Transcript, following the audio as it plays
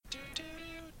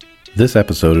This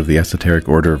episode of the Esoteric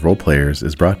Order of Roleplayers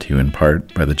is brought to you in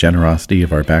part by the generosity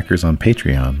of our backers on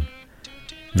Patreon.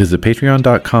 Visit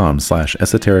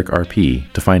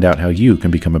patreon.com/esotericrp to find out how you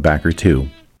can become a backer too.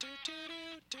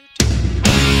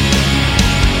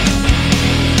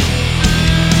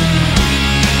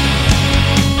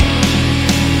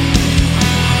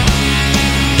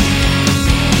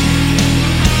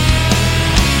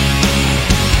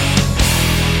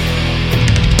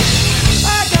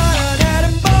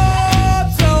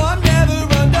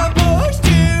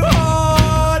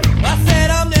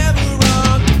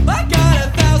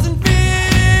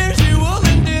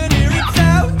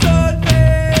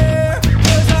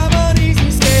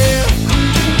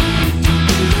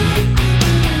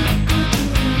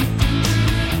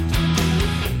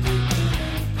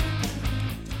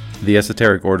 The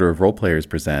Esoteric Order of Roleplayers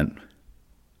present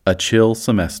A Chill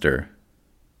Semester,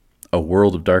 a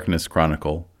World of Darkness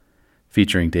chronicle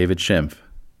featuring David Schimpf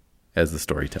as the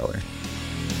storyteller.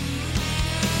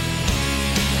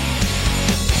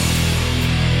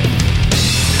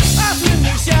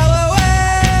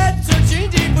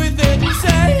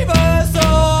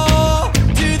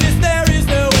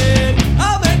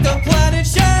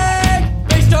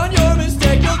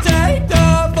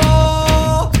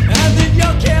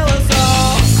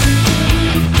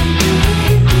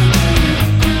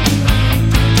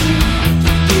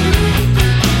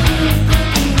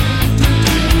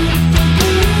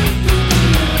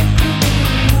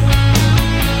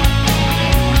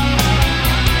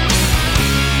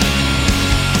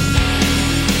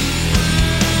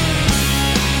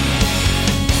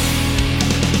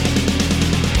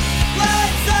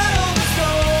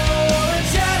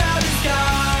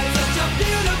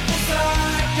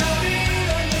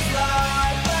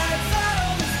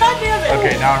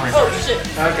 Okay, now I'm recording. Oh, shit.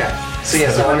 Okay. So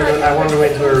yes, I wanted to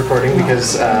wait until we were recording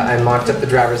because I mocked up the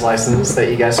driver's license that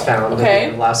you guys found at the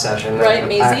end of last session. Right,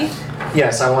 Maisie?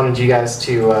 Yes, I wanted you guys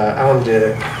to,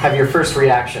 have your first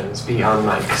reactions be on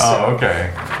mic. So. Oh,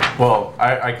 okay. Well,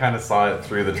 I kind of saw it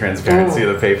through the transparency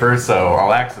of the paper, so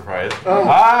I'll act surprised. Oh.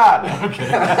 Ah! Okay.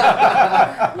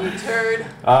 You turd.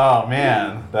 Oh,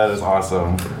 man. That is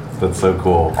awesome. That's so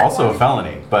cool. Also a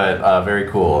felony, but very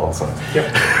cool also.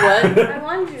 Yep. What? I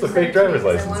wanted you It's a to fake send it to me driver's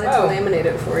 'cause license. I wanted to laminate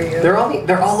it for you.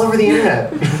 They're all over the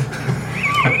internet.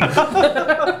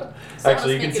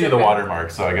 Actually, you can see the watermark,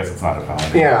 so I guess it's not a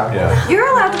felony. Yeah. You're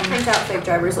allowed to print out fake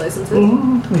driver's licenses. No!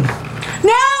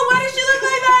 Why does she look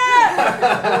like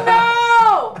that?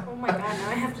 No! Oh my god, now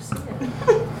I have to see it.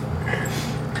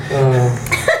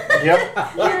 Yep.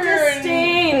 The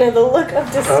disdain, the look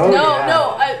of disdain. Oh, No, yeah.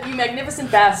 no, you magnificent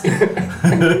bastard.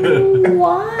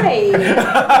 Why?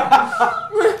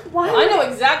 Why? I know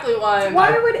exactly why.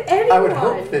 Why would anyone? I would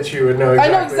hope that you would know I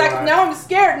exactly know exactly. why. Now I'm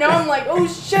scared. Now I'm like, oh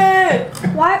shit.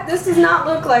 Why? This does not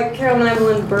look like Carol and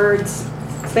Evelyn Bird's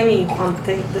thingy on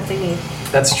the thingy.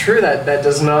 That's true. That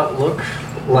does not look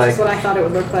like. That's what I thought it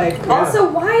would look like. Yeah. Also,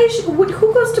 why is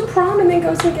who goes to prom and then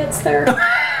goes and gets their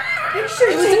picture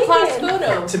It was taken? a class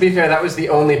photo. To be fair, that was the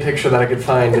only picture that I could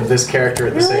find of this character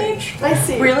at this Really? age. I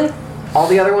see. Really? All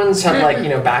the other ones have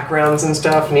backgrounds and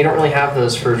stuff, and you don't really have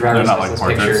those for driver's They're not like license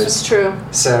portraits. It's pictures. true.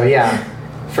 So yeah,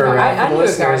 for I the knew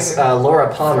it got listeners, here. Laura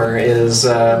Palmer is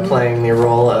playing the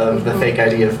role of the fake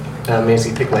ID of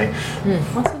Maisie Pickley.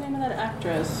 What's the name of that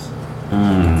actress?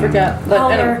 Mm. Forgot. But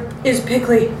Palmer is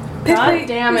Pickley. God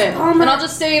damn it. Palmer. And I'll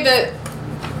just say that.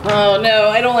 Oh no,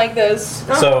 I don't like this.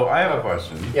 So, I have a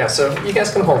question. Yeah, so you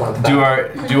guys can hold on to that.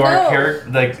 Do our No. character,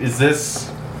 like,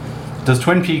 does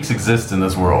Twin Peaks exist in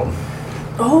this world?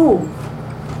 Oh.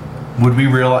 Would we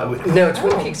realize? No,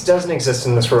 Twin Peaks doesn't exist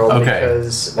in this world Okay.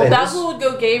 because Well, in Basil this- would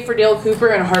go gay for Dale Cooper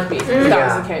in a heartbeat. If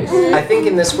that was the case. I think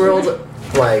in this world,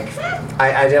 like,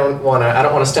 I don't want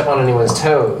to step on anyone's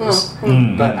toes,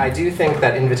 Mm. but I do think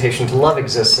that Invitation to Love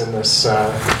exists in this. Does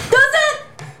it?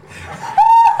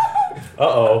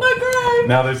 Uh-oh. I'm crying.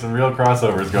 Now there's some real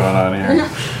crossovers going on here.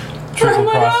 Triple Oh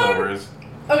my God. crossovers.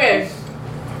 Okay.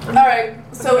 Alright.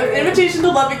 So if Invitation to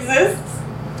Love exists.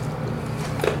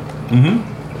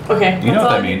 Mm-hmm. Okay. You know that's what all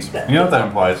that I means. need. You know what that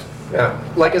implies. Yeah,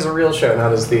 like as a real show,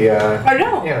 not as the. I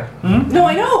know. Yeah. Mm-hmm. No,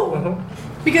 I know. Mhm.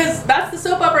 Because that's the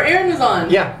soap opera Aaron was on.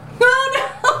 Yeah. Oh no!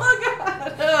 Oh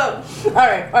god! Oh.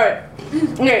 Alright.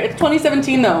 Okay, it's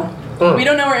 2017 though. Mm. We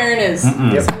don't know where Aaron is.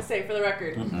 Mm-mm. Just gonna say for the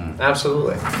record.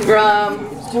 Absolutely.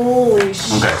 Holy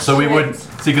shit. Okay, so we would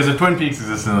see, because if Twin Peaks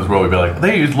exists in this world, we'd be like,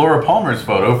 they used Laura Palmer's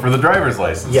photo for the driver's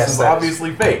license. Yes, It's that is-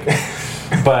 obviously fake.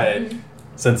 But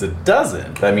since it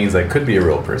doesn't, that means that could be a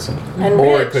real person, And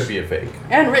or rich. it could be a fake.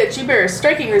 And Rich, you bear a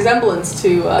striking resemblance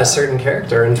to A certain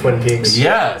character in Twin Peaks.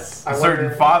 Yes, I a certain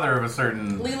wonder- father of a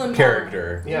certain Leland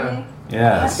character. Yeah.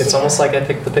 Yes. It's almost like I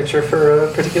picked the picture for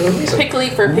a particular reason. Pickly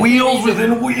for pickly Wheels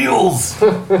reason. within wheels.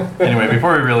 Anyway,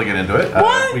 before we really get into it,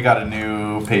 What? we got a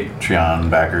new Patreon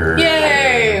backer.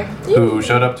 Yay! Who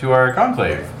showed up to our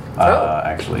conclave.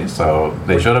 Actually, so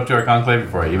they showed up to our conclave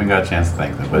before I even got a chance to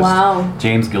thank them. It was Wow.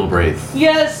 James Gilbraith.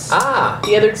 Yes. Ah.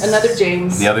 Another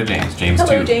James. The other James, James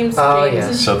Hello, 2. James. Oh, James.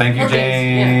 yes. So thank you, Or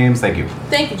James. Thank you.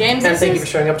 Thank you, James. And This thank you is- for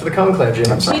showing up to the conclave,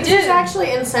 James. He There's did.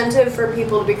 actually incentive for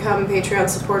people to become Patreon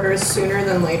supporters sooner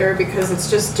than later because it's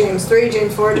just James 3,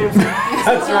 James 4, James 5.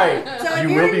 That's right. So if You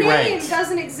your will be name ranked.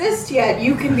 doesn't exist yet,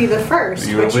 you can be the first,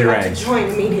 You will but be you have ranked. to join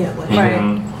immediately.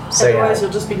 Right. So Otherwise, yeah,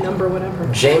 you'll just be number whatever.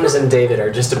 James and David are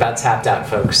just about tapped out,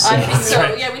 folks. I think so.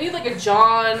 right. Yeah, we need like a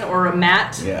John or a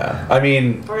Matt. Yeah. I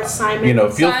mean, Or a Simon. you know,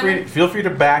 feel Simon. free to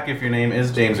back if your name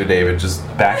is James or David. Just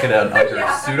back it out under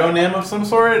a pseudonym of some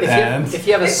sort. And If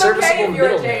you have a serviceable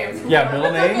middle name. yeah,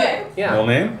 middle name. Okay. Yeah. Middle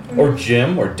name. Or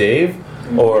Jim or Dave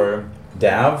or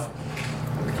Dav.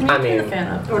 I Turn the mean, fan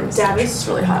up. Or It's Davis.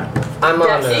 really hot. I'm Yeah,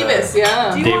 on. Davis,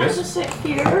 yeah. Do you want Davis? to just sit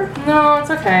here? No, it's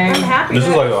okay. I'm happy. This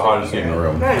is that- like the hottest seat in the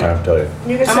room. I have to tell you.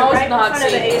 You can sit I'm always right in the in hot front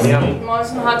of the seat. AC. Yeah. I'm always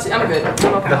in the hot seat. I'm good.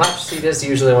 I'm okay. The hot seat is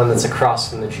usually one that's across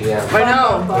from the GM. I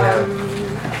know.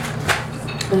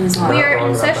 It is hot. We are Wrong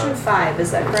in about session that. 5,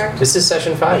 is that correct? This is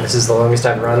session 5. This is the longest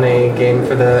I've run a game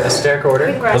for the Esoteric Order.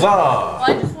 Congrats. Huzzah! Well,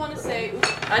 I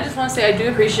just want to say I do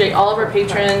appreciate all of our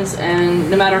patrons,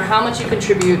 and no matter how much you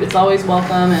contribute, it's always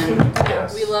welcome. And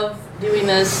Yes. we love doing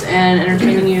this and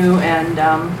entertaining you, and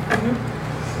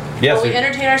Yes. we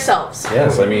entertain ourselves.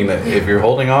 Yes. I mean, if you're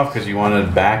holding off because you want to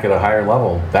back at a higher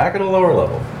level, back at a lower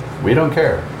level. We don't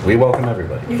care. We welcome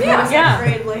everybody. You can Yeah, always yeah.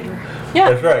 upgrade later.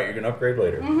 Yeah. That's right. You can upgrade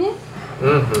later.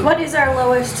 Mm-hmm. What is our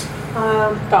lowest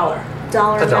Dollar.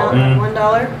 dollar A dollar. amount?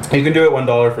 $1? You can do it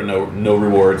 $1 for no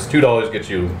rewards. $2 gets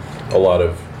you a lot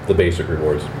of the basic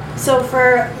rewards. So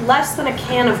for less than a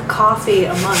can of coffee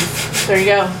a month, There you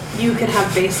go. you can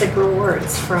have basic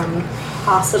rewards from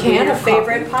possibly Can your of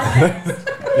favorite podcast.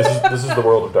 This is the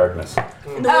world of darkness.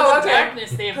 In the world of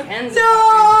darkness, they have pens.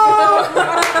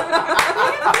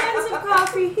 Cans of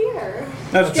coffee here.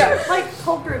 That's Yeah. true. Like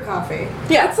cold brew coffee.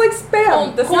 Yeah, it's like spam.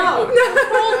 Cold- That's cold not. brew.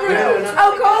 Cold brew.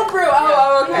 Oh, cold brew.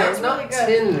 Oh, okay. It's Not really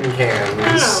good. tin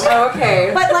cans. Oh,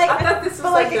 okay. But like, I thought this was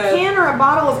but like like a the- can or a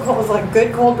bottle of like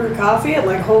good cold brew coffee at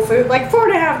like Whole Foods, like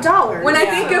 $4.50. When I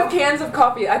think of cans of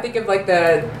coffee, I think of like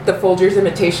the Folgers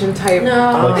imitation type.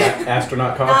 no, Like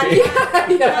astronaut coffee.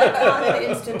 not common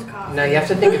instant coffee. No, you have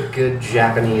to think of good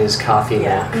Japanese coffee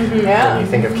Yeah. milk Yeah. when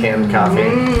you think of canned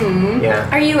coffee. Yeah.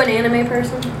 Are you an anime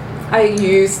person? I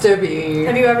used to be.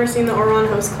 Have you ever seen the Oron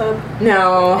Host Club?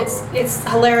 No. It's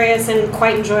hilarious and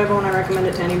quite enjoyable, and I recommend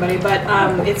it to anybody. But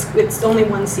it's only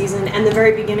one season, and the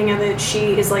very beginning of it,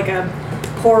 she is like a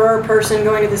poorer person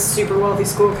going to this super wealthy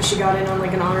school because she got in on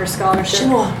like an honor scholarship.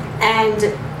 Sure.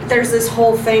 And there's this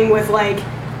whole thing with like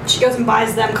she goes and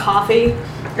buys them coffee.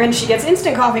 And she gets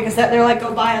instant coffee because they're like,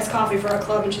 go buy us coffee for our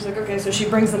club. And she's like, okay. So she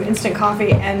brings them instant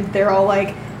coffee, and they're all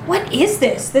like, what is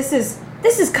this? This is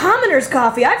commoner's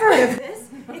coffee. I've heard of this.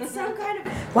 It's some kind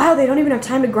of wow. They don't even have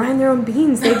time to grind their own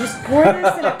beans. They just pour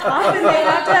this in a cup, and they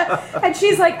have to. And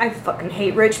she's like, I fucking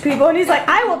hate rich people. And he's like,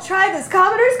 I will try this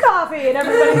commoner's coffee. And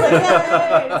everybody's like,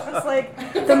 yay! It's just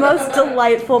like the most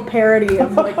delightful parody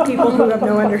of like people who have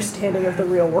no understanding of the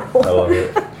real world. I love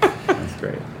it. That's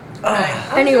great.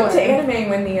 Anyway, to anime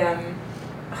when the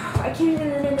I can't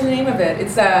even remember the name of it.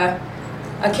 It's a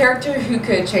character who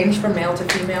could change from male to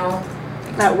female.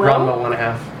 That will. Ranma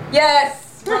 1/2.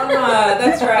 Yes, Ranma.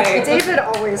 That's right. David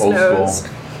always Old knows.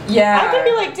 school. Yeah. I can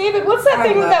be like, David, what's that I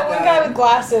thing with love that one that. guy with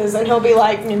glasses? And he'll be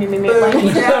like, me, like, he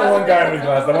That one guy with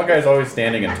glass. That one guy's always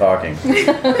standing and talking.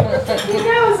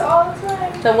 knows all the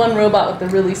time. That one robot with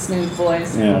the really smooth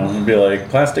voice. Yeah, it'd be like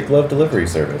plastic glove delivery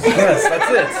service. Yes,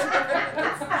 that's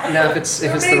it. Now, if it's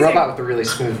the robot with the really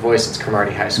smooth voice, it's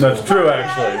Cromartie High School. That's true,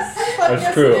 actually.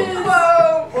 That's true.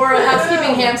 Whoa. Or a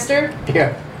housekeeping hamster.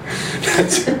 Yeah.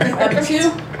 That's Number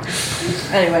 2.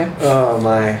 Anyway, Oh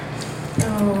my.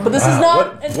 but this is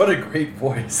Wow, not what a great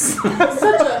voice. such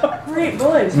a great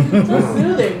voice. So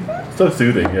soothing. So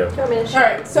soothing, yeah. All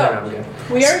right, No, so I'm good.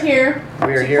 we are here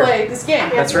We are to here. play this game.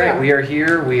 That's right. We are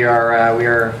here. We are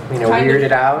Kind of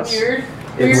weirded out. Weird.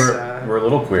 It's, We're a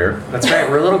little queer. that's right.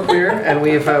 We're a little queer, and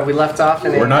we left off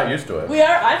in We're a, not used to it. We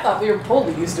are. I thought we were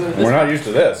totally used to it. We're not used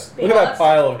to this. Look at that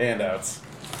pile of handouts.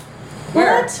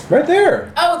 What? Right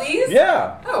there. Oh, these?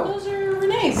 Yeah. Oh. Those are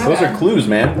Renee's. Those are clues,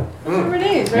 man. Those are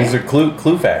Renee's, right? These are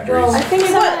clue factories. I think Hey,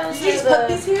 someone what? else Did you has just put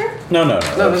the- these here? No. No,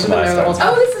 That's this has been there the whole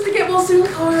time. Oh, this is a get well soon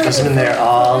card. It's been there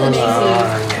all along.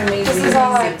 Amazing. This is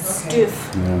all like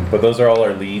stiff. Yeah, but those are all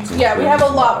our leads. and Yeah, we have a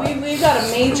clues. lot. We've got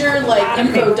a major like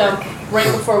info dump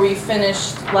right before we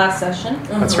finished last session.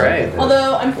 That's right.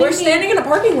 Although I'm thinking We're standing in a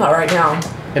parking lot right now.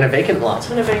 In a vacant lot.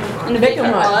 In a vacant lot. in a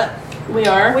vacant lot. We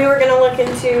are. We were gonna look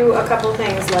into a couple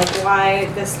things, like why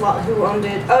this lot, who owned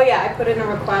it. Oh yeah, I put in a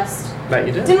request. That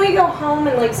you did. Didn't we go home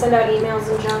and like send out emails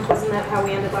and junk? Wasn't that how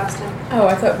we ended last time? Oh,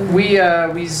 I thought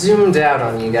We zoomed out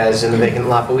on you guys in the vacant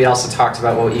lot, but we also talked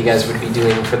about what you guys would be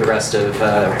doing for the rest of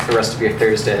your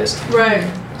Thursdays. Right.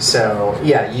 So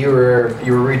yeah, you were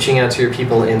reaching out to your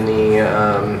people in the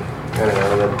I don't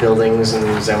know, the buildings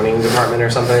and zoning department or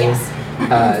something.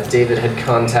 Yes. David had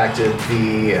contacted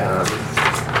the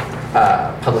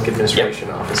public administration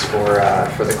office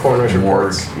for the coroner's Morgue.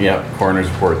 reports. Yep. Coroner's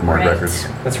report, morgue Right. records.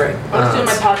 That's right. I was doing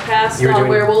my podcast you were on doing-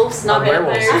 werewolves, not on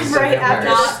werewolves. vampires. Right after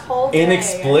vampires. this whole day.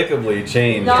 Inexplicably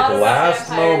changed Not at the about last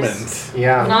vampires. moment.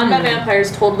 Yeah, Not about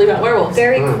vampires, totally about werewolves.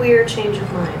 Very Mm. queer change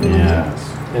of mind. Yes.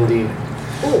 indeed.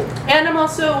 And I'm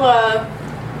also,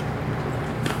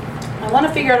 I want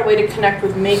to figure out a way to connect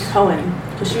with May Cohen,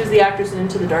 because she was the actress in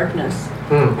Into the Darkness.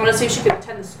 I Hmm. want to see if she could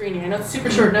attend the screening. I know it's super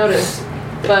short notice,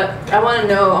 but I want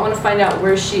to find out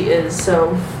where she is,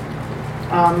 so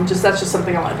that's just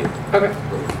something I want to do. Okay.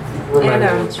 Remind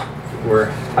And, me once we're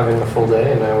having the full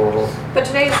day, and I will. But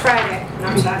today is Friday,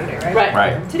 not Saturday, right? Right.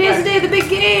 Right. Today's the day of the big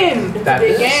game. It's That a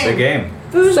big is. game. Big game.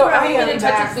 Foosbro So Are you coming in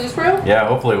touch back. with Foosbro? Yeah,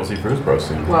 hopefully we'll see Foosbro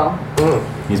soon. Well,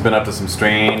 He's been up to some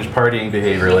strange partying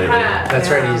behavior lately. That's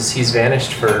right. He's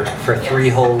vanished for 3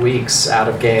 whole weeks out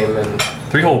of game, and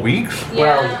 3 whole weeks?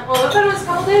 yeah. Well, I thought it was a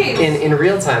couple days. in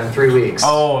real time 3 weeks.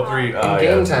 Oh, 3. In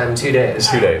game time 2 days.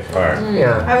 2 days. All right.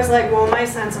 Yeah. I was like, well, my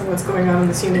sense of what's going on in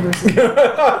this universe is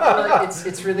Well,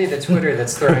 it's really the Twitter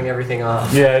that's throwing everything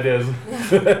off. Yeah, it is.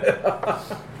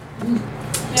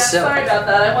 Yeah, So- sorry about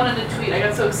that. I wanted to tweet. I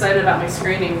got so excited about my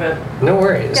screening, but No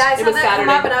worries. Yeah, I It saw was that come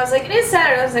Saturday. up and I was like, it is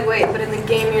Saturday. I was like, wait, but in the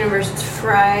game universe it's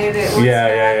Friday. What's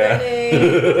Yeah.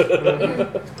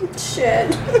 happening?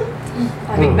 Shit.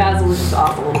 I think Basil was just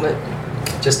off a little bit.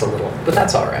 Just a little, but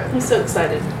that's all right. He's so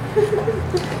excited.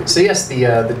 So yes,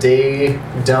 the day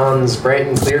dawns bright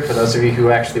and clear for those of you who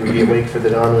actually would be awake for the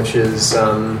dawn, which is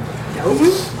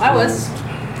I was.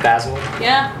 Basil.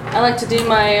 Yeah, I like to do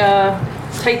my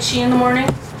Tai Chi in the morning.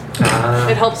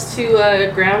 It helps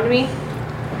to ground me.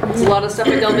 There's a lot of stuff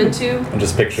I delve into. I'm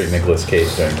just picturing Nicolas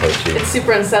Cage doing Tai Chi. It's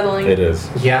super unsettling. It is.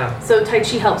 Yeah. So Tai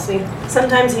Chi helps me.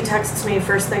 Sometimes he texts me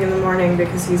first thing in the morning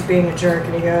because he's being a jerk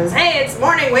and he goes, hey, it's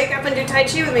morning, wake up and do Tai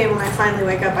Chi with me. And when I finally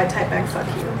wake up, I type back, fuck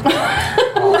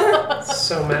you.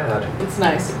 So mad. It's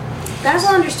nice. Basil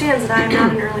understands that I am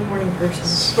not an early morning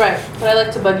person. Right, but I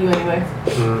like to bug you anyway.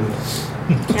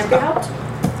 Can't be helped.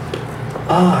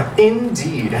 Ah,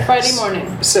 indeed. Friday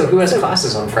morning. So who has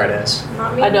classes on Fridays?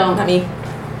 Not me. I don't. not me.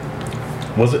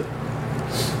 Was it?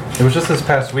 It was just this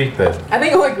past week that. I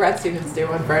think only grad students do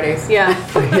on Fridays. Yeah.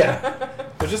 Yeah.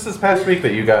 It was just this past week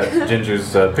that you got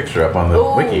Ginger's picture up on the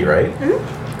Oh. wiki, right?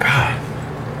 God.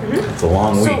 It's a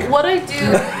long So week. what I do,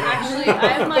 actually, I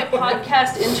have my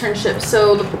podcast internship.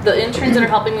 So the interns that are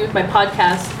helping me with my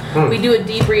podcast, we do a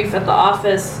debrief at the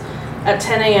office at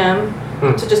 10 a.m.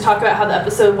 To just talk about how the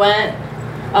episode went,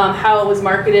 how it was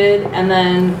marketed, and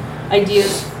then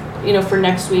ideas, for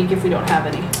next week if we don't have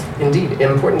any. Indeed.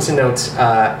 Important to note,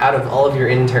 out of all of your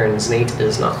interns, Nate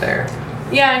is not there.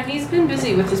 Yeah, he's been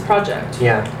busy with his project.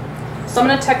 Yeah. So I'm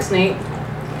gonna text Nate.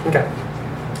 Okay.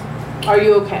 Are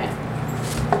you okay?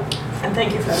 And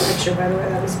thank you for that picture, by the way.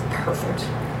 That was perfect.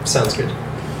 Sounds good.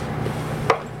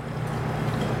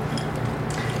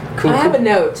 Cool. I have a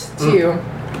note too,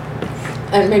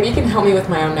 and maybe you can help me with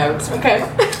my own notes. Okay.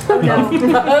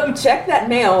 Check that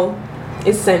mail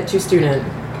is sent to student.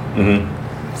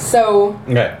 Mm-hmm. So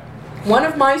Okay. one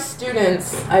of my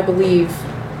students, I believe,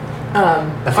 A few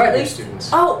or at of your least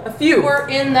students. a few. We're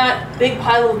in that big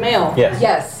pile of mail. Yes.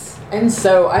 Yes, and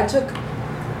so I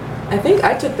think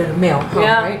I took the mail home,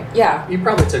 Yeah. right? Yeah. You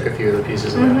probably took a few of the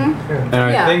pieces of that. Yeah. And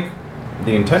I Yeah. think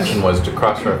the intention was to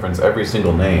cross-reference every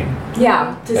single name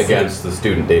Yeah. To see. against the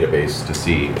student database to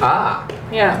see Ah.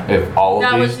 Yeah. if all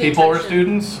That of was these the people were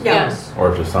intention. students, Yes. or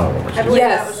if just some of them were I students. believe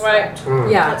Yes. that was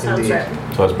Right. Yeah. That sounds Indeed. right.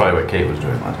 So that's probably what Kate was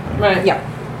doing last time. Right. Yeah.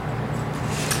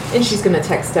 And she's gonna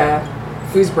text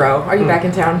Foosbro. Are you back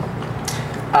in town?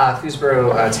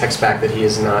 Foosbro texts back that he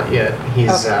is not yet.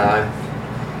 He's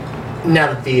now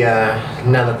that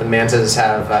the Mantas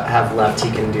have left, he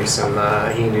can do some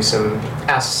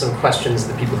ask some questions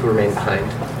of the people who remain behind.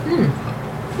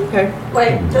 Okay.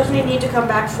 Wait, doesn't he need to come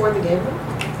back for the game?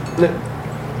 No,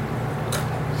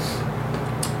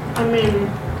 I mean,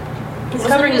 He's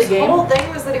covering the his game. whole thing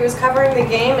was that he was covering the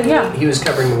game and Yeah. he was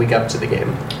covering the week up to the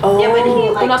game. Oh, yeah, but he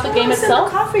but like not the told game us in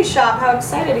itself. the coffee shop how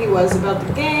excited he was about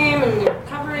the game and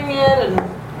covering it and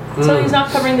So he's not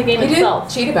covering the game He itself.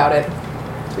 did cheat about it.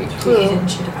 True. He didn't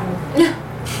cheat about it.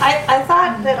 I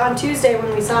thought that on Tuesday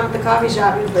when we saw him at the coffee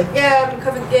shop, he was like, yeah, I'm gonna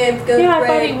cover the game. It's gonna Yeah, be I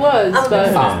thought great. he was, I'm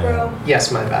but gonna bro.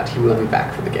 Yes, my bad. He will be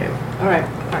back for the game. all right.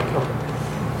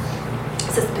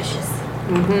 Suspicious.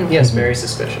 Mm-hmm. Yes, very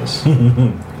suspicious.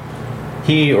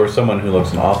 He or someone who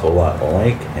looks an awful lot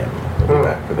like him will be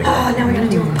back for the game. Oh, now we gotta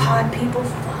deal with pod people.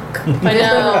 Fuck. I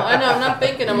know. I'm not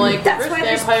thinking. I'm like, That's reverse why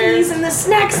there's vampires. peas in the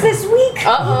snacks this week.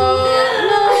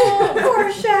 Uh-oh. No.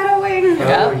 Foreshadowing.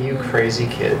 Yeah. Oh, you crazy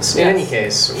kids. Yes. In any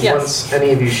case, Yes. once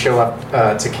any of you show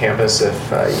up to campus, if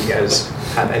you guys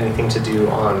have anything to do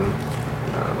on...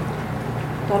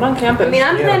 Not on campus. I mean,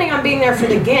 I'm Yeah. planning on being there for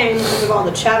the game because of all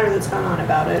the chatter that's gone on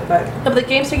about it, but... No, but the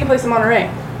game's taking place in Monterey,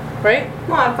 right?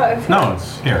 Well, if No,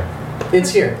 it's here. It's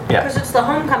here. Yeah. Because it's the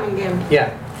homecoming game.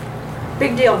 Yeah.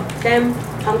 Big deal. Game.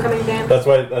 Homecoming game. That's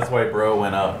why Bro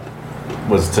went up,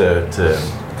 was to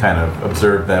kind of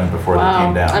observe them before they Wow.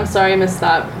 came down. I'm sorry I missed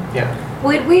that. Yeah.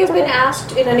 Would we have been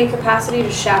asked in any capacity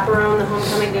to chaperone the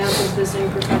homecoming dance as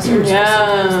visiting professors? Yeah.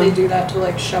 Sometimes they do that to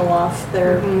like show off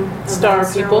their Mhm. Star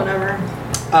events people. or whatever.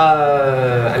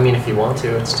 I mean, if you want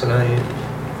to, it's tonight.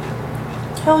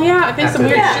 Hell yeah, I think After some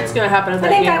weird the game. shit's gonna happen at I that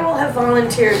think game. I will have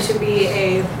volunteered to be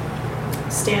a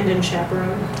stand-in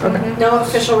chaperone. Okay. No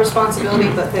official responsibility,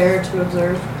 but there to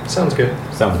observe. Sounds good.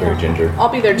 Sounds very ginger. I'll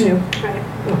be there too. Right.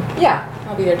 Yeah,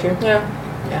 I'll be there too. Yeah.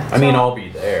 I mean, I'll be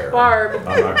there. Barb.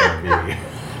 I'm not going to be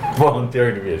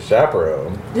volunteering to be a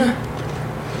chaperone.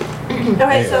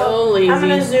 Okay, so So lazy. I'm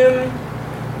gonna zoom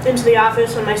into the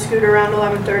office on my scooter around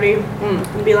 11:30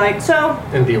 and be like, so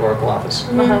In the Oracle office.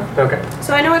 Uh-huh. Okay.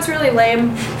 I know it's really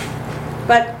lame,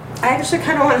 but I actually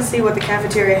kind of want to see what the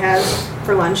cafeteria has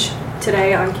for lunch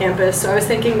today on campus. So I was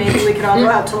thinking maybe we could all go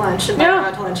out to lunch, and by Yeah. go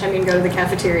out to lunch I mean go to the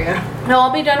cafeteria. No,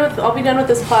 I'll be done with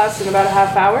this class in about a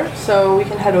half hour, so we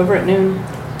can head over at noon.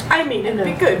 I mean, it'd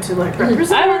be good to like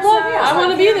represent. I would love- ourselves I on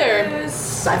wanna be there.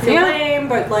 campus. I feel Yeah. lame,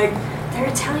 but like their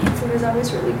Italian food is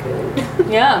always really good.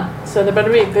 Yeah, so there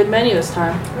better be a good menu this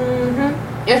time. Mm-hmm.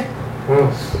 Yeah.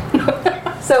 Mm.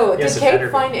 So, Yes, did it better Kate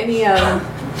be. find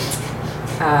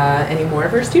any more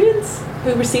of her students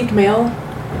who received mail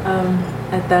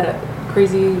at that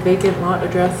crazy vacant lot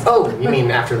address? Oh, you mean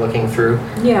after looking through?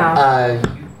 Yeah.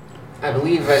 I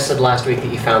believe I said last week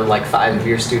that you found like 5 of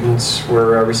your students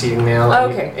were receiving mail. Oh,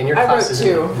 and- okay. And your I class wrote isn't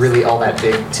 2. really all that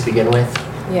big to begin with.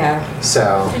 Yeah.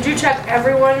 So, Did you check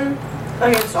everyone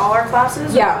against all our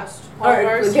classes? or Yeah. just All Or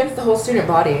ours? against the whole student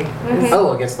body.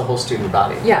 oh, against the whole student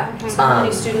body. Yeah. So how many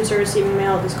Um, students are receiving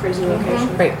mail at this crazy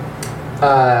location? Right.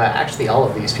 Actually, all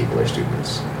of these people are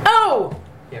students. Oh!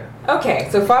 Yeah. Okay,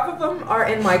 so 5 of them are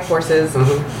in my courses.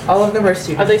 Mhm. All of them are Are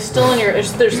students. they still in your?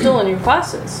 They're still in your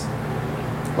classes.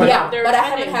 Yeah, They're but I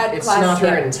attending. haven't had It's class not her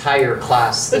yet. entire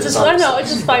class. It's that's just on I this know. list.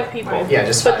 It's just 5 people. Yeah,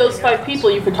 just But 5 those in 5 your people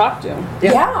you could talk to.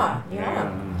 Yeah. Yeah.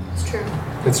 It's true.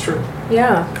 It's true.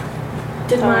 Yeah.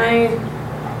 Did my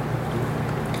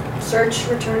search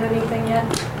return anything yet?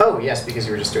 Oh, yes, because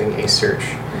you were just doing a search.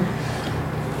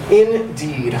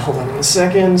 Indeed. Hold on 1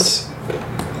 second.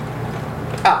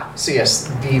 So yes,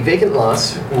 the vacant lot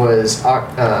was...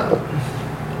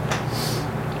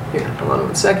 here, hold on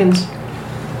 1 second.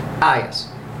 Yes.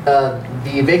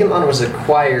 The vacant lot was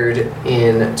acquired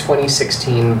in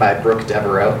 2016 by Brooke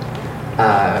Devereaux.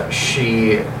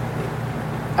 She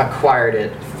acquired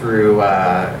it through...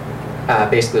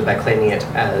 basically by claiming it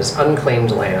as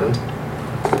unclaimed land.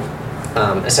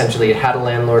 Essentially, it had a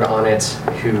landlord on it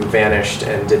who vanished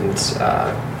and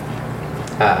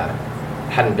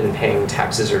hadn't been paying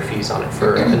taxes or fees on it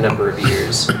for a number of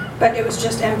years. But it was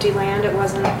just empty land. It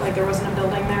wasn't like there wasn't a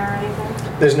building there or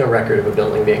anything. There's no record of a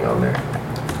building being on there.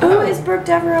 Who is Brooke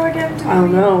Devereaux again? Did I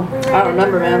don't we- know. we I ran don't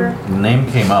remember, into man. her? The name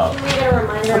came up. Can we get a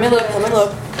reminder? Let me of look. who Let that me is?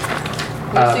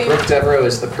 look. Let me see. Brooke Devereaux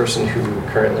is the person who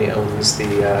currently owns the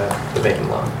vacant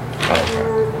lot.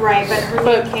 Right, but her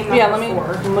But name came up yeah, let me.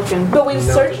 before. I'm looking. But we No.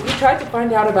 searched, we tried to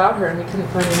find out about her and we couldn't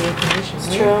find any information. It's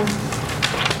right?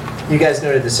 true. You guys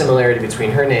noted the similarity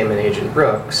between her name and Agent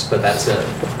Brooks, but that's it.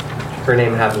 Her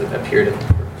name hasn't appeared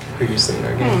previously in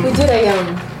our game. We did a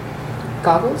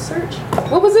goggle search.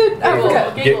 What was it? I Giggle.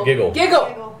 forgot. Giggle. Giggle.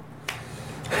 Giggle.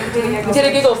 We did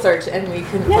a giggle search and we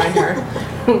couldn't find her.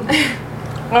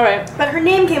 All right. But her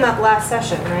name came up last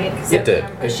session, right? 'Cause It did.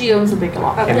 But she owns a big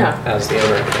lot. Okay. Yeah. As the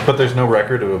owner. But there's no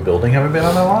record of a building having been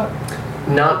on that lot?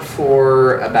 Not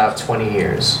for about 20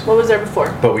 years. What was there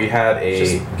before? But we had a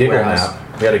Just giggle warehouse. map.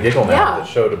 We had a giggle map Yeah. that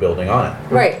showed a building on it.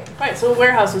 Right. Right. So a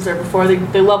warehouse was there before.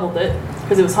 They leveled it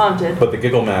because it was haunted. But the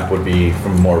giggle map would be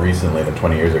from more recently than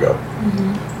 20 years ago.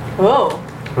 Oh.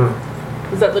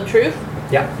 Hmm. Is that the truth?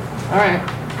 Yeah. All right.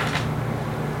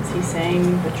 Is he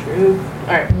saying the truth? All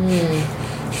right.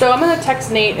 So I'm gonna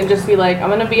text Nate and just be like, I'm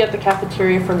gonna be at the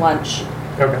cafeteria for lunch.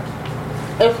 Okay.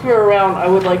 If you're around, I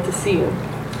would like to see you.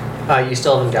 You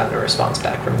still haven't gotten a response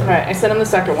back from him. All right. I sent him the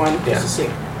second one Yeah. just to see.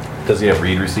 Does he have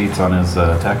read receipts on his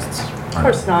texts? Of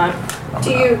course not.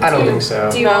 Do you? I don't do- think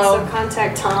so. Do you No. also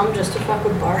contact Tom just to fuck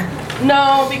with Barb?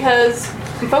 No, because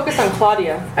I'm focused on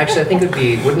Claudia. Actually, I think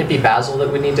wouldn't it be Basil that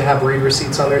would need to have read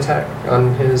receipts on their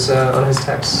on his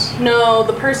texts? No, if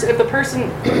the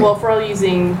person, well, if we're all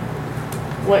using,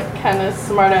 what kind of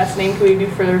smart ass name can we do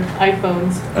for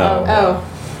iPhones? Oh.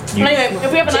 Anyway,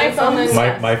 if we have an iPhone, then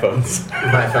yes. My phones.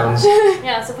 My phones.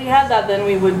 Yeah, so if we had that, then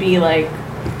we would be like,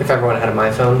 If everyone had a my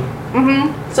phone.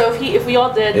 So if we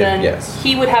all did, then yes.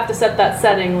 he would have to set that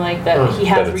setting like that he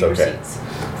has That it's read okay. receipts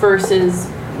versus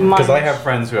mine. Because I have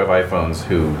friends who have iPhones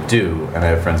who do, and I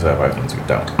have friends who have iPhones who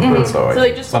don't. So, So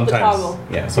they just flip the sometimes, toggle.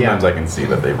 yeah, sometimes I can see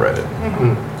that they've read it.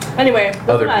 Anyway, doesn't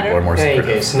Other matter. people are more In any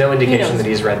secretive. case, no He indication knows. that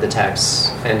he's read the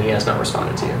texts, and he has not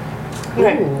responded to you.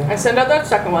 Okay, I send out that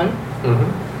second one,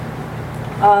 Mm-hmm.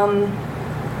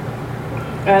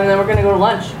 and then we're gonna go to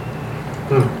lunch.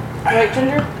 Hmm. Right,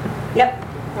 Ginger? Yep.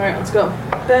 All right, let's go.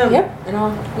 Boom. Yep. And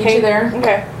I'll meet you there.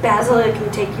 Okay, Basil, I can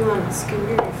take you on a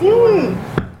scooter if you want.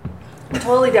 I'm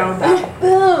totally down with that.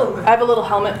 Boom. I have a little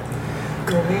helmet.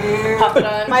 Pop it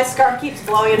on. My scarf keeps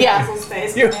blowing in Yeah. Basil's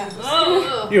face. You-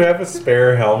 Ugh. You have a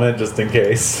spare helmet just in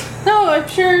case. No, I'm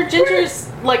sure Ginger's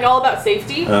like all about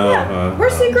safety. Yeah, we're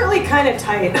secretly kind of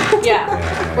tight.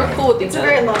 Yeah, we're cool with each It's a other.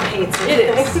 very love-hate It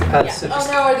is. That's Oh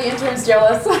no, are the interns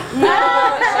jealous? There's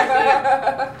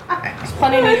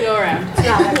plenty to go around. It's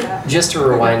not like that. Just to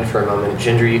rewind for a moment,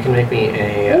 Ginger, you can make me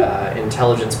a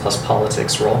intelligence plus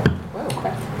politics roll.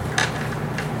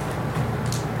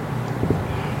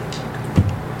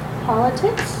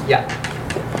 Politics? Yeah.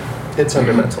 It's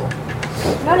under mental.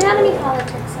 I don't have any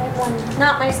politics. I have one.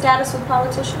 Not my status with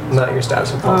politicians. Not your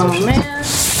status with Oh politicians. man.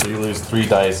 So you lose 3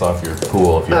 dice off your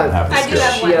pool if you don't have the I do skill.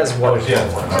 have She one. has one. She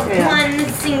has one. Yeah. One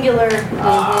singular.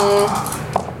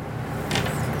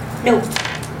 No.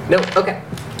 No, okay.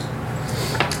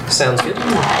 Sounds good.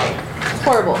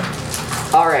 Horrible.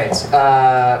 All right,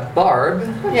 Barb,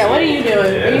 Yeah, what are you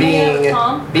doing? Are you hanging out with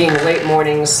Tom? being late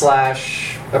morning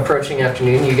 / approaching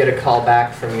afternoon, you get a call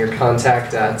back from your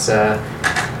contact at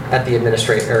the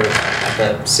administrator, at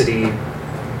the city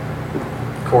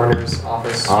coroner's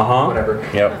office, whatever.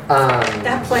 Yep.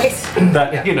 That place.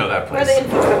 That, you know that Where place. the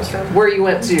info comes from. Where you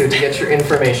went to get your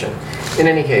information. In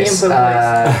any case, info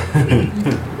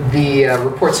the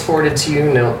reports forwarded to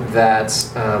you note that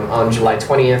on July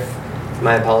 20th,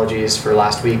 my apologies for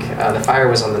last week, the fire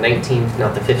was on the 19th,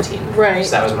 not the 15th. Right.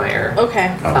 So that was my error.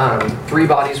 Okay. 3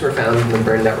 bodies were found in the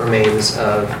burned out remains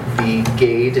of the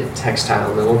Gade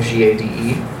Textile Mill,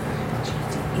 GADE.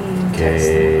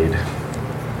 Gade.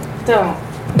 Don't.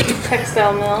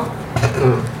 Textile mill.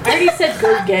 I already said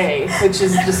go gay, which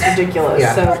is just ridiculous.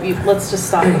 Yeah. So let's just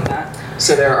stop with that.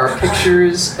 So there are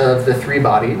pictures of the 3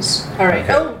 bodies, All right.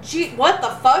 Oh, gee, what the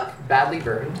fuck? badly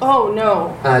burned. Oh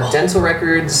no. Dental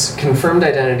records confirmed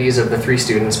identities of the 3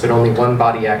 students, but only one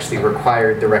body actually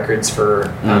required the records for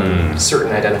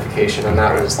certain identification, and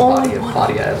that was the Only body of one.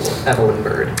 Claudia Evelyn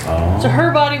Bird. So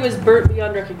her body was burnt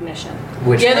beyond recognition.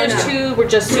 Which The other No, no. 2 were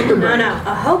just super No, burnt. no.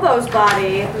 A hobo's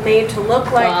body made to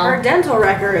look like Wow. her dental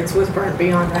records was burnt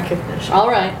beyond recognition. All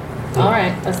right. All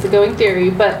right. That's the going theory,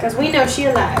 but Because we know she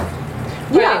alive.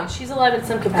 Yeah. right, she's alive in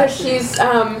some Because capacity. she's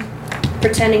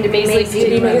Pretending to be Maisie Maisie.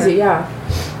 Beauty whatever. Maisie,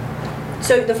 yeah.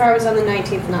 So the fire was on the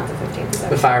 19th, not the 15th. Is that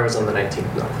The fire was on the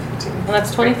 19th, not the 15th. And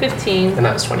that's 2015 And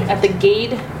that was 20. at the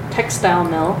Gade Textile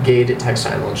Mill. Gade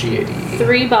Textile Mill, GADE.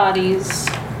 3 bodies,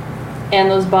 and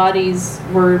those bodies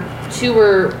were 2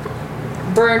 were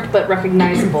burnt but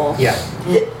recognizable. Yeah.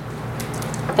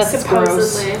 That's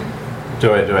gross. supposedly?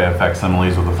 Do I have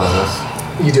facsimiles with the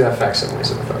photos? You do have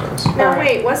facsimiles of the photos. Now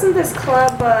wait, wasn't this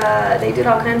club? They did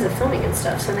all kinds of filming and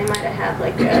stuff, so they might have had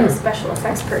like a special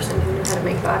effects person who knew how to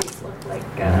make bodies look like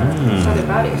other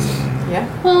bodies. Yeah.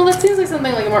 Well, that seems like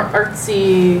something like a more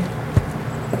artsy,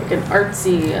 like an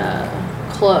artsy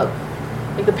club,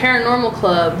 like the Paranormal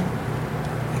Club.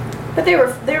 But they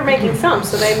were making films,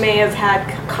 so they may have had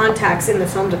contacts in the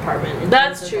film department. in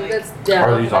That's terms of, true. like- That's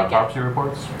definitely. Are these autopsy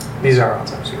reports? These are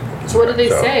autopsy reports. So what did they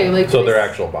say? Like So they they're s-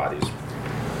 actual bodies.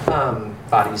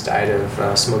 Bodies died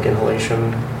of smoke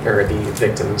inhalation, or the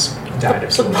victims died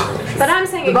of smoke inhalation. But I'm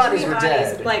saying The it could bodies be were bodies,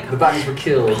 dead. like The bodies were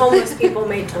killed. homeless people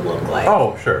made to look like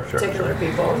Oh, sure. particular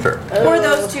people. Sure. Or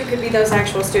those 2 could be those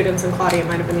actual students, and Claudia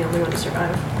might have been the only one to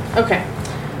survive. Okay.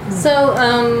 So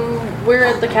we're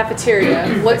at the cafeteria.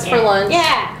 What's for lunch?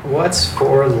 Yeah. What's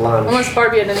for lunch? Unless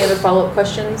Barbie had any other follow-up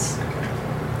questions.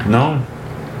 No.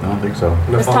 I don't think so.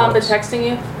 No Has Tom been follow-ups. texting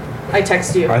you? I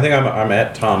text you. I think I'm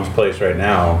at Tom's place right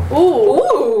now.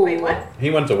 Ooh. Wait, what?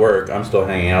 He went to work. I'm still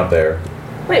hanging out there.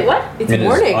 Wait, what? It's In his-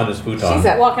 morning. on his futon. She's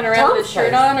at Walking around with Tom's his shirt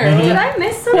place. on, or Did I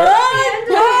miss something at the end of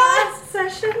the last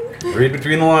session? Read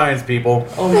between the lines, people.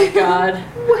 Oh my god.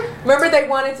 Remember they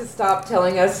wanted to stop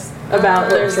telling us About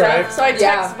their That's right. stuff. So I text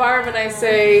Yeah. Barb and I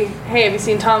say, hey, have you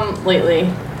seen Tom lately?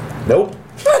 Nope.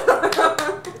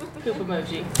 Poop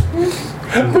emoji.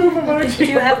 Do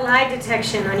you have lie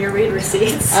detection on your read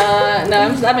receipts?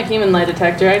 No, I'm a human lie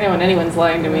detector. I know when anyone's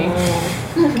lying to me.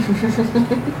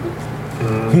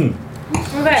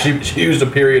 Okay. She used a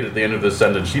period at the end of this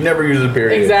sentence. She never uses a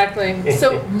period. Exactly.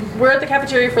 So we're at the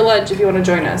cafeteria for lunch if you want to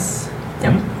join us.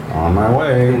 On my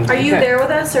way. Are you Okay. there with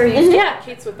us, or are you? Yeah,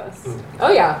 Kate's with us.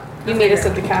 Oh yeah. You meet us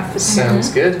at the cafe. Sounds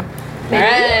good.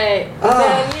 Alright.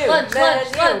 Then you. Lunch, then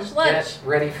lunch, you. lunch, lunch. Get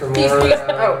ready for more.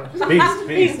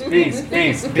 Feast, feast. Oh.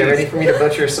 Peace. Get ready for me to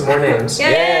butcher some more names.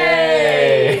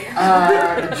 Yay!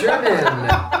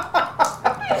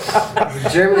 The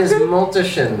German is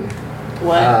Malteschen.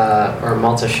 What? Or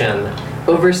Malteschen.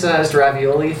 Oversized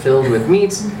ravioli filled with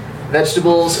meat,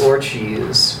 vegetables, or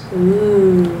cheese.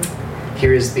 Ooh.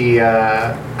 Here is the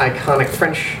iconic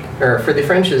French, or for the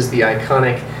French is the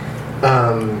iconic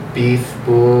beef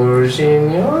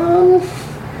bourguignon.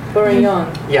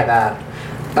 Bourguignon. Yeah, that.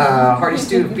 Hearty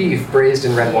stew of beef braised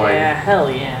in red wine. Yeah,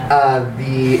 hell yeah.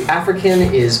 The African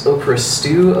is okra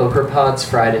stew, okra pods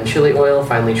fried in chili oil,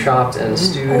 finely chopped and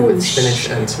stewed with spinach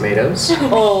and tomatoes.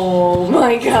 Oh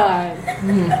my god.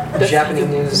 The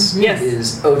Japanese Yes.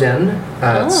 is oden.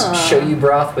 It's Ah. shoyu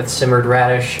broth with simmered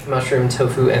radish, mushroom,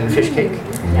 tofu, and fish cake.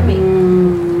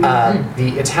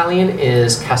 The Italian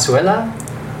is cazuela,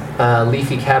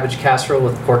 leafy cabbage casserole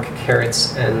with pork,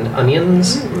 carrots, and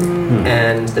onions.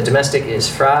 And the domestic is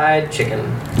fried chicken.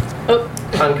 Oh.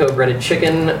 Panko breaded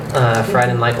chicken, fried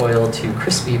in light oil to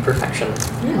crispy perfection.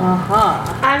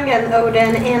 Uh-huh. I'm getting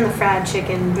Odin and the fried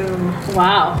chicken. Boom.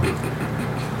 Wow.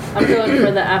 I'm going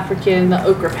for the African, the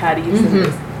okra patties. And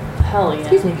this. Hell yeah.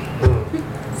 Excuse me.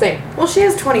 Same. Well, she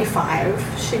is 25.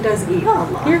 She does eat a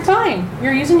lot. You're fine.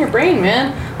 You're using your brain,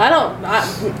 man.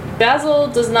 Basil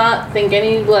does not think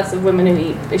any less of women who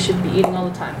eat. They should be eating all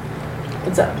the time.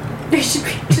 What's up? They should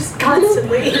be just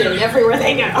constantly eating everywhere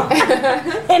they go.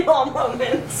 In all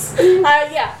moments.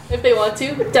 Yeah, if they want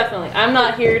to, definitely. I'm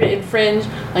not here to infringe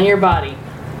on your body.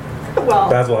 Well,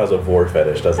 Basil has a vor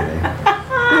fetish, doesn't he?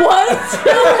 What?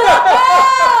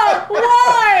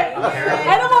 Why?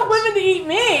 I don't want women to eat I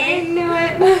me. knew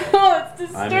it. Oh, it's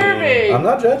disturbing. I'm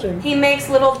not judging. He makes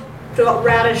little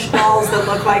radish dolls that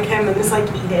look like him and just like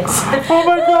eat it. Oh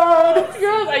my god!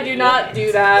 Girls, I do not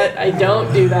do that. I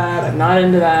don't do that. I'm not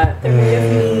into that. They're made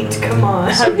of meat. Come on.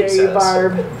 How dare you, Says.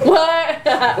 Barb? What?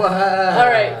 All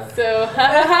Alright, so ha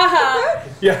ha ha ha.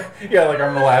 Yeah, like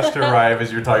I'm the last to arrive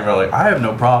as you're talking about, like, I have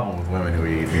no problem with women who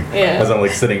eat. Yeah. As I'm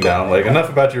like sitting down, like, enough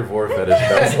about your vor fetish,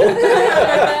 Basil. Over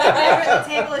the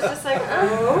table is just like,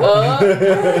 oh.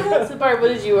 Oh. So Barb, what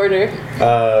did you order?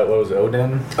 What was it,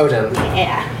 Odin? Oden.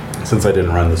 Yeah. Since I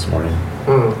didn't run this morning.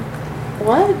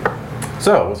 What?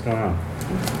 So, what's going on?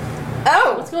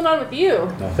 Oh. What's going on with you?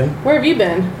 Nothing? Where have you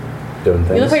been? Doing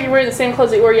things? You look like you're wearing the same clothes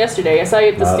that you wore yesterday. I saw you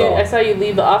at the Not at all. I saw you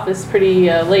leave the office pretty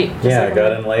late. just Yeah, like I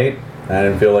got in late. I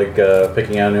didn't feel like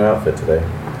picking out a new outfit today.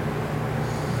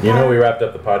 You know we wrapped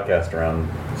up the podcast around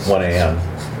 1 a.m.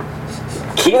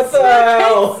 What the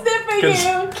hell? Sniffing Cons-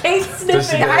 you. Kate's Just to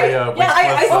sniffing. get a, Yeah,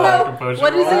 I know. composure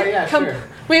What is roll. it? yeah, sure.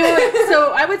 Wait.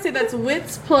 So I would say that's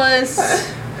wits plus.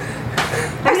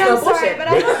 I mean, I'm sorry, but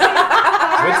I don't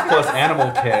think, Wits plus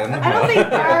animal kin. I don't think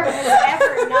Barb has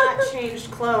ever not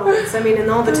changed clothes. I mean, in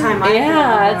all the time I've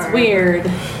Yeah, known it's Barb.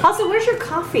 weird. Also, where's your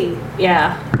coffee?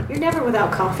 Yeah, You're never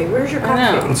without coffee. Where's your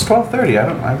I know. coffee? It's 12:30.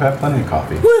 I've had plenty of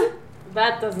coffee.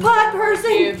 that doesn't. Pod sound person,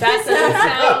 Like you. That doesn't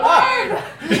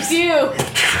sound weird. It's you.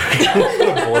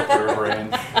 Bullet through her brain.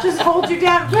 Just hold you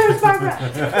down. Where's Barbara?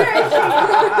 Where is she?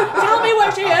 Tell me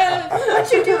where she is.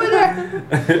 What you doing there?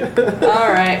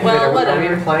 All right. Wait, Well, are we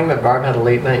whatever. implying that Barb had a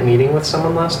late night meeting with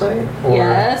someone last night? Or-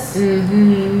 Yes.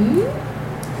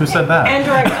 Who said that?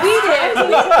 Android. We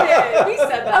did. We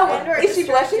said that. Oh, is she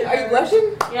blushing? Are you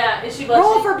blushing? Yeah. Is she blushing?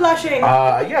 Roll for blushing.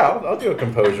 Yeah, I'll do a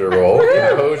composure roll.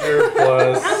 Composure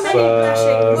plus How many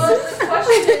blushings? Well, the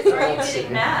question is, are you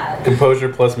getting mad? composure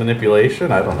plus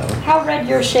manipulation. I don't know. How red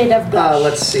your shade of blush?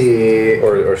 Let's see.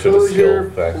 Or should a skill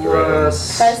Composure factor in?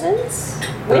 plus. Presents?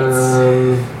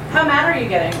 How mad are you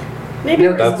getting? Maybe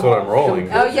No, That's what I'm rolling.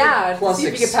 Oh yeah. Plus See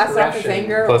if you can pass it off as expression.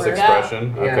 anger. Plus or...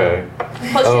 expression. Yeah. Okay.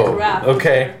 Plus she's wrapped.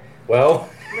 Okay. Well,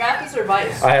 Rapist or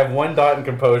Vice? I have 1 dot in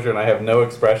composure and I have no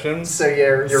expression. So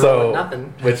you're rolling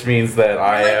nothing. Which means that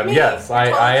I like am me. yes,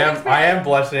 I am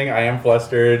blushing, I am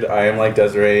flustered, I am like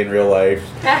Desiree in real life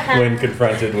when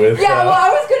confronted with Yeah, well, I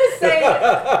was gonna say,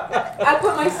 I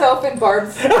put myself in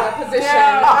Barb's position.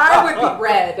 I would be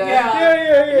red.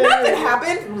 yeah. Nothing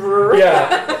happened.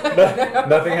 Yeah.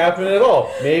 Nothing happened at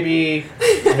all. Maybe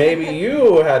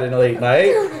you had a late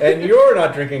night and you're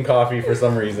not drinking coffee for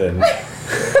some reason.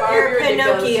 Your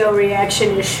Pinocchio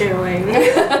reaction is showing.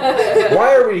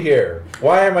 Why are we here?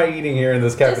 Why am I eating here in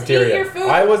this cafeteria? eat your food.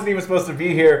 I wasn't even supposed to be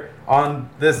here on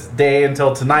this day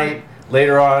until tonight,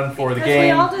 later on for the Because game.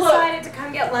 we all decided to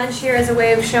come get lunch here as a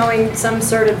way of showing some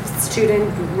sort of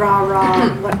student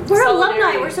rah-rah. We're alumni.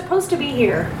 Solidarity. We're supposed to be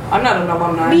here. I'm not an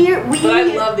alumni. But I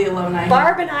love the alumni.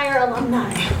 Barb and I are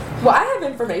alumni. Well, I have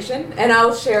information, and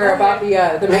I'll share about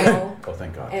the mail. Oh,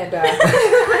 thank God.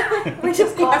 And We're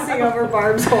just glossing over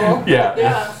Barb's hole. Yeah.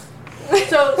 Yeah.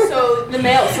 So the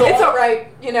mail. So it's all, all right,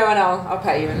 and I'll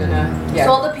pay you, and then So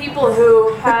all the people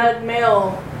who had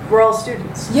mail were all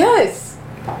students. Yes,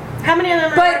 How many of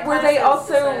them are but in were they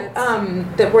classes also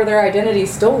besides- were their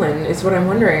identities stolen? Is what I'm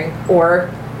wondering, or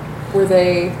were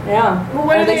they? Yeah. Well,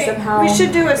 what are are they somehow We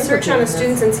should do a search on the implicated in this?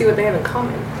 students and see what they have in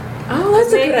common. Oh,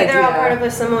 that's a Maybe good idea. they're all part of a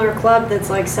similar club that's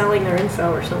like selling their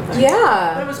info or something. But it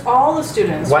Yeah. was all the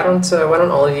students. Why don't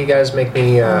all of you guys make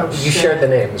me? You shit. shared the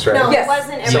names, right? No, Yes. it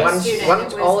wasn't every So why don't- student. why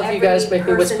don't it was all of you every guys make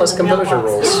me wits person plus in the composure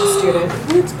mailbox rolls? is a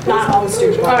student. Not all the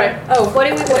students. All right. Oh, What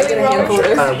do we Can I get a handful of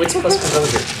this? Wits plus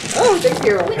composure. Oh, thank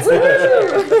you. Oh,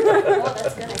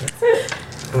 that's good.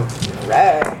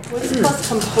 Right. What's plus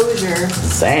composure?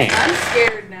 Same. I'm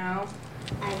scared now.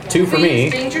 2 for Can we me.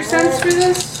 use danger sense for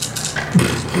this?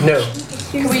 No.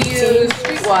 Can we use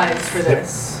streetwise for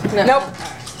this? No. Nope.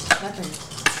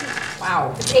 Nothing.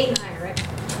 Wow. It's 8 and higher,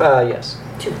 right? Yes.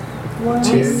 2.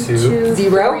 2. 0.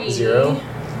 3. 0.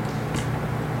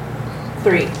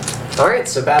 3. All right.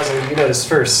 So Basil, you notice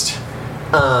first.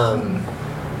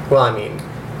 Well, I mean,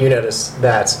 you notice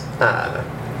that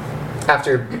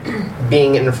after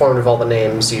being informed of all the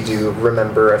names, you do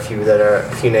remember a few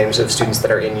names of students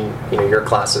that are in your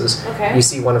classes. Okay. You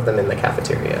see one of them in the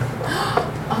cafeteria.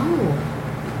 Oh.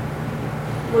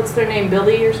 What's their name?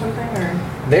 Billy or something? Or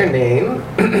Their name.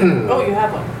 oh, you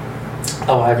have one.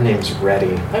 Oh, I have names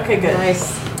ready. Okay, good.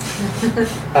 Nice.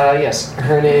 Yes,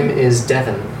 her name is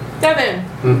Devin. Devin.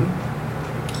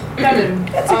 Mm-hmm. Devin.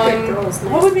 That's a good girl's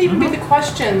name. What would even be the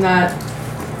question that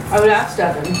I would ask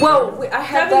Devin? Well, I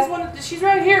have Devin's that. one. She's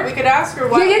right here. We could ask her.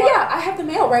 What, Yeah. I have the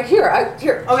mail right here.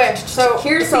 Here. Okay, so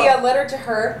Here's the letter to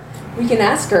her. We can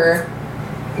ask her.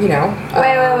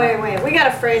 Wait. We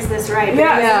gotta phrase this right.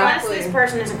 Yeah, because exactly. unless this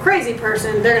person is a crazy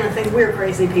person, they're gonna think we're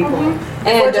crazy people. Mm-hmm.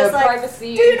 And We're just like,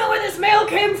 privacy. do you know where this mail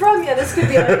came from? Yeah, this could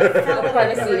be like a felony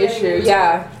privacy that we're getting issue? into.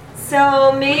 Yeah.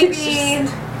 So maybe.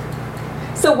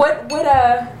 So what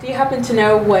do you happen to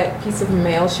know what piece of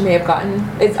mail she may have gotten?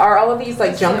 Are all of these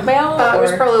like junk mail? It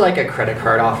was or- probably like a credit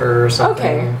card offer or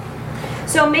something. Okay.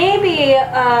 So maybe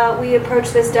we approach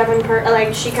this Devin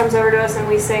like she comes over to us and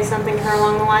we say something to her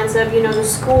along the lines of, the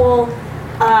school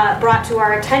brought to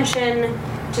our attention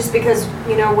just because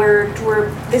we're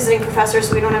visiting professors,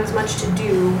 so we don't have as much to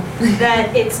do.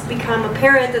 That it's become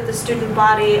apparent that the student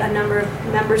body, a number of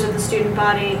members of the student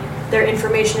body, their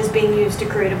information is being used to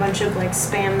create a bunch of like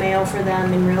spam mail for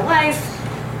them in real life.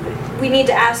 We need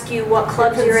to ask you what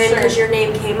clubs you're in because your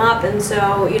name came up, and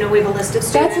so we have a list of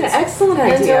students. That's an excellent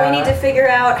idea. And so we need to figure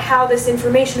out how this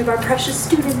information of our precious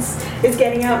students is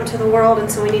getting out into the world, and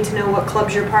so we need to know what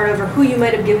clubs you're part of or who you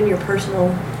might have given your personal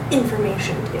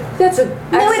information to. That's a. No,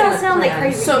 we don't excellent sound like plan.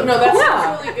 crazy. So no, that's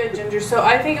Yeah. really good, Ginger. So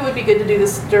I think it would be good to do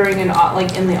this during in the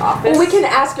office. Well, we can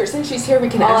ask her since she's here. We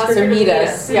can I'll ask her to meet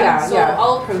us. Yeah. So yeah.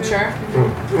 I'll approach her.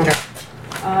 Okay.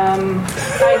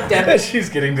 Hi, Devin. She's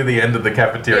getting to the end of the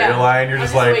cafeteria Yeah. line. You're I'm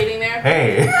just like, waiting there.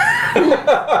 hey.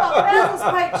 Oh, Basil's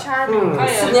quite charming. I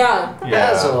am. Yeah.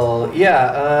 Basil.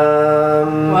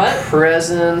 What?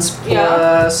 Presents Yeah.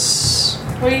 plus.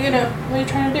 What are you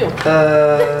trying to do?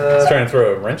 Just trying to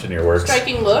throw a wrench in your works.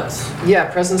 Striking looks, Yeah,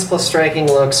 presents plus striking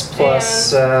looks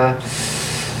plus.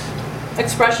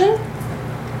 expression.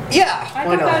 Yeah. I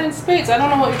Why got that not? in spades. I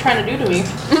don't know what you're trying to do to me.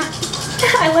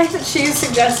 I like that she's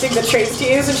suggesting the traits to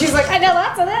use, and she's like, I know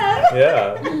lots of that.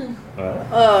 Yeah.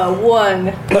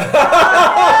 1.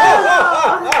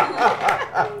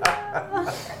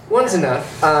 One's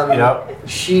enough. Yep.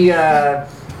 She.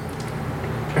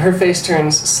 Her face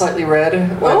turns slightly red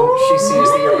when she sees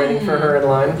that you're waiting for her in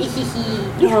line.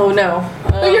 Oh no.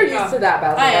 But you're used to that,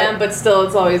 Basil. I am, but still,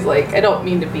 it's always like I don't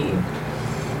mean to be.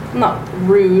 I'm not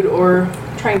rude or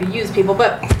trying to use people,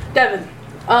 but Devin,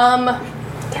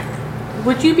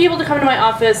 would you be able to come to my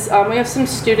office? We have some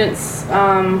students.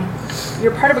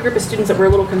 You're part of a group of students that we're a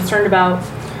little concerned about.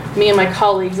 Me and my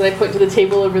colleagues, and I point to the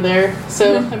table over there.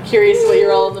 So I'm curious what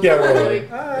you're all in the we're doing.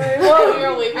 like, Well, you're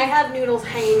all waving. I have noodles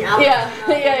hanging out. Yeah.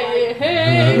 Hey.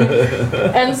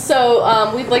 And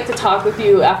so we'd like to talk with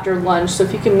you after lunch. So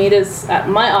if you can meet us at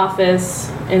my office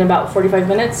in about 45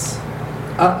 minutes.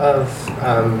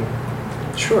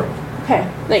 Sure. Okay.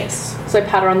 Thanks. So I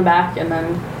pat her on the back and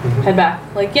then head back.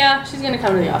 Like, yeah, she's gonna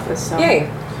come to the office. So Yay.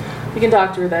 we can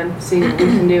talk to her then. See what we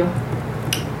can do.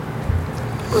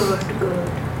 Good.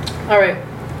 All right.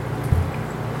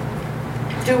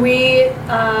 Do we,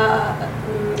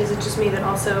 is it just me that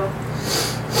also,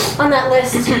 on that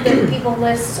list, the people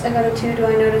list I go to, do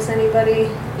I notice anybody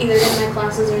either in my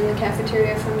classes or in the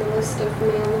cafeteria from the list of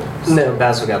male? No,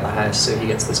 Basil got the highest, so he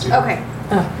gets the student. Okay.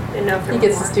 Oh, Didn't know if there he were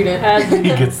gets the more. student. He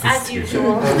gets the As student.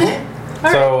 usual. All right.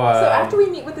 So, So after we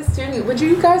meet with the student, would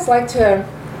you guys like to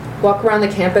walk around the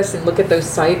campus and look at those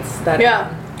sites that Yeah.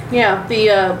 The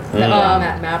that are on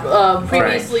that map?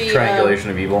 previously Triangulation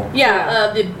of Evil.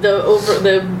 the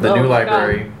New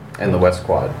library and the West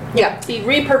Quad. Yeah. The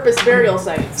repurposed burial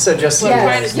sites. So just What I'm Yes,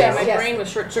 trying to say, yes, my yes. brain was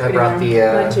short I circuiting. brought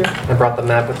Mine too. I brought the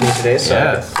map with me today, so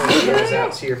Yes. I can those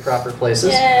out to your proper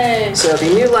places. Yay. So the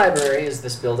new library is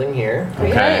this building here,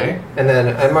 Okay. and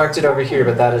then I marked it over here,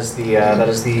 but that is the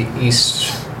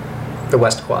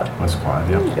West Quad. West Quad,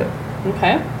 yeah. Yeah.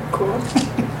 Okay. Cool.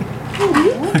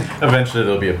 Eventually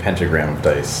there'll be a pentagram of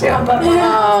dice. Yeah. And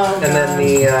then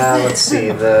the let's see,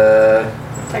 the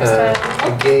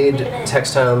Gade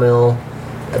Textile Mill,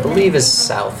 I believe, is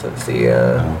south of the.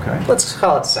 Okay. Let's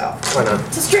call it south. Why not?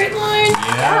 It's a straight line.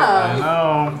 Yeah, I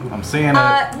know. I'm seeing it.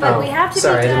 But we have to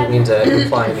sorry, be I done. didn't mean to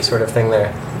imply any sort of thing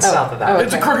there. It's south of that. Oh,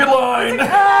 It's a crooked line!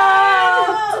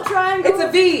 It's a triangle. It's a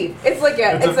V. It's like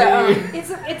a. It's It's, a a. V.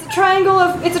 It's a triangle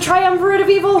of. It's a triumvirate of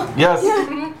evil. Yes.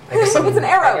 I guess It's an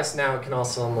arrow. I guess now it can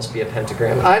also almost be a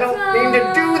pentagram. I don't mean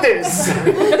to do this.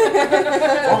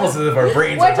 It's almost as if our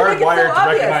brains Why'd are you make it so hardwired to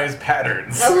obvious? recognize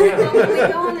patterns. When we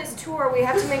go on this tour, we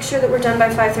have to make sure that we're done by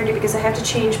 5:30 because I have to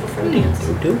change before the dance.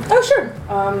 Oh sure.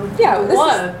 Yeah. This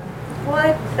What?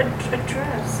 What a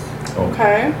dress.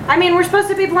 Okay. I mean, we're supposed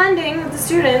to be blending with the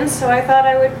students, so I thought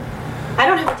I would. I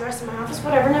don't have a dress in my office.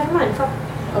 Whatever. Never mind. Fuck.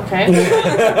 Okay.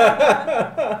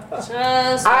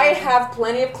 Just. I have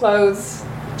plenty of clothes.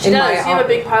 She in does. my You have a office.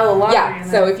 big pile of laundry. Yeah. in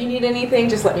So there. if you need anything,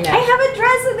 just let me know. I have a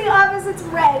dress in the office. It's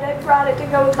red. I brought it to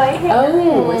go with my hair.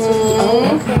 Oh.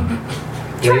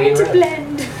 Trying to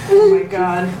blend. Oh my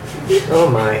god. Oh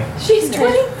my. She's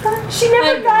 25. She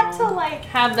never I got know. to like.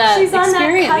 Have that She's on that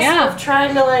experience. cusp Yeah. of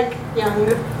trying to like young.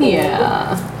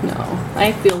 Yeah. No.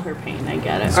 I feel her pain. I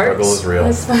get it. Struggle is real.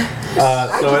 That's fine.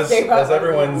 So can save up. as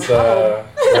everyone's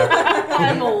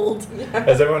I'm old.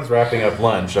 as everyone's wrapping up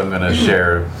lunch, I'm gonna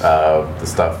share the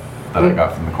stuff that I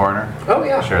got from the corner. Oh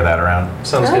yeah. Share that around.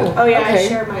 Sounds Oh. good. Oh yeah, Okay. I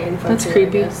share my info. That's too, I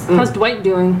creepy. guess. How's Dwight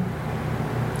doing?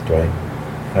 Dwight.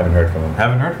 Haven't heard from him.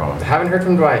 Haven't heard from him. Haven't heard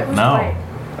from Dwight. No. Dwight?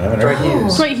 I haven't heard Dwight from him.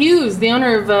 Hughes. Dwight Hughes, the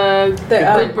owner of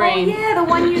Good Brain. Oh yeah, the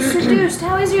one you seduced.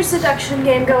 How is your seduction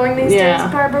game going these Yeah. days,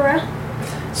 Barbara?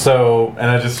 So, and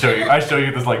I show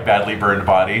you this like badly burned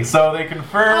body. So they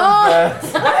confirmed that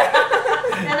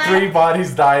And 3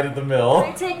 bodies died at the mill.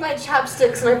 I take my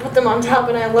chopsticks and I put them on top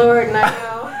and I lower it and I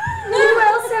go, who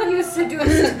else have you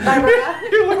seduced, Barbara?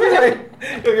 You're looking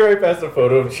right past a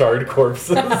photo of charred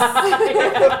corpses.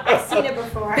 I've seen it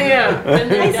before. Yeah.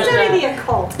 I study the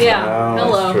occult. Yeah. Oh,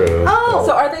 Hello. that's true. Oh,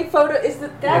 So are they photo? Is the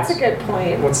that's a good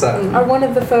point. What's that? Are one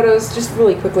of the photos just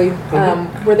really quickly?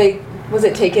 Were they? Was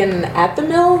it taken at the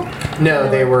mill? No,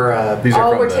 they were. These are Oh,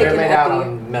 from we're the. They're taking laid at out the-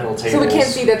 on metal tables. So we can't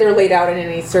see that they're laid out in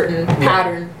any certain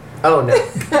pattern. Oh no.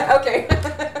 Okay.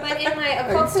 But in my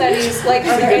occult studies, like,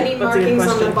 are there any That's a good markings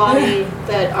on the question. body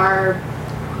that are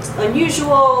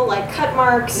unusual, like cut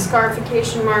marks,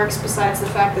 scarification marks, besides the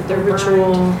fact that they're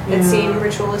Ritual, burned, that yeah. seem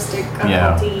ritualistic,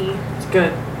 Yeah. occulty? It's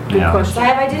good. Good Yeah. So question.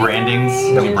 have I did Brandings?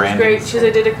 it No right? She's brandings. great. She's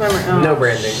identical memory. Oh. No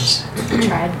brandings.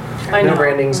 Tried. I know. No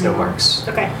brandings. No marks.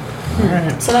 Okay.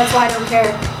 So that's why I don't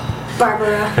care,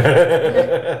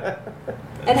 Barbara.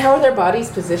 And how are their bodies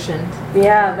positioned?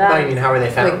 Yeah, that. I mean, how are they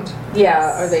found? Like,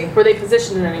 yeah, are they? Were they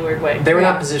positioned in any weird way? They were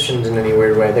Yeah. not positioned in any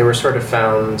weird way. They were sort of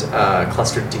found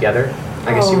clustered together,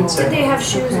 I guess you would Did say. they have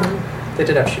shoes on? They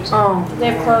did have shoes. Oh. Did they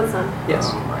have clothes on?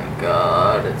 Yes. Oh my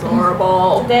god, it's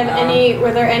horrible. Did they have any?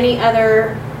 Were there any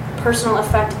other personal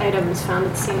effect items found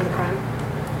at the scene of the crime?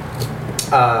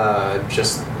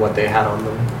 Just what they had on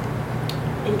them.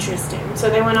 Interesting. So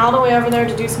they went all the way over there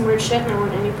to do some weird shit, and there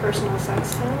weren't any personal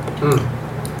effects found. Hmm.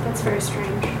 That's very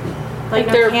strange. Like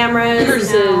no their cameras,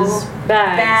 purses, no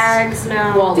bags,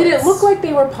 no. wallets. Did it look like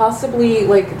they were possibly,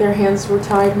 like, their hands were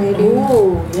tied, maybe?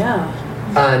 Oh, yeah.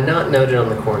 Not noted on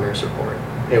the coroner's report.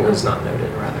 It was not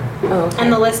noted, rather. Oh, okay.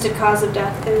 And the listed cause of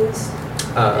death is,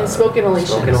 And smoke inhalation.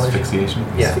 Smoke inhalation. Asphyxiation.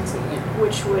 Yeah.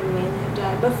 which would mean they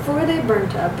died before they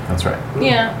burnt up. That's right.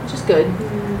 Yeah, which is good.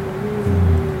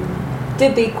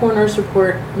 Did the coroner's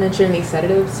report mention any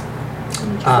sedatives?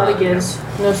 Sedatives.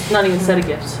 No, not even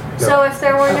sedatives. No. So if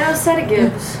there were no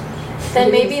sedatives, then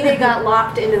maybe they got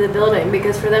locked into the building,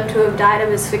 because for them to have died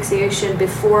of asphyxiation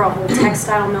before a whole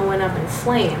textile mill went up in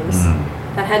flames,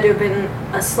 that had to have been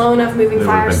a slow enough moving They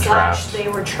fire would've been slash trapped. they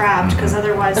were trapped, because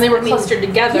otherwise And they were I mean, clustered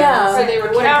together, Yeah. so they were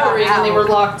They would've got cowering and they were out.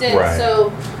 locked in. Right.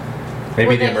 So Maybe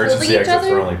Were the they emergency holding each exits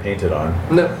other? were only painted on.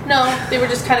 No. no, they were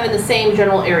just kind of in the same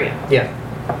general area. Yeah.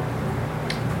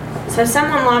 So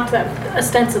someone locked them,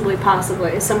 ostensibly,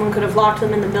 possibly, someone could have locked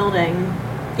them in the building.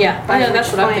 Yeah, By yeah, which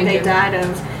that's what I'm point they thinking. died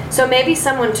of. So maybe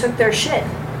someone took their shit,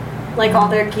 like all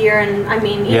their gear, and I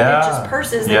mean, even Yeah. just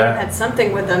purses. They Yeah. would have had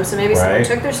something with them. So maybe someone Right.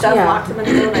 took their stuff, Yeah. locked them in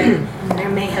the building. There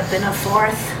may have been a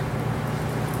fourth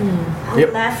who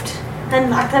Yep. left and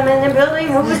locked them in the building,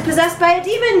 who was possessed by a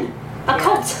demon, a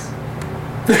cult.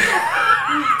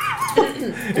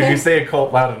 If you say a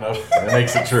cult loud enough, it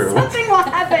makes it true. Something will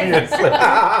happen. Yes.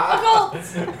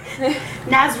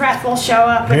 Nazareth will show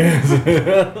up.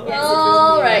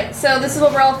 All right, so this is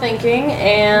what we're all thinking,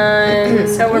 and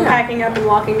So we're packing up and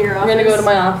walking to your I'm office. gonna go to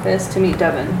my office to meet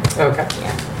Devin. Okay.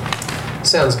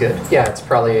 Sounds good. Yeah, it's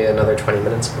probably another 20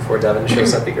 minutes before Devin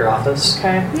shows up at your office.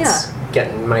 Okay. It's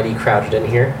getting mighty crowded in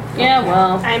here. Yeah.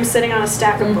 Well. I am sitting on a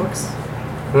stack of books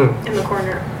Hmm. in the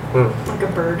corner, Hmm. like a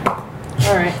bird.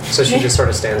 All right. So she just sort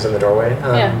of stands in the doorway.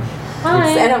 Yeah. Hi.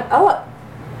 And I'll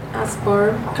ask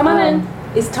Barb. Come on in.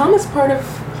 Is Thomas part of?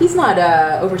 He's not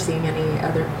overseeing any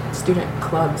other student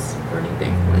clubs or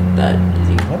anything like that, is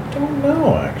he? I don't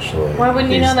know, actually. Why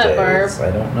wouldn't you know these that, Barb? days.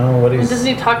 I don't know what And he's. doesn't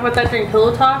he talk about that during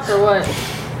pillow talk or what?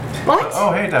 What?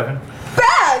 Oh, hey, Devin.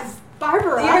 Baz!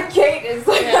 Barbara. Even Kate is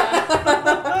like.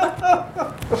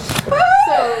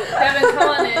 So Devin, come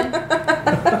on in.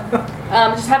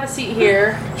 Just have a seat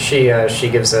here. She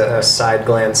gives a side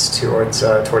glance towards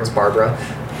Barbara.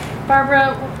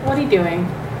 Barbara, what are you doing?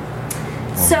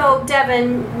 So,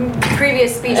 Devin,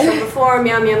 previous speech from before,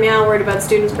 meow, meow, meow, worried about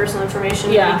students' personal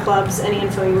information, Yeah. any clubs, any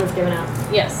info you would have given out.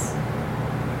 Yes.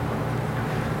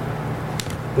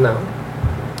 No.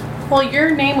 Well,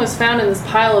 your name was found in this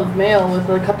pile of mail with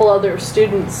a couple other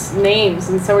students' names,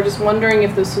 and so we're just wondering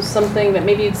if this was something that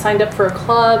maybe you'd signed up for a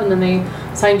club and then they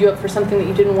signed you up for something that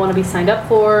you didn't want to be signed up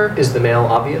for. Is the mail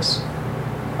obvious?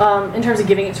 In terms of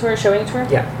giving it to her, showing it to her?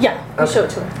 Yeah. Yeah, we Okay. show it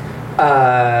to her.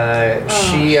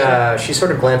 She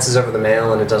sort of glances over the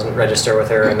mail and it doesn't register with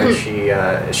her, and then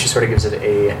she sort of gives it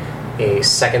a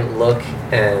second look,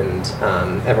 and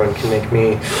everyone can make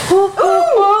me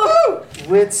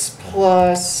wits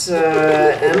plus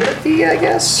empathy, I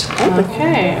guess.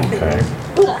 Okay. Okay.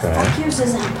 Who the Okay. fuck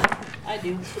uses them? I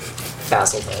do.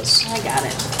 Basil does. I got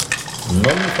it.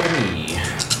 None for me.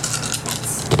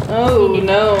 Oh,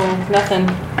 no. Nothing.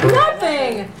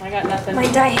 Nothing! I got nothing. My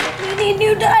die. We need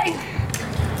new die.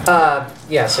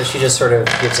 Yeah, so she just sort of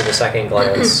gives it a second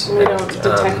glance. We don't and,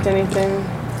 detect anything.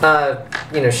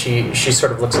 She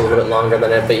sort of looks a little bit longer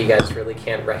than it, but you guys really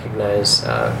can't recognize,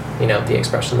 the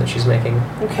expression that she's making.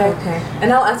 Okay. Okay.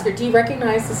 And I'll ask her, do you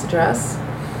recognize this address?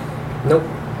 Nope.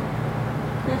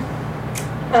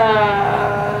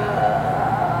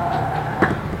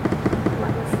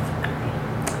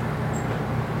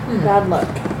 Bad luck.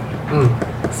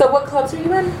 Mm. So what clubs are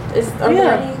you in? Are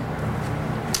Yeah. there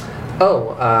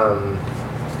Oh,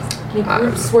 any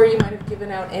groups where you might have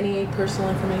given out any personal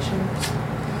information?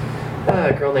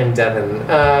 a girl named Devin.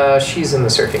 She's in the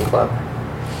surfing club.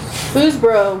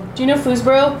 Foosbro. Do you know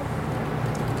Foosbro?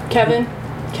 Kevin?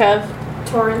 Kev?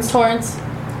 Torrance. Torrance?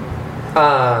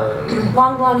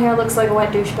 Long blonde hair looks like a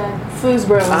wet douchebag.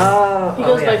 Foosbro. He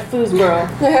goes by yeah. Foosbro.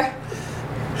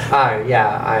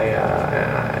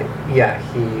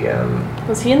 He,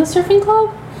 Was he in the surfing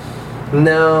club?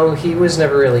 no, he was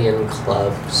never really in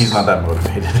clubs. He's not that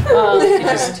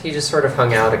motivated. He just sort of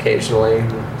hung out occasionally.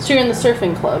 So you're in the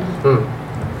surfing club. Hmm.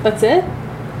 That's it?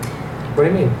 What do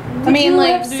you mean? I mean, you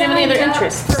like, have do you have any other signed up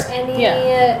interests? For any,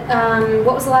 Yeah.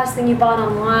 what was the last thing you bought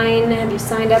online? Have you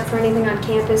signed up for anything on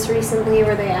campus recently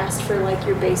where they asked for like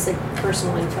your basic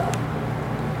personal info?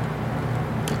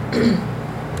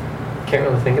 Can't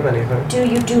really think of anything. Do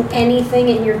you do anything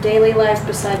in your daily life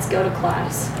besides go to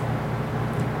class?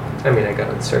 I mean, I go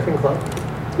to the surfing club.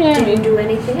 Yeah. Do you do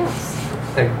anything else?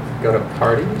 I go to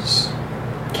parties.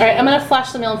 Alright, I'm gonna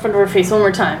flash the mail in front of her face one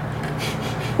more time.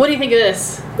 What do you think of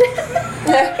this?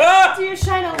 Do you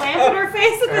shine a lamp in her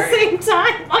face at the same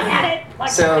time? Look at it.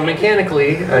 So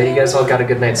mechanically, you guys all got a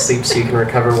good night's sleep, so you can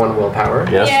recover 1 willpower.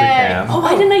 Yes, Yay. we can. Oh,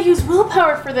 why didn't I use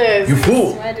willpower for this? You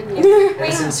fool! I didn't use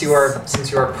And since you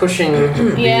are pushing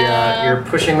the Yeah. you're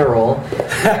pushing the roll, you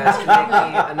guys can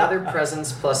make me another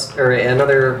presence plus or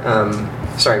another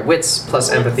wits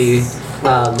plus empathy.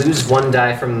 Lose 1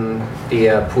 die from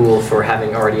the pool for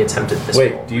having already attempted this roll.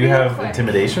 Wait, do you have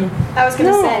intimidation? I was gonna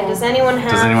No. say, does anyone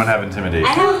have? Does anyone have intimidation?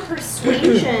 I have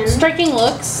persuasion. Striking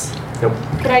looks. Nope.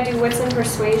 Could I do wits and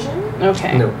persuasion?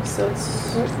 Okay. No. So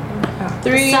it's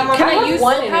 3. Someone Can I have use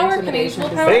one in willpower? Can I use intimidation,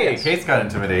 willpower? Hey, Kate's got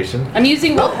intimidation. I'm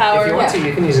using willpower. If you want to,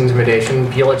 you can use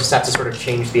intimidation. You'll just have to sort of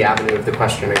change the avenue of the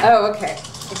questioning. Oh, okay.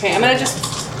 Okay, I'm gonna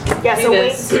just Yeah, do so wait and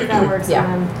this. see if that works.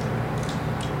 Yeah. And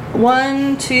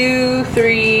 1, 2,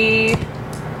 3,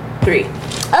 3.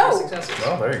 Oh, Successes.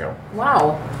 Oh, there you go.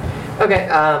 wow. Okay,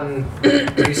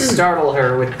 you startle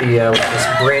her with the with this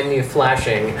brand new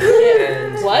flashing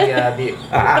and What? the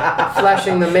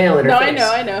flashing the mail in her No, face.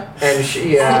 I know. And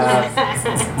she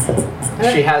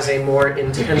she has a more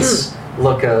intense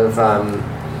look of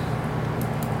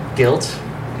guilt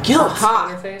Guilt. on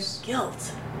her face.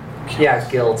 Guilt. Yeah,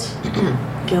 guilt.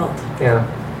 Guilt. Yeah.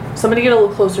 Somebody get a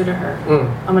little closer to her. Mm.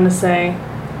 I'm gonna say,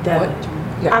 Devin.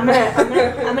 I'm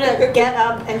gonna get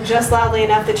up and just loudly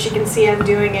enough that she can see I'm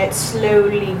doing it,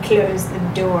 slowly close the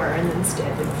door and then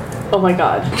stand in front of it. Oh my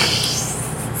god.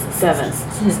 Devin.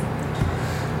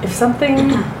 If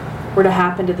something were to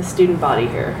happen to the student body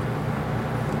here,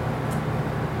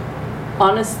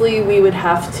 honestly, we would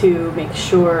have to make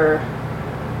sure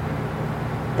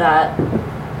that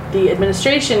the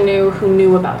administration knew who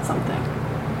knew about something.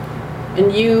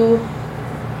 And you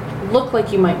look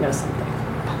like you might know something.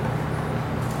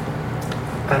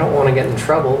 I don't want to get in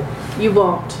trouble. You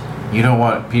won't. You don't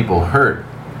want people hurt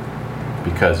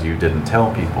because you didn't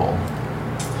tell people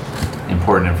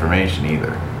important information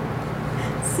either.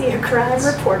 See a crime,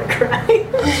 report a crime.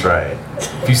 That's right.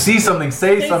 If you see something,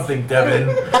 say something, Devin.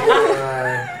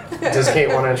 Does Kate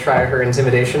want to try her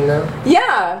intimidation now?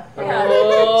 Yeah.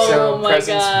 Oh So my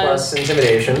presence god. plus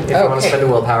intimidation. If you want to Okay. spend a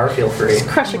willpower, feel free.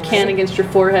 Crush a can against your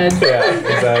forehead. Yeah,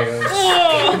 exactly.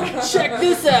 Oh, check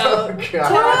this out.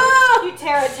 God. You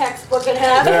tear a textbook in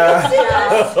half.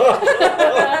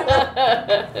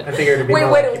 I figured it'd be Wait,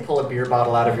 more wait. like you pull a beer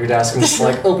bottle out of your desk and just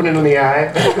like open it in the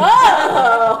eye.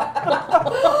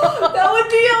 That would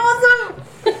be awesome.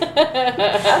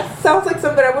 That sounds like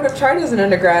something I would have tried as an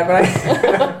undergrad, but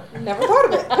I never thought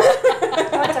of it. I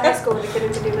went to high school with a kid who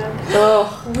could do that.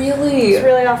 Oh, Really? It's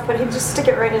really off, but he'd just stick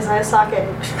it right in his eye socket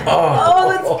Oh,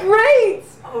 that's great.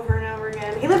 over and over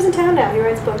again. He lives in town now. He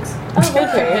writes books. good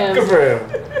for him. Good for him.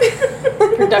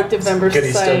 Productive member of Good,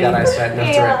 he's still got society. eyesight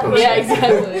enough to write books. Yeah,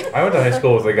 exactly. I went to high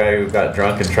school with a guy who got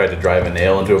drunk and tried to drive a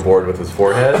nail into a board with his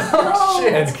forehead.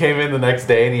 And came in the next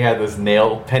day and he had this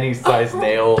penny-sized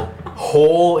nail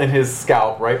hole in his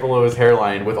scalp right below his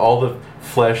hairline with all the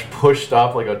flesh pushed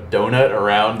up like a donut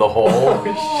around the hole.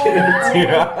 Yeah.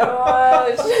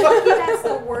 That's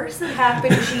the worst that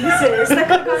happened. Jesus, that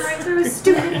could have gone right through his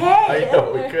stupid I head.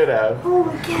 know, we could have.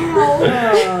 Holy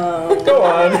cow. Go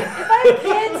on. If I have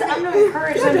kids, I'm going to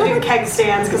encourage them to do keg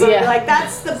stands because Yeah. I'm like,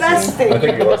 that's the best thing. I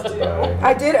think you lost a die.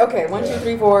 I did. Okay, 1, 2,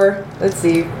 3, 4. Let's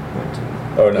see.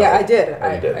 Oh, no. Yeah, I did. Oh,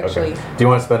 I you did. actually. Okay. Do you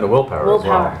want to spend a willpower,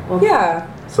 Willpower. as well? Yeah.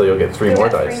 So you'll get 3 You'll more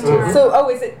get dice, 3 more. too. So,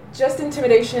 is it just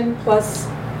intimidation plus?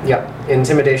 Yep.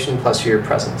 Intimidation plus your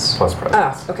presence. Plus presence.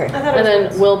 Ah, okay. I thought And it then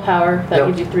was willpower, that Nope.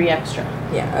 gives you 3 extra.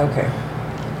 Yeah. Okay.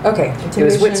 Okay. It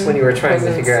was wits when you were trying to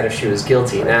presence. figure out if she was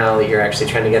guilty. Now you're actually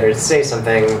trying to get her to say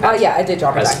something. Yeah, I did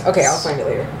drop it back. Presence. Okay, I'll find it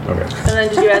later. Okay. And then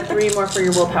did you add 3 more for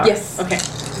your willpower? Yes. Okay.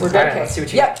 We're All good. right, let's see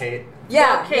what you Yep. got, Kate.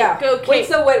 Yeah. Kate, yeah. go, Wait. Kate.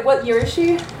 So what year is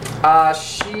she?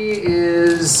 She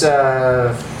is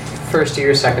first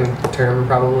year, second term,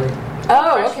 probably.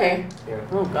 Oh, Freshman. okay.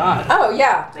 Oh god. Oh,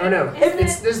 yeah. Oh no, Isn't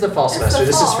this is the fall it's semester. the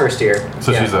This is fall. first year.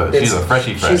 So she's a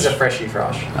freshie fresh. She's a freshie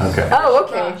fresh. Okay. Oh,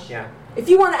 okay. Yeah. If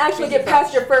you want to actually get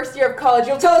past your first year of college,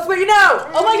 you'll tell us what you know.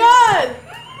 Oh my god!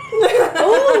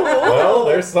 Well,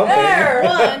 there's something.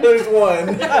 There. There's one.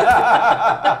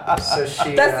 So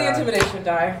she. That's the intimidation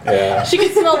die. Yeah. She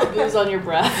can smell the booze on your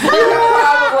breath.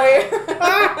 Probably.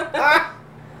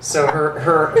 So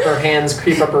her hands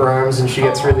creep up her arms and she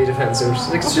gets really defensive. She's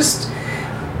like,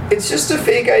 it's just a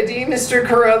fake ID, Mr.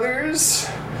 Carruthers.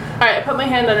 Alright, I put my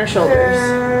hand on her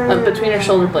shoulders. Between her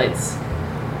shoulder blades.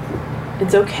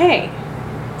 It's okay.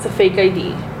 It's a fake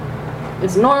ID.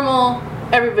 It's normal.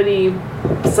 Everybody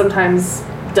sometimes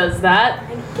does that.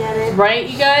 I get it. Right,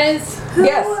 you guys?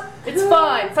 Yes. It's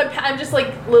fine. So I'm just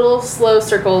like little slow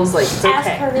circles, like it's Ask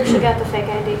okay. her who she got the fake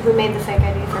ID, who made the fake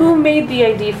ID for Who made the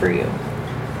ID for you?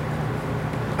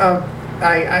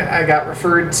 I got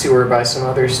referred to her by some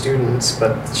other students,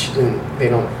 but they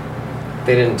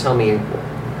didn't tell me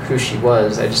who she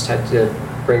was. I just had to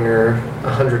bring her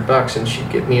 $100 and she'd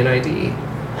give me an ID.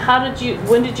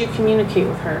 When did you communicate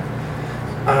with her?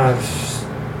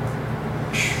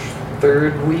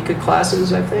 Third week of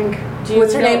classes, I think. Do you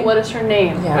What's her know name? what is her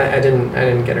name? Yeah. I didn't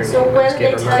get her So name. I when just did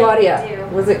gave they her tell money. you? Claudia.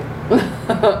 Was it?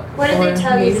 What did they Or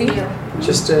tell you to Maisie? do?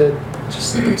 Just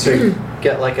to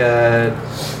get like a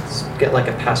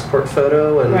passport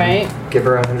photo and Right. give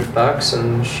her $100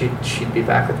 and she'd be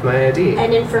back with my ID.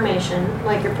 And information,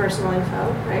 like your personal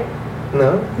info, right?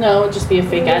 No, No, it would just be a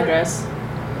fake address.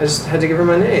 I just had to give her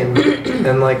my name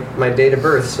and like my date of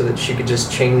birth so that she could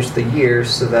just change the year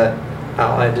so that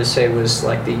all I had to say was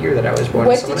like the year that I was born.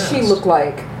 What did she look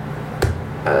like?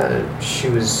 She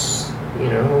was,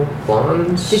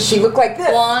 blonde. Did she look like this?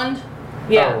 Blonde.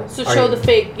 Yeah. Oh, So are show you- the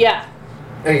fake. Yeah.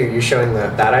 Oh, you're showing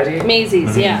that ID?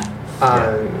 Maisie's. Yeah.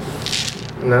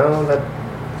 No, that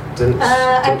didn't.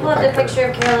 I didn't pulled up look the like picture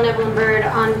of Carolyn Evelyn Bird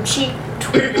on cheap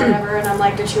tweet whatever, and I'm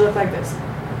like, did she look like this? her.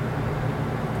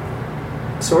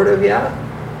 Sort of, yeah.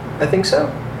 I think so.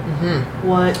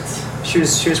 What? She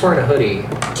was wearing a hoodie.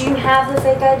 Do you have the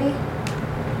fake ID?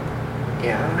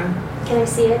 Yeah. Can I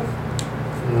see it?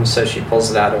 And so she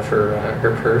pulls it out of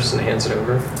her purse and hands it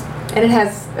over. And it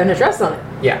has an address on it.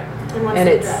 Yeah, And what's And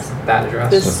the it's- address? that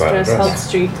address. This What's that dress address? Health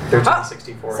Street.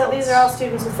 1364. So these are all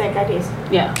students with fake IDs.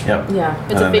 Yeah. Yep. Yeah.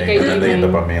 It's a and fake then ID they end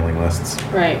ring. up on mailing lists.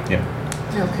 Right. Yep.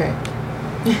 Okay.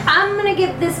 I'm gonna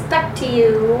give this back to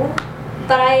you,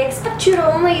 but I expect you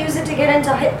to only use it to get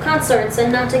into hip concerts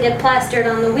and not to get plastered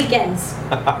on the weekends.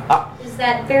 Is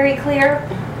that very clear?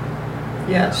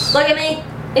 Yes. Look at me.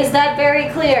 Is that very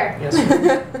clear? Yes.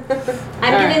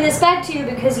 I'm Alright. giving this back to you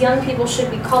because young people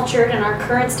should be cultured, and our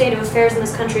current state of affairs in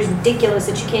this country is ridiculous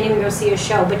that you can't even go see a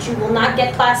show, but you will not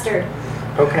get plastered.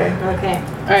 Okay. Okay.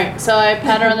 All right. So I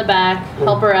pat her on the back,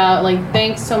 help her out. Like,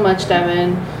 thanks so much,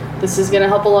 Devin. This is gonna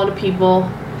help a lot of people.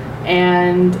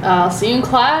 And I'll see you in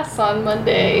class on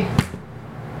Monday.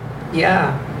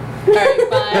 Yeah. All right.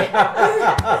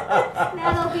 Bye.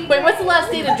 That'll be Wait, what's the great.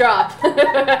 last day to drop?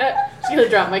 She's gonna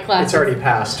drop my class. It's already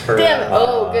passed for. Damn it!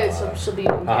 Oh, good. So she'll be.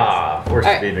 In class. Worst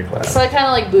Alright. day to class. So I kind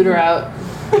of like boot her out.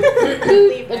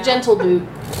 Leave A now. gentle boot.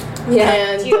 Yeah.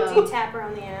 And Do you tap her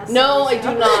on the ass? no, I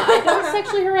do not. I don't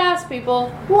sexually harass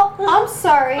people. Well, I'm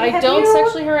sorry. I have don't you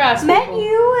sexually harass met people.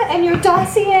 you and your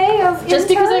dossier of Just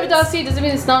because I have a interns? dossier doesn't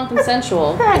mean it's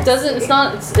non-consensual. It That's- doesn't. It's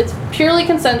not. It's purely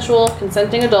consensual.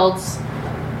 Consenting adults.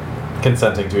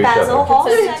 Consenting to each Basil, other. all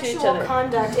Consenting to each sexual other.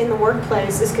 conduct in the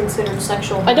workplace is considered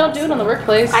sexual. I don't do it on the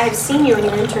workplace. I have seen you and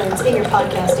your interns in your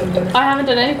podcasting booth. I haven't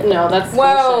done anything. No, that's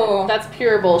Whoa. bullshit. That's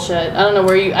pure bullshit. I don't know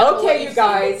where you. I don't know what Okay, you you've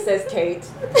guys, says Kate.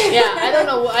 seen. Yeah, I don't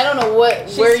know. I don't know what.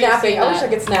 She's where you're snapping. seeing I wish I that.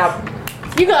 could snap.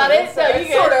 You got it. No, you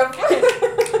sort got of.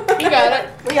 it. You got it.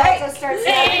 We also start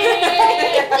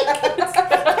snapping.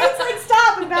 It's like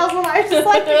stop, and Basil and I are just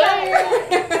like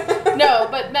together. No,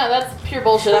 but no, that's pure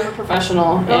bullshit. I'm a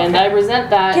professional, and I resent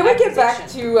that. Can we get back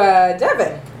accusation. to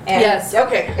Devin? And- Yes.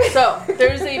 Okay. So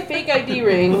there's a fake ID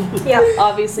ring, Yeah.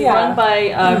 obviously Yeah. run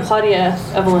by Claudia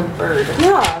Evelyn Bird.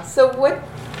 Yeah. So what?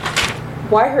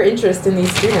 Why her interest in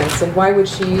these students, and why would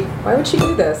she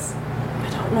do this? I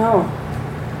don't know.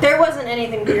 There wasn't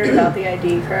anything weird about the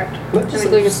ID, correct? Just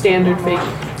like a standard fake.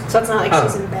 So it's not like Oh.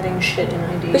 she's embedding shit in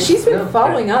ID. But she's been No,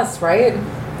 following us, right?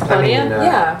 Claudia? I mean,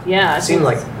 Yeah. Yeah. I It seemed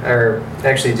think- like, or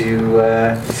actually,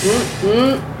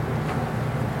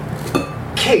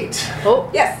 Kate, Oh.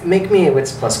 Yes. make me a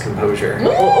wits plus composure.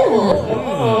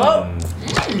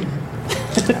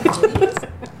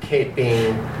 Kate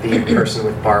being the person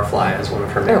with barfly as one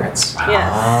of her merits.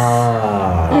 Yes.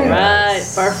 Ah. All right.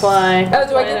 Barfly. Oh,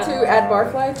 do I get to add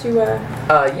barfly to?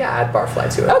 Yeah, add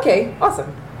barfly to it. Okay.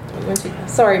 Awesome.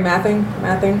 Sorry, mathing.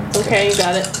 Okay, you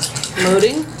got it.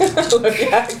 Loading.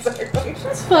 Yeah, exactly.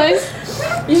 That's fine.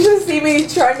 You should see me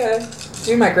trying to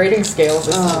do my grading scales.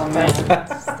 This Oh is- man.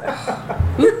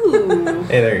 Ooh.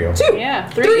 Hey, there you go. Two. Yeah.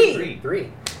 Three. Three.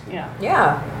 Yeah.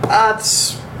 Yeah.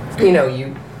 It's,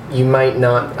 you might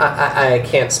not, I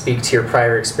can't speak to your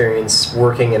prior experience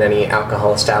working in any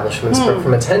alcohol establishments, but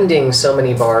from attending so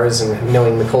many bars and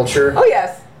knowing the culture, Oh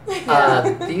yes.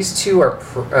 these two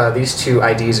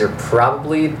IDs are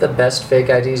probably the best fake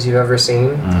IDs you've ever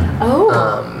seen. Oh.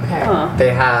 Okay. Huh.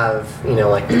 They have,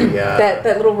 like the that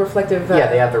little reflective. yeah,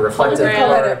 they have the reflective Hologram. Call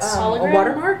that parts. a Hologram?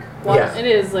 watermark? Yeah. It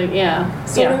is like yeah.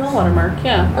 Sort Yeah. Watermark.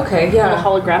 Yeah. Okay. Little Yeah.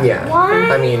 holographic. Yeah. Why?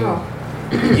 I mean,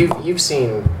 you've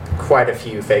seen quite a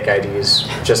few fake IDs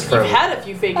just from. You've had a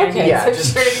few fake Okay. IDs. Yeah, I'm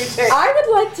just- sure you take. I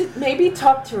would like to maybe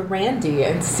talk to Randy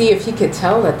and see if he could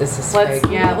tell that this is fake.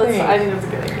 Yeah, What do you I think? think that's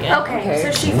a good idea. Okay,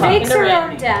 so she Talking fakes to her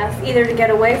Randy. own death, either to get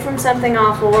away from something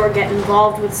awful or get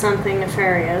involved with something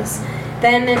nefarious.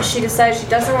 Then she decides she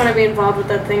doesn't want to be involved with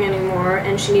that thing anymore,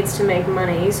 and she needs to make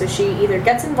money. So she either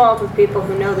gets involved with people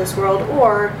who know this world,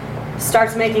 or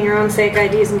starts making her own fake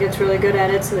IDs and gets really good at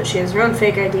it, so that she has her own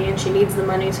fake ID, and she needs the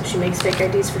money, so she makes fake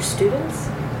IDs for students.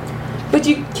 But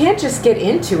you can't just get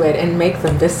into it and make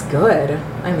them this good.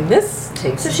 I mean, this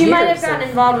takes So she might have years gotten of-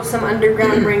 involved with some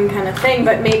underground ring kind of thing,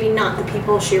 but maybe not the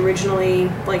people she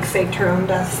originally like faked her own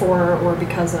death for or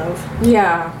because of.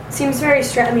 Yeah. Seems very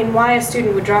I mean, why a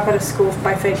student would drop out of school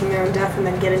by faking their own death and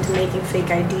then get into making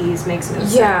fake IDs makes no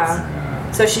sense.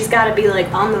 Yeah. So she's got to be like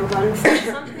on the run for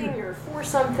something or for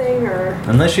something or.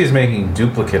 Unless she's making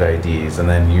duplicate IDs and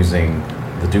then using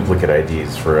the duplicate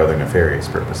IDs for other nefarious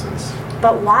purposes.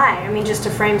 But why? I mean, just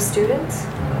to frame students?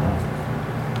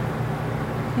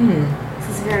 This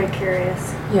is very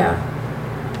curious. Yeah.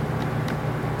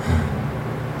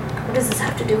 What does this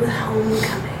have to do with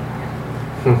homecoming?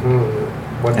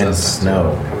 What And does that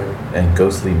snow. do? Coming? And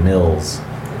ghostly mills.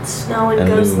 Snow and, And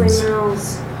ghostly loons.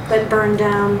 mills that burn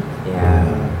down.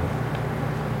 Yeah.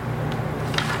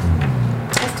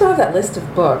 I still have that list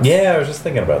of books. Yeah, I was just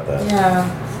thinking about that. Yeah.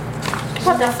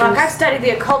 What the fuck? I've studied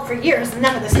the occult for years and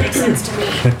none of this makes sense to me.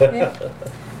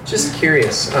 Just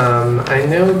curious. I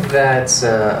know that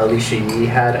Alicia Yee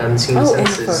had unseen Oh, and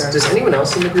the senses. photo. Does anyone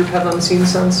else in the group have unseen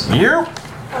sense? You?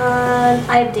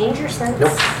 I have danger sense.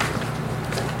 Nope.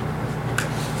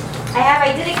 I have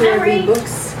eidetic Can I read memory.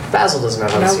 books? Basil doesn't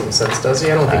have No. unseen sense, does he?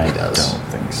 I don't think he does. don't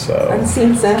think so.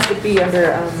 Unseen sense would be under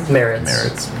Merits.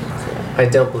 Merits. I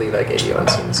don't believe I gave you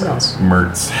unseen sense.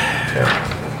 Merts.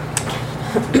 Yeah.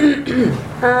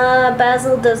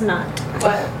 Basil does not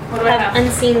What? What do I have have?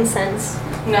 unseen sense.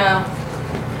 No.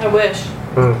 I wish.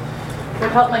 Hmm.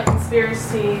 Would help my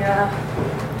conspiracy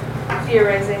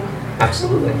theorizing.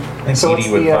 Absolutely. I think So Edie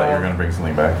what's would the, thought you were going to bring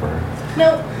something back for her.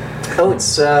 No. Oh,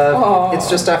 it's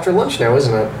just after lunch now,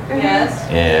 isn't it? Yes.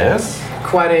 Yes.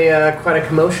 Quite a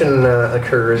commotion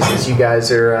occurs as you guys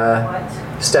are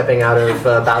What? stepping out of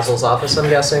Basil's office. I'm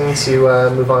guessing to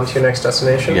move on to your next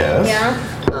destination. Yes. Yeah.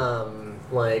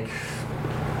 Like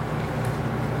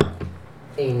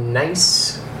a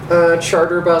nice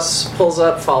charter bus pulls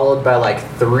up, followed by like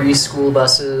 3 school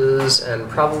buses and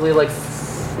probably like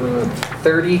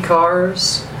 30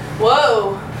 cars.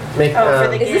 Whoa. Make, Oh, for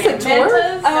the Is this a game. tour?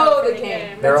 Mentos? Oh, No, the for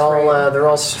game. They're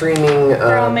all streaming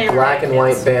all made of black and white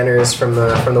rackets. banners from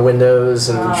the windows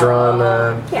and drawn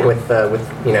Yeah. with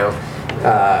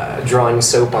drawing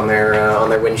soap on their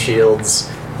windshields.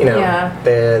 You know, Yeah.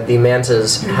 the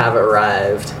mantas have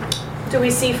arrived. Do we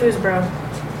see Foosbro?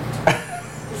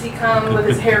 Does he come with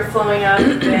his hair flowing out of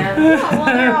the van? Yeah, well,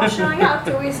 they're all showing up.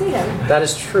 Do we see him? That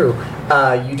is true.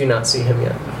 You do not see him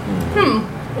yet.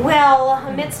 Well,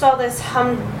 amidst all this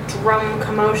humdrum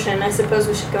commotion, I suppose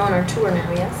we should go on our tour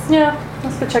now, yes? Yeah.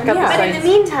 Let's go check out Yeah. the But in the sites.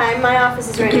 meantime, my office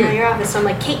is right near your office, so I'm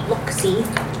like, Kate, look, see?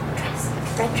 Dress.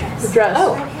 Red dress. The dress.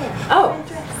 Oh. Red hair. Oh. Red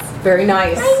dress. Very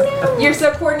nice. I know. You're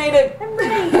so coordinated. I'm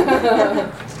ready.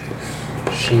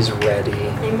 She's ready.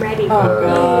 I'm ready. Oh,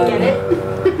 God. Get it?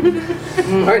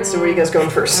 All right, so where are you guys going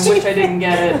first? I wish I didn't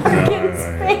get it.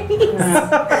 Space.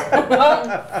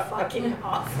 Fucking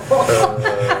awful.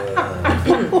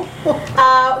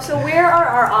 So where are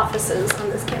our offices on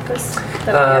this campus? that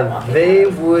we are walking They out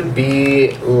of? would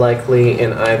be likely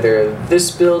in either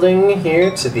this building here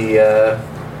to the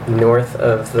north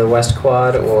of the West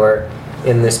Quad, or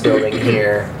in this building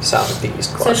here south of the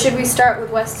East So Quad. should we start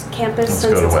with West Campus Let's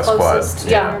since go to it's West Quad. closest to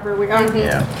Yeah. wherever we're going?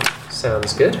 Yeah.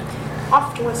 Sounds good.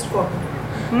 Off to West Quad.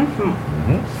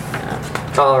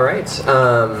 All right.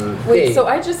 Wait, hey. so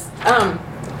I just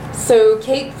so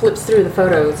Kate flips through the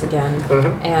photos again,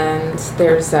 Mhm. and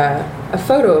there's a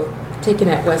photo taken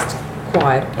at West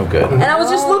Quad, Oh, good. and I was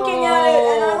just looking at it,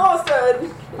 and I lost it.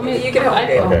 You can help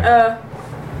me. Okay.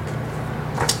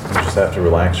 You just have to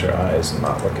relax your eyes and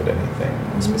not look at anything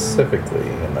specifically,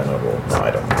 and then it will. No,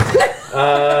 I don't.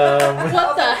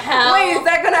 What the hell? Wait, is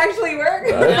that gonna actually work?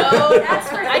 No, That's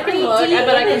for I can 3D look. I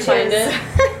bet I can find images.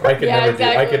 it. I could Yeah, never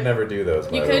exactly. I could never do those.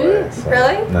 By You the couldn't? way, so-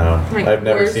 Really? No, Like, I've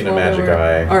never where's seen a Will magic Lower-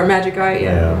 eye. Or a magic eye,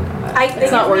 yeah. They It's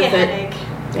give not me a worth it. headache.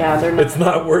 Yeah, they're not. It's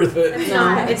not worth it.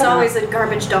 No, it's always a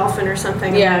garbage dolphin or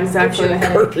something. Yeah, It gives exactly. you a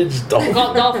headache. Garbage dolphin.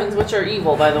 Dolphins, which are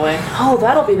evil, by the way. Oh,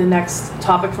 that'll be the next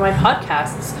topic for my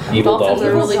podcasts. Evil dolphins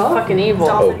are dolphins? really fucking evil.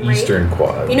 Dolphin Oh, Eastern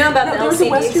Quad. You know about No, the there was a LCD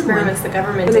Western experiments one. the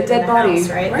government With a did in dead the body, house,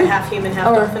 right? right? The half human, half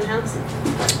Or- dolphin house.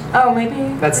 Oh,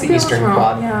 maybe. That's the maybe I was Eastern wrong.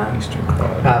 Quad. Yeah. Eastern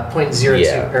Quad. .02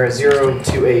 Yeah. or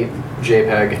 028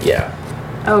 JPEG. Yeah.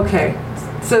 Okay.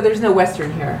 So there's no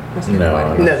Western here. Western No,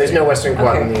 Quad. No, there's no Western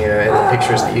Quad in the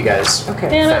pictures that you guys Okay.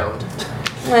 Damn it. found.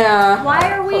 Yeah.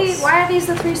 Why are these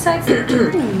the 3 sites that are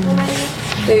turning?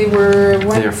 They were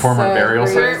once, They're former burial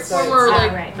They're sites? former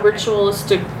like right, okay.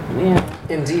 ritualistic. Yeah.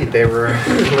 Indeed, they were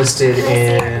listed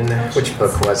in which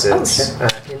book was it? Oh, sure.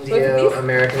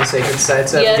 Indo-American Sacred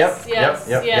Sites. Yes. Yep, Yes.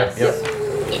 yep, yes.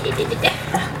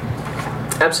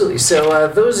 Absolutely. So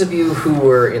those of you who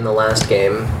were in the last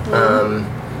game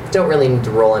don't really need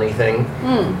to roll anything.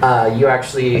 You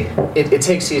actually, it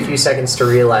takes you a few seconds to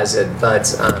realize it,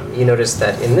 but you notice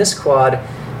that in this quad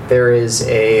there is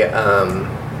a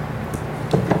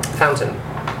fountain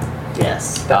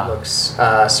Yes. that looks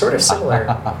sort of similar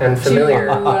and familiar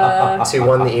To, to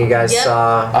one that you guys Yep.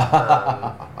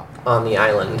 saw on the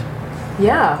island.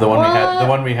 yeah. The one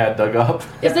What? we had dug up.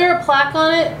 Is there a plaque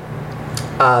on it?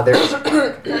 There's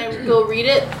Can I go read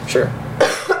it? sure.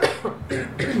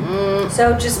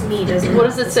 So just me, doesn't What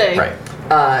does it say? Right.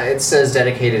 It says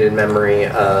dedicated in memory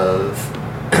of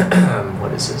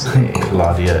what is his name?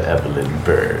 Claudia Evelyn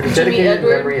Bird. Dedicated in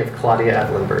Edward? memory of Claudia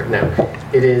Evelyn Bird. No,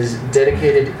 it is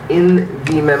dedicated in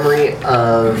the memory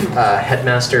of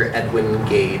Headmaster Edwin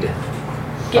Gade.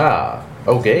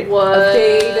 Okay. What?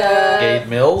 Gade, Gade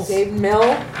Mills. Dave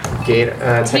Mill. Gade.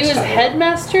 He was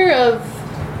headmaster of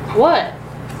what?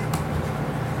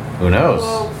 Who knows?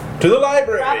 Well, To the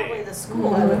library. probably the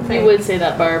school, I would You think. would say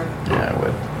that, Barb. Yeah, I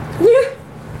would.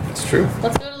 It's true.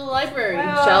 Let's go to the library,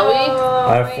 shall we?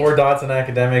 I have 4 dots in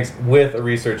academics with a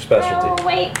research specialty. Oh,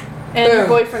 wait. And your Boom.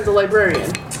 boyfriend's a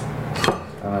librarian.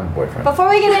 I don't have a boyfriend. Before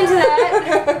we get into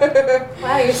that,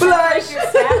 wow, you're so you're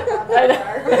sad about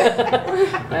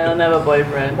that. I don't have a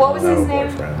boyfriend. What was I don't his have a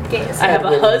name? boyfriend. I have a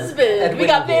Edwin- husband. We Edwin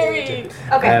got Gade. married.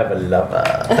 I Okay. have a lover.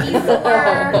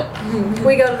 Before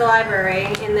we go to the library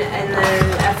in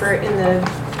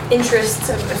the interests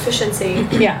of efficiency,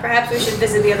 Yeah. perhaps we should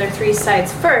visit the other 3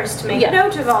 sites first, make Yeah.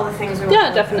 note of all the things we want Yeah, to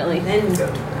look at, definitely. and then go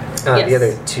to that. Yes. The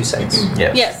other 2 sites.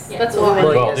 Yes. Yes, Yeah. that's what we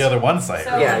Well, want. Well, the other one site.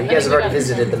 So- Yeah, you guys have already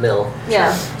visited the mill.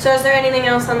 Yeah. So is there anything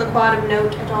else on the quad of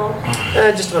note at all?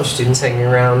 Just a bunch of students hanging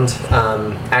around.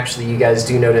 Actually, you guys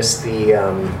do notice the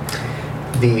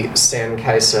San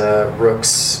Kaisa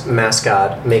Rooks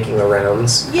mascot making the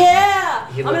rounds. Yeah!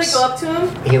 He I'm looks- gonna go up to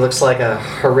him. He looks like a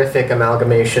horrific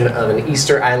amalgamation of an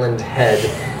Easter Island head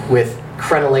with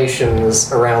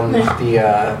crenellations around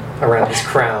around his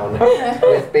crown,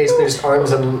 with basically just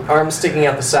arms sticking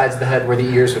out the sides of the head where the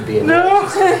ears would be. No.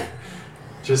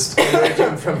 Just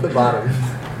emerging from the bottom.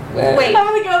 Wait. I'm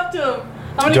gonna go up to him.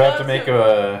 I'm gonna Do go I have to up make him. do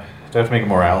I have to make a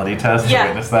morality test Yeah. to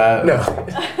witness that? No,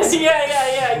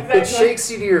 Yeah, exactly. it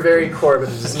shakes you to your very core, but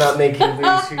it does not make you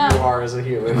lose who you are as a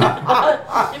human.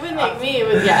 It would make me. It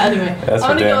would. Yeah. Anyway, That's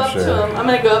I'm for gonna go damn up sure. to him. I'm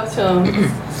gonna go up to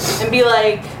him and be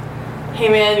like, "Hey,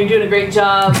 man, you're doing a great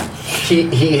job."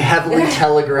 He heavily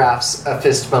telegraphs a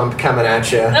fist bump coming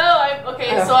at you.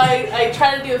 So I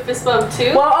try to do a fist bump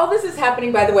too. While all this is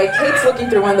happening, by the way, Kate's looking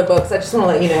through one of the books. I just want to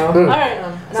let you know. All right.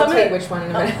 And So I'll I'm tell you gonna, which one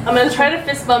in a minute. I'm gonna try to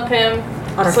fist bump him.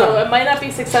 On her So phone. it might not be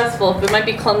successful. It might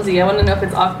be clumsy. I want to know if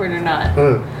it's awkward or not.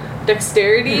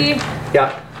 Dexterity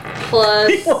Yeah, plus.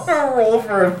 You want to roll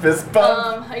for a fist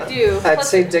bump? I do. I'd Plus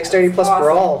say dexterity plus Awesome.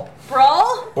 brawl.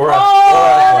 brawl. or I don't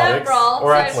have athletics. brawl.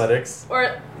 Or so athletics. Or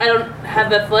I don't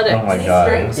have athletics. Oh my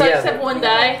god. So I Yeah. just have 1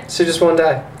 die. So just 1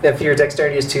 die. If your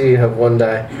dexterity is 2, you have 1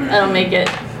 die. I don't make it.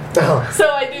 Oh. So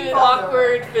I do an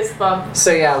awkward fist bump.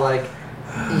 So yeah, like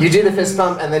you do the fist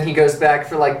bump and then he goes back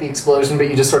for like the explosion, but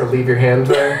you just sort of leave your hand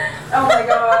there. Oh my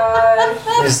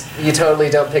gosh. You totally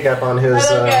don't pick up on his.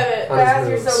 I don't get it. on his Baz,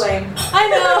 you're moves. so lame. I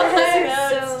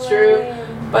know, it's true.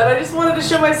 But I just wanted to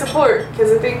show my support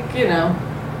because I think,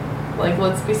 like,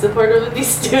 let's be supportive of these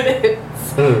students.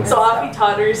 So off he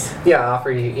totters. Yeah,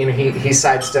 offer you know he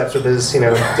sidesteps with his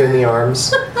doing the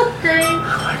arms. Great.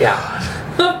 Yeah.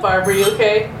 Barb, are you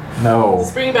okay? No.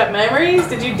 Just bringing back memories?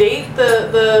 Did you date the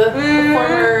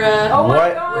former? Oh my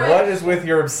What God. what is with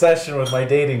your obsession with my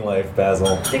dating life,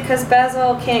 Basil? Because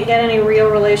Basil can't get any real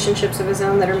relationships of his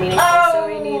own that are meaningful, so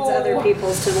he needs other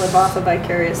people's to live off of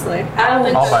vicariously. I don't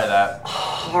think I'll so. buy that.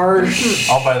 Harsh.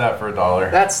 I'll buy that for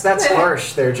 $1. That's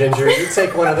harsh there, Ginger. You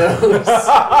take one of those.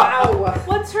 Wow.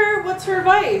 What's her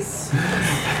vice?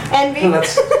 Envy.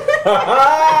 That's,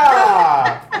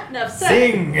 Enough said.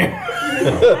 Sing. I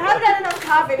haven't had enough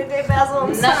coffee today, Basil. I'm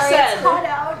Enough sorry. said. It's hot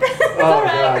out. oh,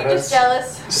 Alright, God, we're just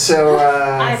that's- jealous. So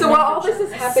So while all this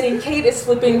is happening, Kate is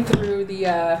flipping through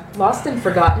the Lost and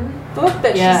Forgotten book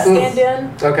that Yes. she's scanned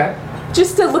in. okay.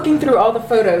 Just looking through all the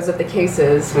photos of the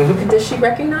cases. Mhm. Does she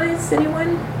recognize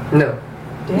anyone? No.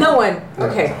 No one.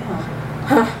 Okay.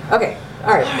 Okay.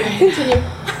 All right. Continue.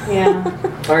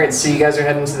 Yeah. All right, so you guys are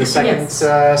heading to the second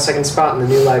second spot in the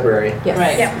new library. Yes.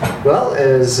 Right. Yeah. Well,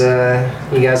 as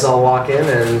you guys all walk in,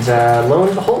 and lo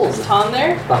and behold, Tom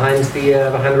there? behind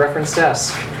the reference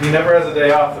desk, He never has a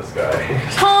day off, this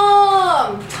guy.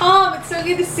 Tom! Tom, it's so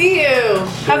good to see you.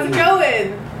 How's it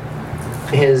going?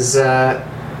 his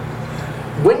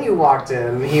when you walked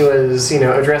in, he was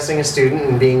addressing a student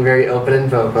and being very open and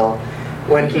vocal.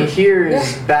 When he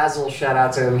hears Basil shout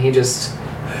out to him, he just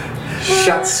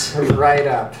shuts right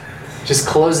up, just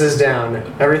closes down.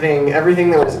 Everything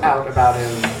that was out about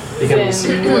him becomes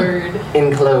Word.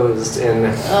 enclosed in.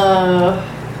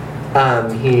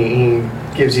 He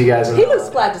gives you guys a He looks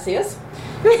glad to see us.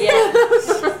 Yeah,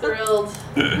 thrilled.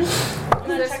 I'm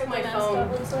gonna check my phone.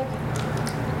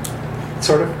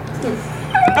 sort of.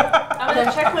 I'm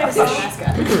gonna check my phone.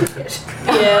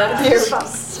 Yeah.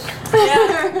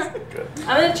 Yeah.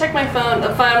 I'm gonna check my phone.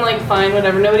 If I'm like fine,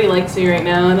 whatever. Nobody likes me right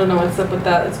now. I don't know what's up with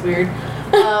that. It's weird.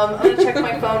 I'm gonna check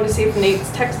my phone to see if Nate's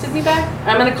texted me back.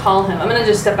 I'm gonna call him. I'm gonna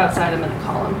just step outside. I'm gonna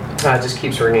call him. It just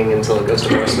keeps ringing until it goes to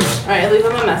voicemail. All right, I leave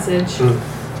him a message.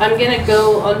 I'm gonna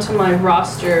go onto my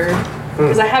roster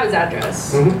because I have his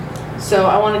address. So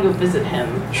I want to go visit him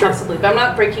possibly, but I'm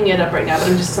not breaking it up right now. But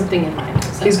I'm just something in mind.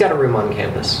 So. He's got a room on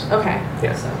campus. Okay.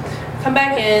 Yeah. So come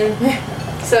back in.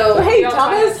 So Hey, you're all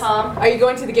talking to Thomas. Tom. Are you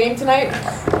going to the game tonight?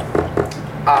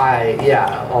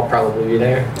 I'll probably be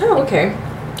there. Oh, okay.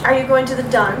 Are you going to the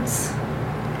dance?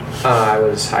 I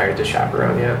was hired to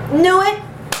chaperone, yeah. Knew it.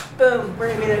 Boom. We're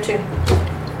gonna be there too.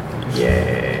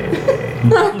 Yay.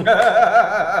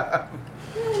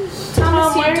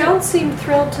 Thomas, why you are- don't seem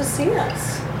thrilled to see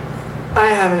us. I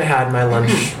haven't had my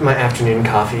my afternoon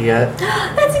coffee yet.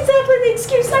 That's exactly the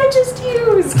excuse I just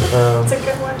used. Oh. It's a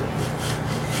good one.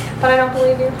 But I don't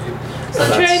believe you. So I'm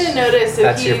that's- trying to notice if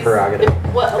that's your he's- prerogative.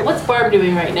 what's Barb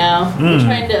doing right now? I'm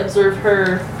trying to observe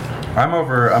her. I'm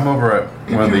over at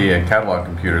one of the catalog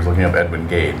computers looking up Edwin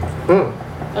Gade.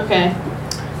 Okay.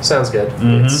 Sounds good.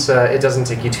 It's it doesn't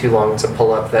take you too long to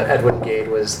pull up that Edwin Gade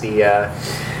was the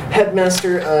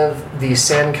headmaster of the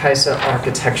San Kaisa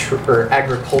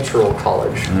Agricultural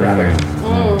College, rather.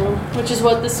 Which is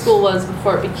what the school was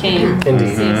before it became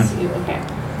Indeed. CSU. Okay.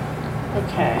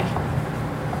 Okay.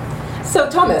 So,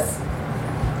 Thomas,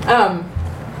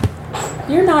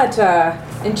 you're not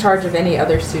in charge of any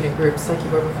other student groups like you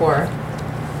were before,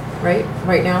 right?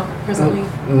 Right now, presently?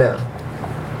 No.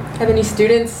 Have any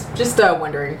students? Just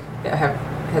wondering,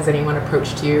 has anyone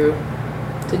approached you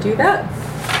to do that?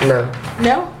 No.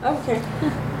 No? Oh, okay.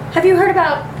 Have you heard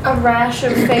about a rash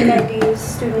of fake IDs?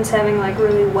 Students having like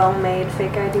really well-made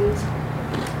fake IDs?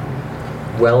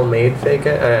 Well-made fake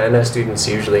I know students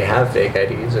usually have fake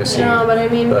IDs, I see. No, but I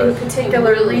mean, in But-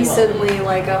 particular, Really recently,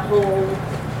 like a whole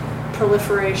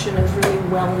proliferation of really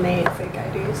well-made fake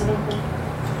IDs.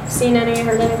 Seen any?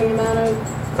 Heard anything about it?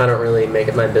 I don't really make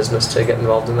it my business to get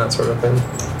involved in that sort of thing.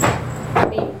 I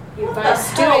mean, you What buy the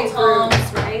student hell, Tom?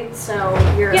 groups, right?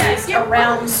 So you're Yeah, at least you're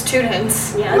around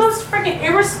students. Yes. Most freaking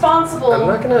irresponsible. I'm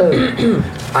not gonna.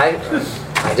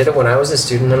 I did it when I was a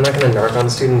student. I'm not gonna narc on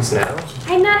students now.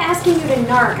 I'm not asking you to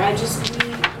narc. I just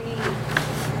we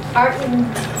aren't.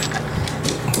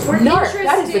 We're Narc, interested.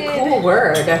 that is a cool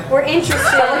word. We're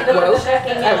interested Whoa. in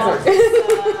checking out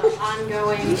this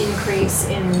ongoing increase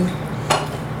in.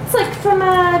 It's like from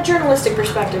a journalistic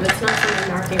perspective. It's not from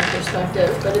a narking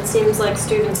perspective, but it seems like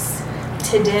students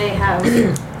today have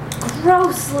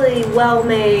grossly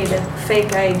well-made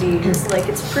fake IDs. Like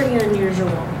it's pretty unusual,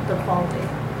 the quality.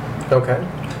 Okay.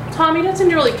 Tom, he doesn't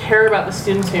really care about the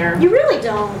students here. You really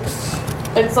don't.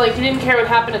 It's like you didn't care what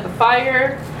happened at the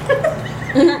fire.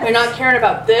 You're not caring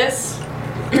about this.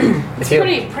 It's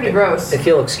pretty gross. If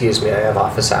you'll excuse me, I have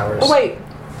office hours. Oh, wait.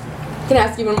 Can I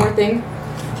ask you one more thing?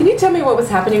 Can you tell me what was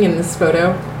happening in this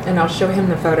photo? And I'll show him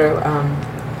the photo,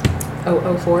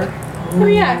 004. Oh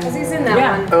yeah, because he's in that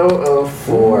Yeah. one.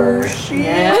 004.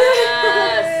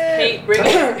 Yes. Kate, bring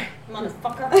it.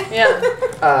 Motherfucker.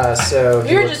 Yeah. So We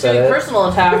he were looks just at doing it. personal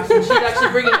attacks, and she's actually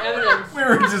bringing evidence. We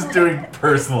were just doing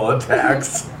personal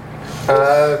attacks.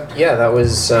 Yeah, that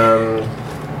was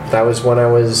when I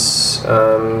was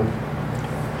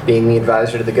being the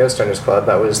advisor to the Ghost Hunters Club.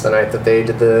 That was the night that they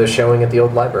did the showing at the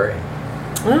old library.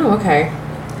 Oh, okay.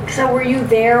 So were you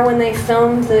there when they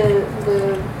filmed the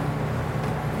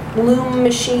loom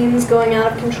machines going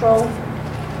out of control?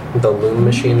 The loom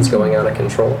machines going out of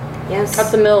control. Yes.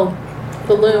 At the mill.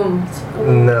 The loom.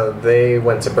 No, they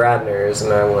went to Bradner's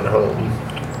and I went home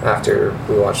after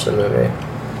we watched the movie.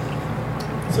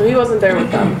 So he wasn't there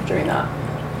with them during that.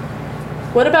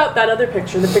 What about that other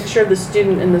picture? The picture of the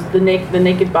student and the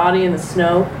naked body in the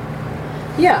snow?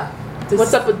 Yeah.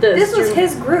 What's up with this? This was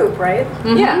his group, right?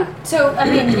 Yeah. So, I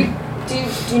mean, do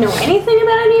you know anything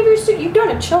about any of your students? You don't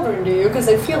have children, do you? Because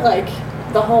I feel like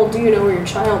the whole "do you know where your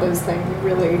child is" thing would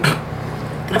really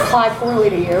apply poorly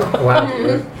to you. Wow. I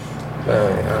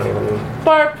don't even.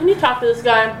 Barb, can you talk to this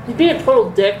guy? He's being a total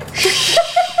dick.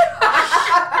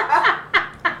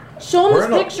 Show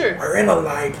him this picture. We're in a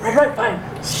library. Alright,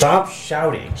 fine. Stop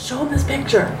shouting. Show him this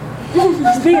picture.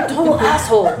 He's being a total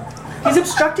asshole. He's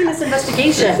obstructing this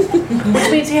investigation,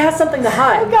 which means he has something to Oh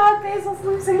hide. God, Basil's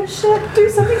losing his shit. Do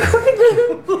something quick.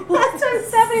 Last time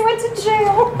Stephanie went to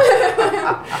jail.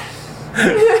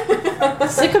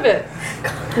 Sick of it.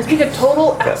 He's being a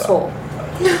total asshole.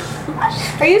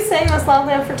 Are you saying this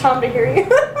loudly enough for Tom to hear you?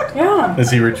 Yeah.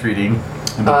 Is he retreating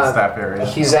into the staff area?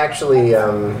 He's actually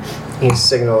he's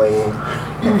signaling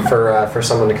for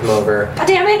someone to come over. God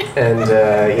damn it! And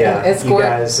yeah, escort you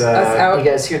guys us out. you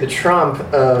guys hear the trump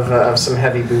of some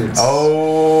heavy boots.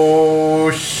 Oh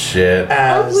shit!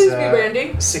 As please be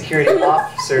Randy. Security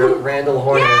officer Randall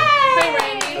Horner Hey,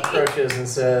 Randy. approaches and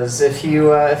says, "If you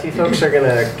folks are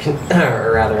gonna,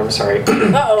 or rather, I'm sorry,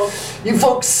 Uh-oh. you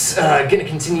folks gonna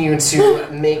continue to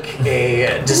make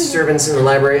a disturbance in the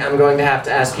library, I'm going to have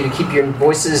to ask you to keep your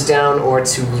voices down or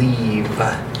to leave."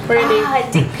 Randy.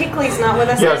 Dick Pickley's not with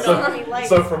us. Yeah, I know he likes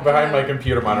so from behind my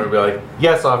computer monitor, we'll be like,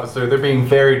 "Yes, officer, they're being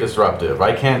very disruptive.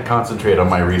 I can't concentrate on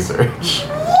my research."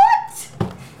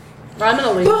 I'm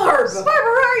gonna leave. Barb! Barbara,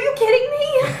 are you kidding me?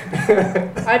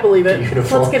 I believe it.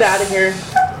 Beautiful. Let's get out of here.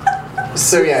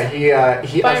 So yeah,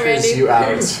 he Bye, ushers Randy. you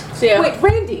out. See ya. Wait,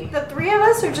 Randy. The three of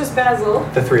us or just Basil?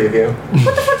 The three of you.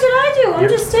 What the fuck did I do? I'm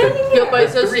You're- just standing Guilt by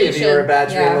here. The three of you are association.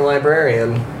 badgering Yeah. the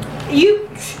librarian. You,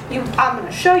 I'm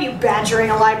gonna show you badgering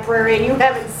a librarian. You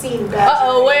haven't seen badgering.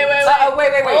 Uh-oh, wait. Wait.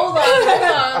 Hold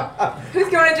on. Who's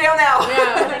going to jail now? I'm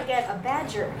Yeah. gonna get a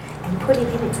badger and put it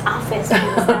in its office.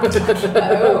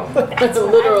 Oh,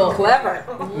 Literal. clever.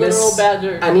 Literal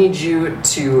badger. I need you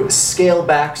to scale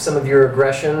back some of your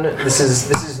aggression. This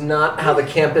is not how the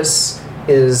campus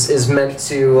is meant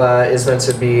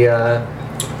to be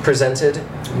presented.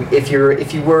 If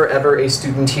you were ever a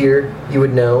student here, you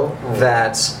would know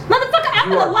that. Motherfucker,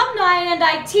 I'm You an are- alumni and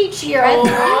I teach here. Oh.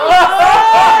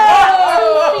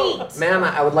 Ma'am,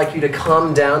 I would like you to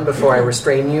calm down before I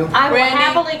restrain you. I will Randy.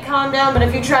 happily calm down, but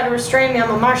if you try to restrain me, I'm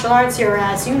a martial arts your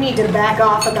ass. You need to back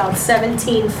off about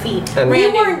 17 feet. And We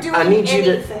Randy, weren't doing I need you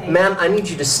anything. to, ma'am. I need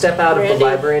you to step out of Randy. the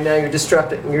library now. You're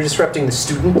disrupting the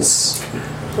students.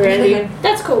 Randy.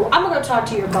 That's cool. I'm gonna go talk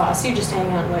to your boss. You just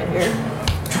hang out right here.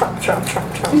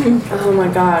 Oh my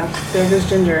god. There goes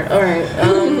Ginger. Alright.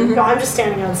 No, I'm just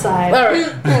standing outside. Alright.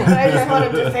 I just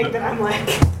wanted to think that I'm like.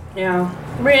 Yeah.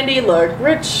 Randy, look,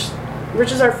 Rich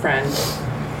is our friend.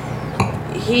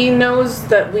 He knows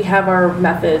that we have our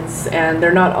methods and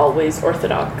they're not always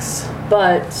orthodox,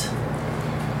 but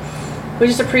we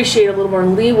just appreciate a little more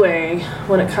leeway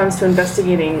when it comes to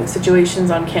investigating situations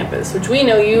on campus, which we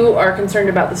know you are concerned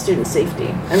about the student safety,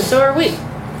 and so are we.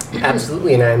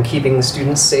 Absolutely, and I'm keeping the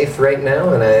students safe right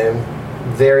now, and I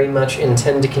very much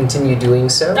intend to continue doing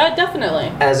so. Definitely.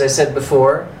 As I said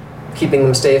before, keeping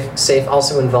them safe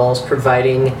also involves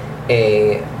providing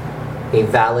a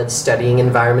valid studying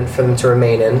environment for them to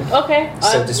remain in. Okay.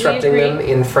 So we disrupting agree. them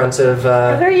in front of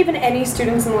Are there even any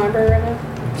students in the library right now?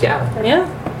 yeah. Yeah.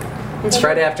 It's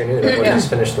Friday afternoon. Everyone just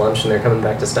finished lunch and they're coming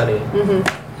back to study.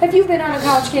 Have you been on a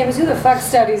college campus? Who the fuck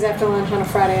studies after lunch on a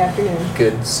Friday afternoon?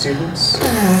 Good students.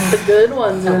 The good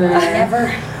ones are there.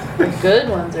 Never. The good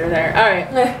ones are there. Alright.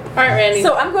 Alright, Randy.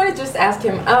 So I'm going to just ask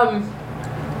him,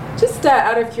 just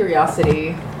out of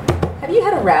curiosity, have you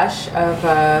had a rash of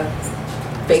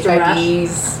fake Just a rash?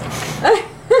 IDs?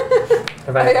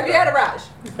 Have Have you had a rash?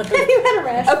 Have you had a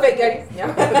rash? Of fake IDs?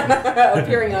 Yeah.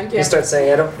 Appearing on You campus. start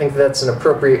saying, I don't think that's an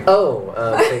appropriate.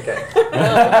 Fake ID.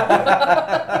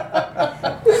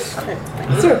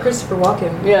 Sort of Christopher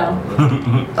Walken. Yeah.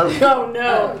 Oh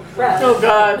no. Rash. Oh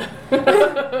god.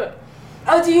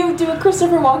 Oh, do you do a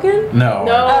Christopher Walken?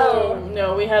 No.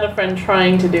 No, we had a friend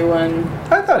trying to do one.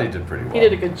 I thought he did pretty well. He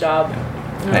did a good job.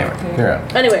 Anyway, Okay. you're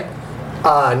out. Anyway,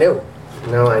 No.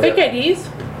 No, I fake don't. IDs?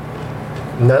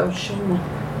 No. Show me.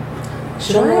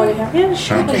 Show me what you have. Yeah,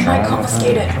 sure. They might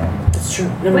confiscate it. That's true.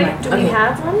 Never Wait, mind. do we Okay.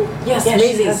 have one? Yes, Yeah, she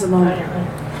Maisie's. has them on.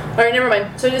 Alright, never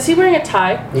mind. So is he wearing a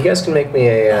tie? You guys can make me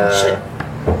shit.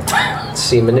 let's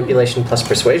see, manipulation plus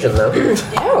persuasion though.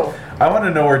 Oh. I want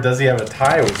to know where Does He Have a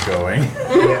Tie was going.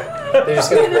 Yeah. They're just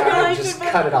gonna grab it and just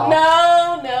cut it off.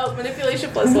 No. Manipulation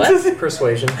plus what?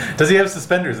 Persuasion. Does he have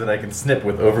suspenders that I can snip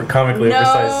with comically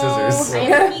oversized scissors?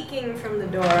 I'm peeking from the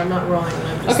door. I'm not rolling.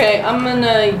 I'm just Okay, I'm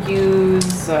gonna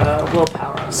use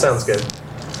willpower. on this. Sounds good.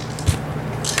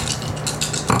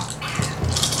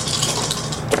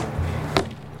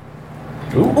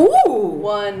 Ooh.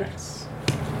 1.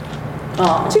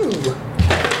 Aw. 2.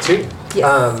 2.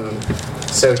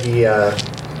 Yes. So he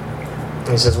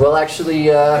says, well, actually,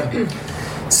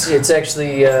 it's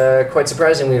actually quite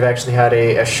surprising. We've actually had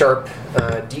a sharp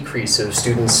decrease of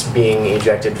students being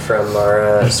ejected from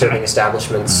our serving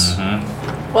establishments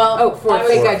Well, Oh, for I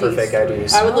fake would, for IDs. fake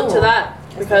IDs. I would look to Oh. that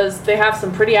because they have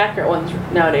some pretty accurate ones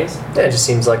nowadays. Yeah, it just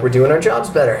seems like we're doing our jobs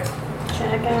better.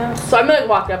 Jackass. So I'm gonna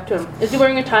walk up to him. Is he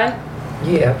wearing a tie?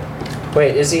 Yeah.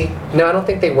 Wait, is he? No, I don't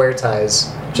think they wear ties.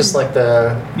 Just like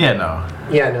the Yeah,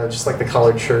 no. just like the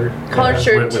collared shirt. Collared Yeah.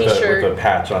 shirt, With t-shirt. a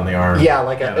patch on the arm. Yeah,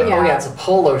 like a Yeah. oh yeah, it's a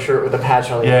polo shirt with a patch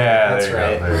on it. Yeah, that's there you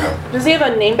right. go. There you go. Does he have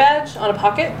a name badge on a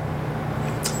pocket?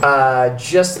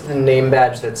 Just the name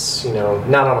badge that's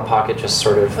not on a pocket, just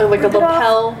sort of. Or like a Rip it off.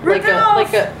 lapel, Rip like it a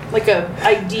off. like a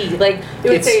ID, like it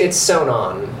would say. It's sewn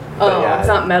on. oh, but yeah, it's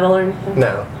not metal or anything.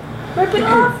 No, Rip it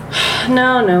off.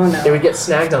 No, no, it no. would get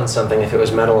snagged on something if it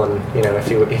was metal, and if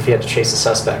he had to chase a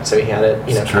suspect, so he had it.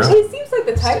 It's true. He seems like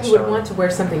the type who Stitched would on. want to wear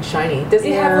something shiny. Does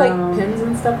he have like Yeah. pins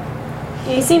and stuff?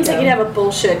 He seems like he'd have a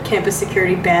bullshit campus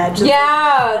security badge.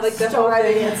 Yeah, like the whole Storing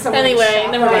thing. at someone's Anyway,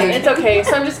 shop. never mind. Right. It's okay.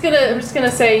 So I'm just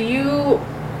gonna say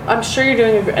I'm sure you're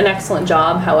doing an excellent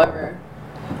job. However,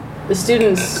 the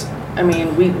students. I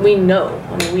mean, we know.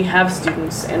 I mean, we have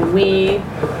students, and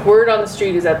word on the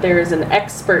street is that there is an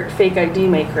expert fake ID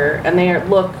maker, and they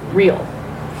look real,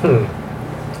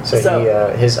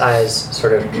 So his eyes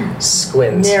sort of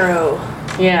squint, narrow.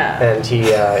 Yeah. and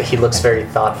he looks very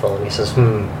thoughtful, and he says,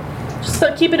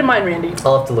 Just keep it in mind, Randy.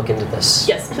 I'll have to look into this.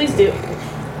 Yes, please do.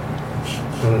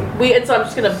 So I'm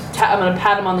just gonna I'm gonna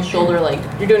pat him on the shoulder like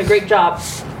you're doing a great job.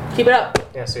 Keep it up.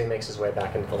 Yeah, so he makes his way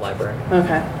back into the library.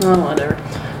 Okay. Oh, whatever.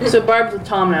 So Barb's with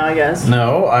Tom now, I guess.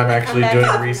 No, I'm actually back doing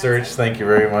up. research. Thank you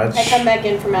very much. I come back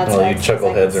in from outside. Well, you since I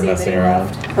chuckleheads can are see messing that he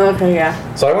around. left. Okay,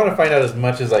 yeah. So I want to find out as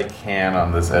much as I can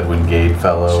on this Edwin Gade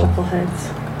fellow.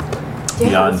 Chuckleheads.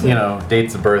 Beyond,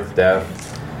 dates of birth, death.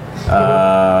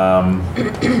 I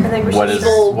think we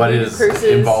should What his curses.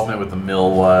 involvement with the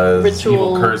mill was, Ritual.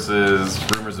 evil curses,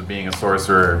 rumors of being a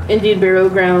sorcerer, Indian burial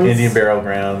grounds. Indian burial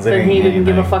grounds, that he didn't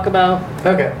give a anything. fuck about.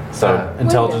 Okay. So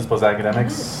intelligence plus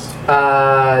academics.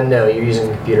 No, you're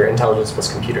using computer intelligence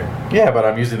plus computer. Yeah, but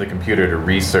I'm using the computer to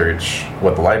research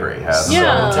what the library has.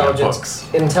 Yeah. So,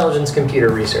 Intelligence, intelligence, computer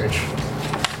research.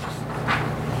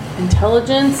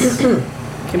 Intelligence.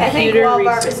 I think Computer while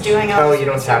Barb is research. doing all Oh, this you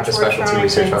don't have the research, we're specialty throwing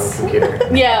research on things- the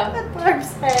computer. Yeah.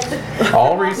 Barb's head.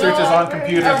 All research is on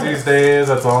computers these days.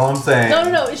 That's all I'm saying.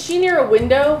 No. Is she near a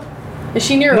window? Is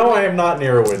she near? No, a I am not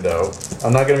near a window.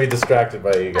 I'm not going to be distracted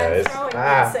by you guys. I'm throwing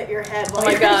Ah. this at your head while Oh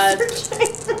my you're God.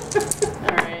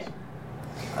 researching.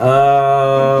 All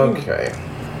right. Okay.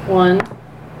 1.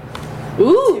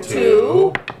 Ooh,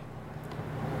 2.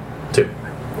 Two.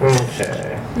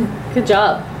 Okay. Good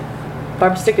job.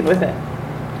 Barb's sticking with it.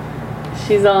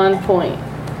 She's on point.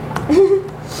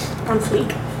 On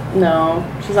fleek. No,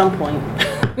 she's on point.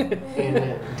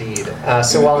 Indeed.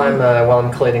 So while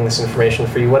I'm collating this information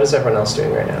for you, what is everyone else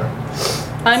doing right now?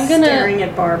 I'm gonna. Staring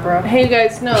at Barbara. Hey, you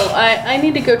guys, no, I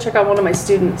need to go check out one of my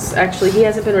students. Actually, he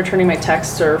hasn't been returning my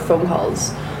texts or phone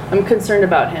calls. I'm concerned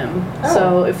about him.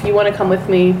 So if you want to come with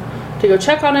me to go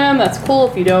check on him, that's cool.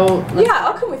 If you don't, Yeah,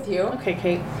 I'll come with you. Okay,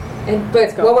 Kate.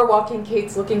 But go. while we're walking,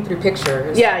 Kate's looking through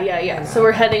pictures. Yeah. So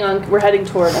we're heading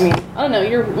toward. I mean, I don't know.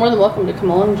 You're more than welcome to come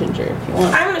along, Ginger, if you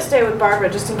want. I'm gonna stay with Barbara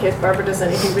just in case Barbara does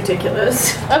anything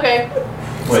ridiculous. Okay.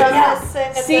 So I'm gonna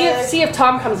sit at See if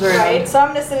Tom comes around. Right, so I'm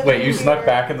gonna sit at the Wait, you snuck computer.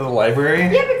 back into the library?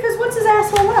 Yeah, because what's his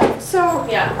asshole left? So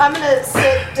Yeah. I'm gonna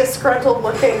sit disgruntled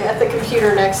looking at the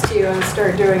computer next to you and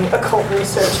start doing occult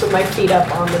research with my feet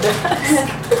up on the desk.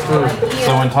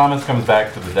 So when Thomas comes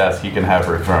back to the desk, he can have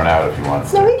her thrown out if he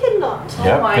wants No, to. we cannot.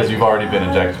 Yep, my because you've already been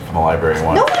ejected from the library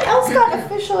once. No one else got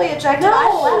officially ejected.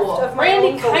 I left of my Randy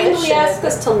own kindly volition. asked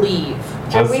us to leave,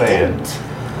 and Just we saying. didn't.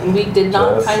 and we did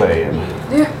not Just kindly saying.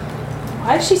 leave.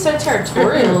 Why is she so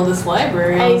territorial of this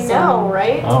library? I know,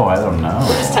 right? Oh, I don't know.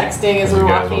 We're just texting as You we're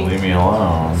guys will walking. leave me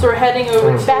alone. So we're heading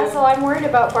over to. Basil, I'm worried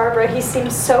about Barbara. He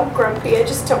seems so grumpy. I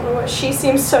just don't know what. She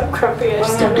seems so grumpy. I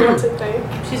just don't know what to think.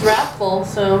 She's wrathful,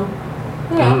 so.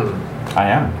 I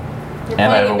am. You're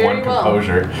And I have playing a it one very well.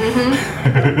 composure.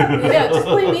 Yeah, just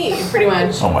play me, pretty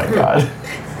much. Oh my god.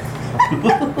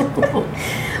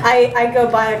 I go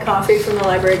buy a coffee from the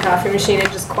library coffee machine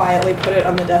and just quietly put it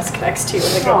on the desk next to you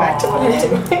and then go back to what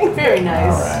I'm doing. Very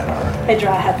nice. Alright. I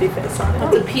draw a happy face on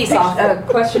it. It's a piece off. A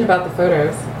question about the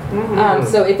photos.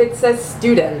 So if it says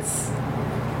students,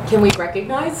 can we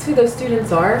recognize who those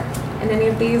students are in any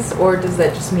of these, or does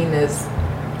that just mean those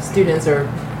students are,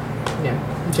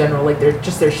 in general, like they're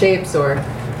just their shapes, or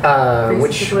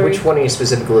Which one are you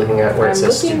specifically looking at where it I'm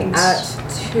says looking students? at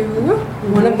two.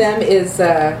 One of them is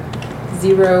 010.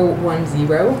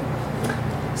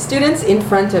 Students in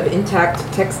front of intact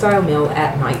textile mill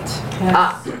at night.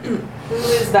 Who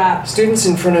is that? Students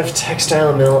in front of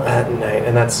textile mill at night,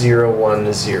 and that's 010.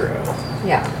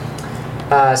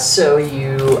 Yeah. So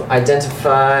you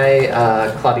identify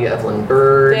Claudia Evelyn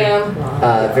Bird, Damn.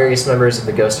 various members of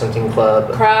the Ghost Hunting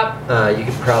Club. Crap. You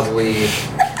could probably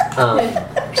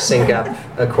sync up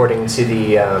according to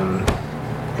the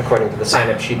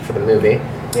sign-up sheet for the movie.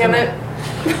 Damn it.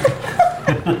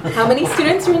 How many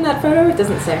students are in that photo? It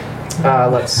doesn't say.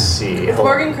 Let's see. Hold on.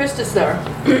 Morgan Christus there.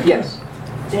 Yes.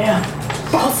 Damn.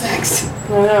 Ball sex.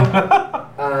 I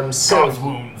know. So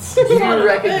wounds. you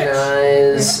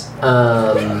recognize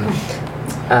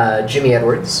Jimmy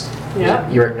Edwards. Yeah.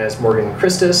 You recognize Morgan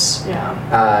Christus. Yeah.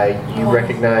 You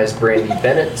recognize Brandy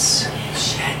Bennett.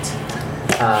 Shit.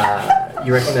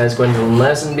 You recognize Gwendolyn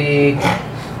Lazenby.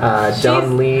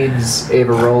 Don Leeds,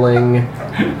 Ava Rowling.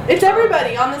 It's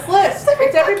everybody on this list.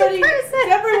 It's everybody. It's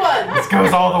everyone. This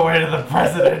goes all the way to the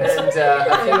president. And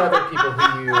a few other people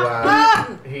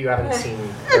who you haven't seen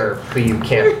or who you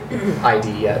can't ID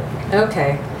yet.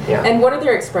 Okay. Yeah. And what are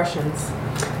their expressions?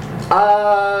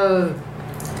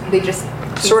 They just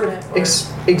Sort of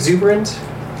exuberant,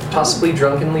 possibly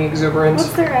drunkenly exuberant.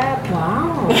 What's their app?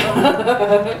 Wow.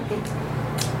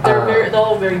 They're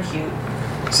all very cute.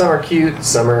 Some are cute,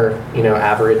 some are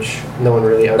average. No one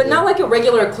really ugly. But not like a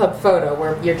regular club photo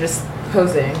where you're just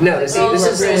posing. No, this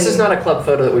is not a club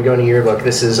photo that would go in a yearbook.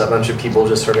 This is a bunch of people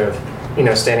just sort of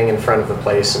standing in front of the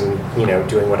place and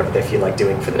doing whatever they feel like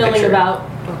doing for the Milling picture. about.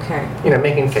 Okay.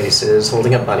 Making faces,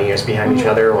 holding up bunny ears behind each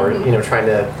other, or trying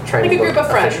to Like a look group of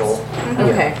friends. official.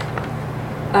 Okay.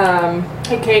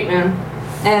 Hey, Kate, man.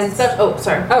 And Oh,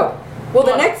 sorry. well,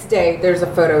 the next day there's a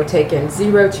photo taken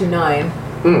 029,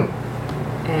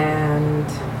 and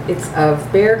it's of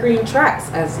Bear Green tracks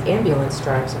as the ambulance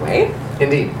drives away.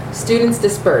 Indeed. Students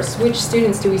disperse. Which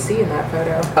students do we see in that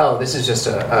photo? Oh, this is just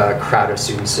a crowd of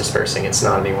students dispersing. It's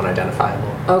not anyone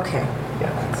identifiable. Okay.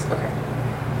 Yeah. That's okay.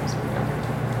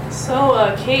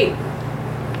 So, Kate,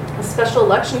 a special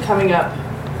election coming up.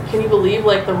 Can you believe,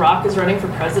 The Rock is running for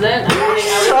president?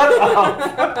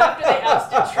 After they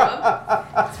ousted Trump?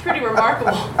 It's pretty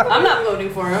remarkable. I'm not voting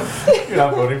for him. You're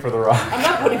not voting for The Rock. I'm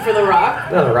not voting for The Rock.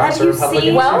 No, the Rock's Have a you Republican.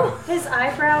 seen Well- his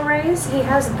eyebrow raise? He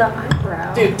has the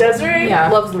eyebrow. Dude, Desiree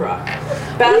loves The Rock.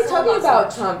 What are you talking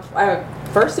about, Trump?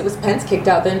 First it was Pence kicked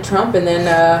out, then Trump, and then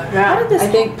How did this I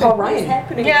think happen? Paul What is Ryan.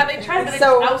 happening? Yeah, they tried, but they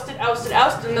So- just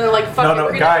ousted, and then they're like, fuck it, No,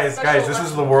 we're gonna have a guys, special this is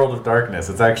election. the world of darkness.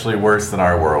 It's actually worse than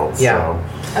our world. Yeah.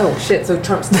 Oh shit! So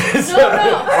Trump's. No.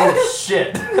 Oh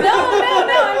shit. No,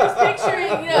 I'm just picturing,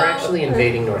 We're actually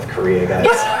invading North Korea, guys.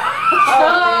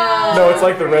 No, it's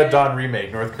like the Red Dawn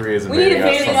remake. North Korea's We need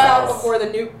invading to us. fade out before the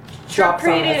nuke drops on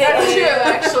Created us. it too,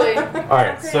 actually. All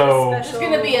right, so It's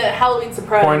gonna be a Halloween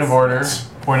surprise. point of order.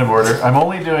 I'm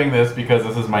only doing this because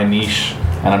this is my niche,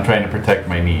 and I'm trying to protect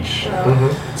my niche.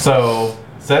 So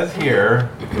says here,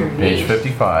 page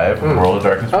 55, World of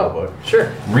Darkness rulebook.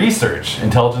 Sure. Research,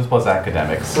 intelligence plus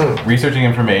academics. Researching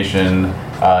information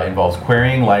involves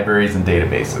querying libraries and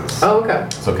databases. Oh, okay.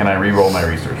 So can I re-roll my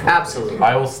research? Absolutely.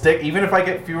 I will stick, even if I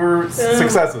get fewer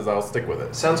successes, I'll stick with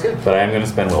it. Sounds good. But I am going to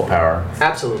spend willpower.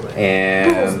 Absolutely.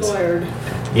 And Lord.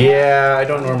 yeah, I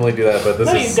don't normally do that, but this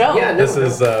No, is you don't. Yeah, no. this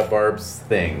is Barb's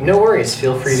thing. No worries.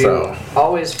 Feel free to So.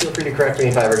 always feel free to correct me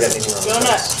if I ever get anything wrong. Go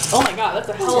nuts. Oh my god, that's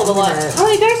a hell of a lot. How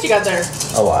many dice you got there?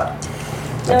 A lot.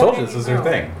 I told you this is her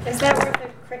thing. Is that worth a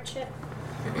crit chip?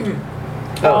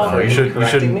 Oh, for you shouldn't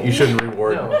correcting me?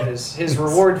 reward No, me. his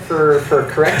reward for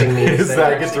correcting me Is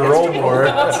that I get to roll more.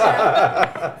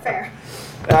 Fair.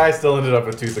 I still ended up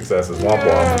with 2 successes. Womp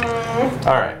womp.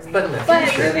 All right, But in the But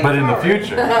future. moving but in the forward.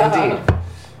 future, Indeed.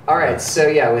 All right. So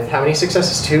yeah, with how many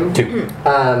successes? 2. 2.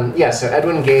 Yeah. So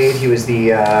Edwin Gade, he was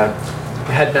the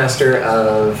headmaster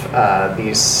of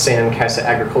the San Kaisa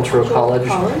Agricultural College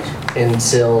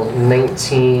until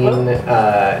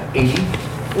 1980.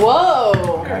 Whoa.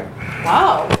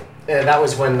 Wow. That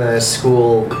was when the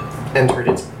school entered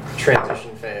its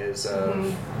transition phase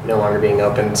of no longer being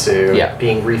open to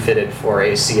being refitted for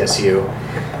a CSU.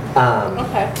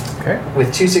 Okay. Okay.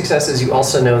 With 2 successes, you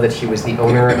also know that he was the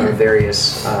owner of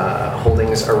various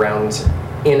holdings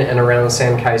in and around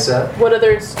San Kaisa. What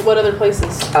other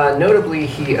places? Notably,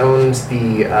 he owned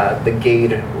the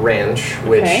Gade Ranch,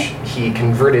 which he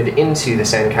converted into the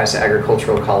San Kaisa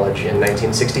Agricultural College in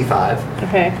 1965.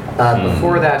 Okay.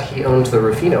 Before that, he owned the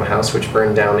Rufino House, which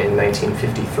burned down in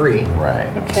 1953. Right.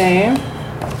 Okay.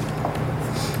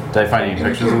 Did I find any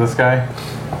pictures of this guy?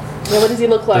 Yeah, what does he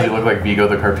look Does like? he look like Vigo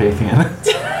the Carpathian?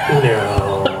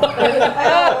 No.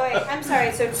 Oh, wait, I'm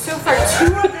sorry. So far,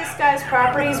 2 of this guy's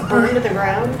properties burned to the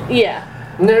ground. Yeah.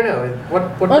 No.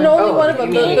 What? Oh, no, only one of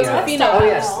them. you mean, The Rufino. Oh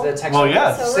yes, the Texas. Well,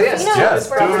 yes. So So yes, Rufino Yes, was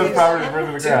 2 of his properties- properties burned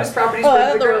to the Two of his ground. properties Oh, I burned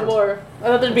thought to the there were ground. more. I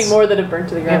thought there'd be more that have burnt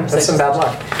to the Yeah, ground. that's some bad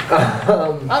luck.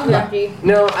 I'm lucky.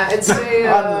 No, I'd say.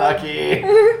 Unlucky.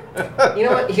 You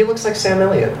know what? He looks like Sam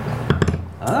Elliott.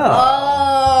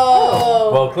 Oh.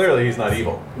 Well, clearly he's not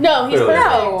evil. No, he's Clearly.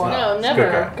 perfect. No. No, He's a never.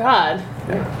 good guy. God.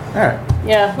 Alright.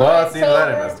 Yeah. Well, that's the end of that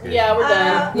we're- investigation. Yeah, we're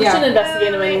done. We Yeah. shouldn't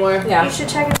investigate him anymore. Yeah. You should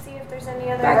check and see if there's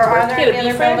any other. Back Or to are work. there Get a any other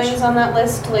beef fridge? buildings on that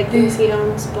list, like things he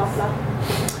owns, blah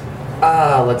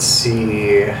blah. Let's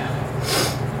see.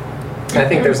 I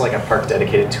think there's like a park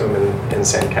dedicated to him in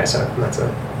San Kaisa, and that's it.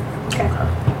 Okay.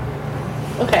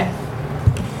 Okay.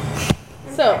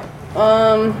 So,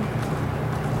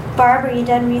 Barb, are you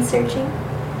done researching?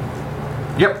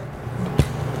 Yep.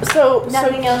 so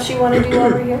Nothing else you want to do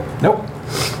over here? Nope.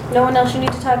 No one else you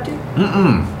need to talk to?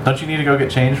 Mm-mm. Don't you need to go get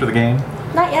changed for the game?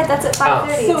 Not yet. That's at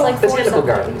 5:30. so it's like 4 Botanical something.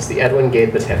 Gardens, the Edwin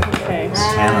Gade Botanical Okay.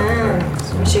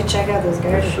 Gardens. We should check out those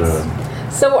gardens.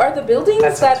 So are the buildings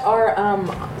That that sounds are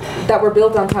that were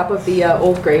built on top of the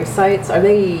old grave sites, are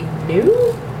they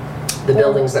new? The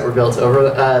buildings that were built over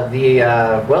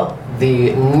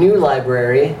the new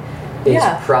library is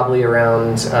Yeah. probably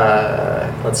around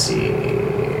let's see,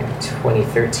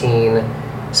 2013.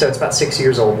 So it's about 6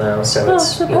 years old now. So Oh,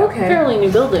 it's it's a you know, Okay. fairly new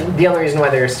building. the only reason why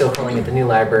they're still calling it the new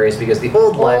library is because the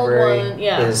old library one,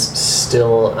 yeah. is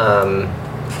still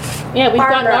Yeah, we've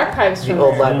gotten Barbara. archives the from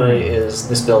old there. library is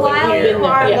this building While here. you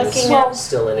are Yes. looking up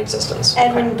Still in existence.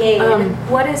 Edwin Gade,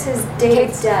 what is his date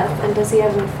Kate's- of death, and does he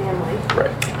have any family?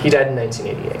 Right. He died in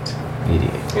 1988.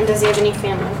 And does he have any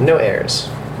family? No heirs.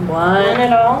 None What?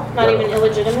 at all? Not No. even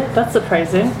illegitimate? That's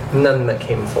surprising. None that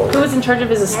came forward. Who was in charge of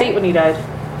his estate when he died?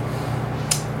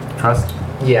 Trust?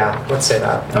 Yeah, let's say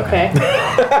that. Okay.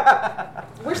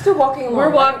 We're still walking along. We're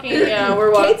walking, yeah,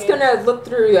 we're walking. Kate's gonna look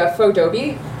through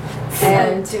Fodobi,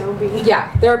 and Adobe. yeah,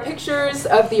 there are pictures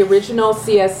of the original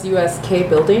CSUSK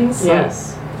buildings.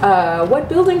 Yes. What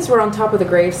buildings were on top of the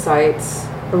grave sites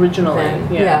Originally. then?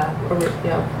 Yeah.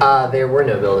 Yeah. There were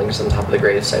no buildings on top of the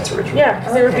grave sites originally. Yeah,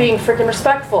 because they were Okay. being freaking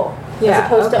respectful. Yeah, As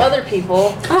opposed to okay. other people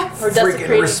who are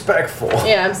desecrating. respectful.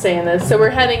 Yeah, I'm saying this. So we're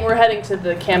heading to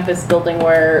the campus building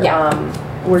where Yeah.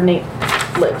 where Nate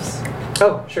lives.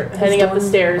 Oh, sure. Heading up the dorm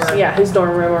stairs. or- Yeah, his dorm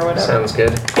room or whatever. Sounds good.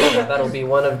 That'll be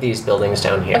one of these buildings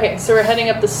down here. Okay, so we're heading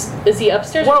up this. Is he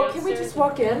upstairs? or Well, you can we upstairs? just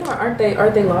walk in, or are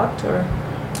they locked, or?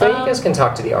 So you guys can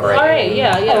talk to the RA. All right.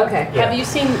 Yeah. Yeah. Oh, okay. Have you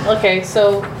seen? Okay.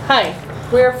 So hi,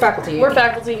 We're faculty. we're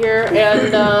faculty here,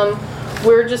 and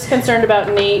we're just concerned about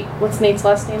Nate. What's Nate's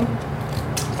last name?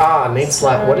 Nate's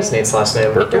last. What is Nate's last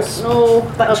name? I don't know. Oh,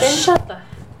 Butchin? shut the.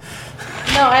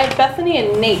 No, I had Bethany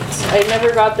and Nate. I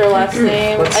never got their last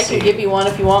name. Let's I can see. give you one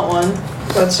if you want one.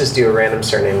 Let's just do a random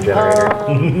surname generator.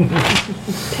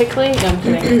 Pickley? No, I'm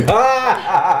kidding.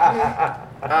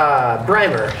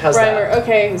 Breimer. How's Breimer. that?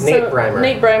 Okay, so Nate Breimer.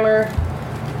 Nate Breimer.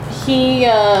 He,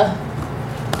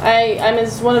 I'm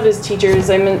one of his teachers.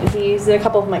 He's in a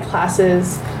couple of my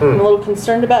classes. I'm a little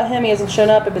concerned about him. He hasn't shown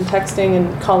up. I've been texting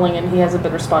and calling, and he hasn't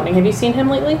been responding. Have you seen him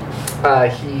lately?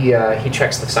 He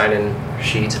checks the sign-in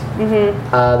sheet.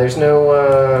 Mm-hmm. There's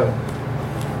no.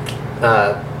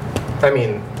 I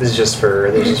mean, this is just for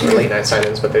late night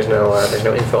sign-ins, but there's no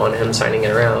info on him signing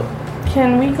in or out.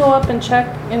 Can we go up and check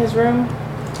in his room,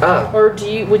 or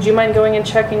would you mind going and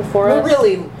checking for We're us?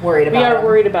 really worried We about are him.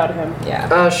 worried about him.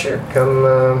 Yeah. Sure. Come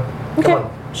Okay,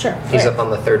 on. sure. He's All up on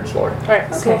the 3rd floor.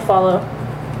 right, so Okay. we'll follow.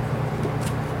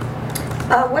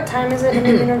 What time is it in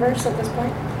the universe at this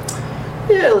point?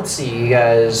 Yeah, let's see, you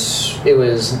guys. It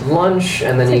was lunch,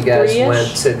 and then It's you like guys 3-ish.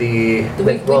 went to the.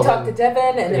 We talked to Devin,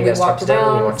 and then you we guys walked talked to Devin,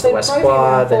 around. you walked to so West probably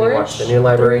Quad, then you around watched the new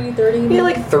library. 3:30. Yeah,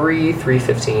 like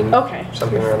 3:15. Okay.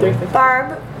 Something around there.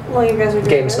 Barb, while you guys are doing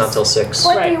Game's this, not till 6.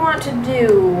 what do Right. you want to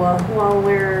do while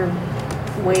we're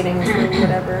waiting for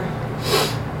whatever?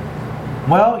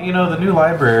 Well, the new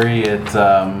library, it's,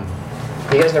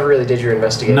 You guys never really did your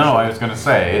investigation. no, I was going to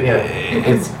say,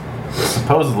 it's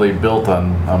supposedly built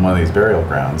on one of these burial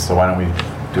grounds, so why don't we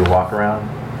do a walk around?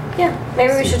 Yeah,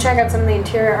 maybe we should check out some of the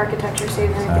interior architecture, see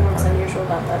if anything looks Exactly. unusual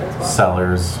about that as well.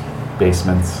 Cellars,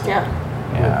 basements. Yeah,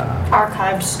 Yeah.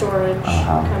 Archived storage,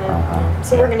 Uh-huh, kind of. uh-huh.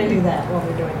 So we're gonna do that while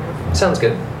we're doing that. Sounds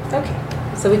good. Okay.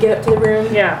 So we get up to the room.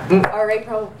 Yeah. All right,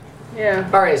 probably. Yeah.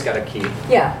 RA's got a key.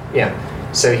 Yeah. Yeah.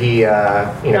 So he,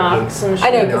 Knocks and I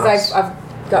know He because knocks.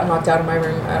 I've gotten locked out of my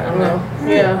room. I don't know.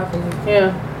 Yeah.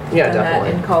 Yeah. Yeah, done that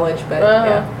definitely. in college, but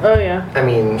yeah. Oh yeah. I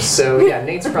mean, so yeah,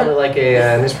 Nate's probably like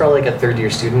a third-year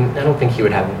student. I don't think he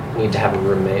would need to have a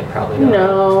roommate. Probably not.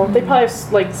 No, they probably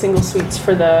have like single suites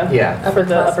for the for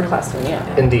the upperclassmen.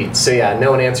 Yeah. Indeed. So yeah,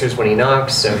 no one answers when he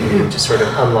knocks, so he just sort of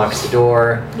unlocks the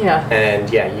door. Yeah. And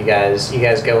yeah, you guys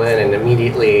go in and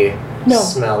immediately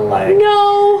smell like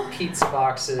No. pizza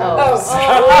boxes. Oh.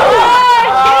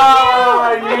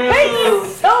 you!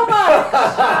 So much.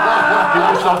 Give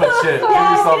yourself a shit. Give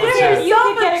yourself a shit. You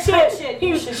can get a crush shit.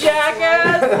 You should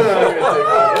Jackass.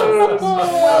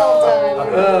 well done.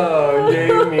 Oh, yay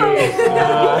me.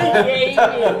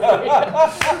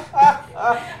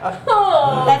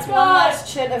 Oh, That's one less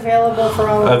shit available for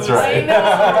all of That's us. right.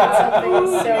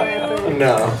 Something so epic.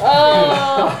 No.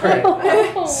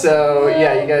 Oh. So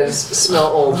yeah, you guys smell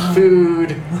old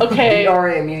food. Okay. The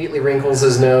RA immediately wrinkles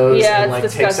his nose Yeah, and it's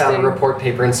like takes out a disgusting. report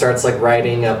paper and starts like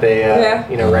writing up a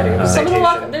writing up a Some of the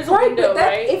citation. there's a Right, window, but that,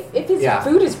 right? if his Yeah.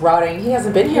 food is rotting, he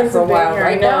hasn't been here for a while, I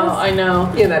right know. now. I know.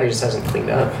 Yeah, that he just hasn't cleaned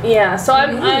up. Yeah. So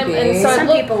I'm and so I Some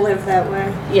look. people live that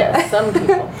way. Yes, some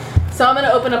people. So I'm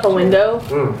gonna open up a window.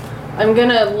 Mm. I'm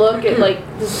gonna look at like,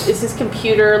 is his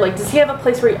computer like? Does he have a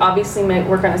place where he obviously might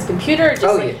work on his computer? Or just,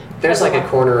 Oh like, yeah, there's has like a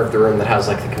corner of the room that has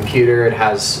like the computer. It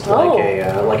has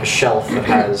like a shelf that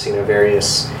has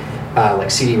various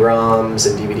like CD-ROMs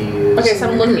and DVDs. Okay, so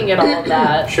I'm looking at all of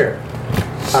that. Sure.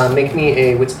 Make me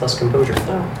a wits plus composure.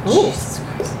 Oh, Jesus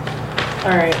Christ.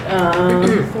 All right.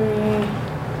 3.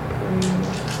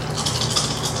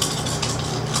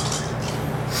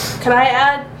 Can I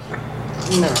add?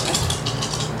 No.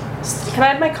 Can I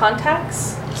add my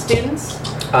contacts, students?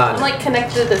 I'm like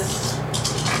connected to this.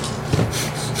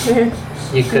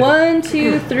 You could. 1,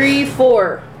 2, 3,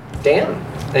 4. Damn.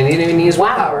 And you didn't even use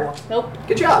willpower. Nope.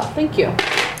 Good job. Thank you.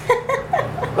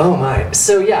 Oh my.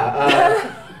 So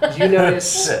yeah, you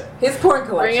notice. His porn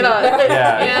collection. Bring it on.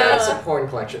 Yeah. It's a porn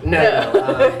collection. No.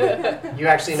 You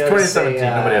actually notice 2017.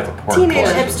 Nobody has a porn Teenage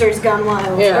collection. hipsters gone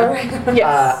wild. Yeah.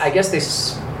 Yes. I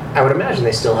guess I would imagine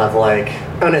they still have like.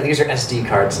 Oh no, these are SD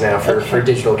cards now for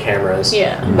digital cameras.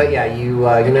 Yeah. But yeah, you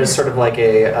notice sort of like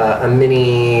a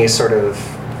mini sort of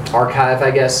archive,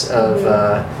 I guess, of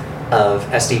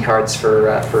SD cards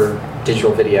for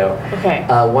digital video. Okay.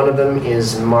 One of them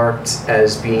is marked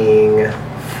as being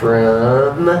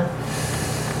from.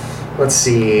 Let's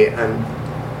see. I'm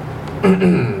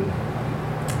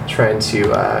trying to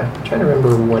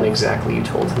remember when exactly you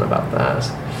told him about that.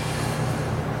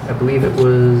 I believe it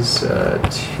was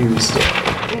Tuesday.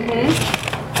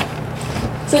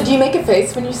 So do you make a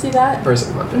face when you see that? Or is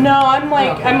it Monday? No, I'm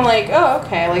like, Okay. oh,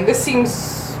 okay. Like this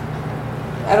seems.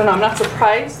 I don't know. I'm not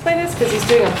surprised by this because he's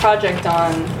doing a project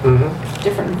on Mm-hmm.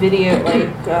 different video, like.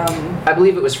 I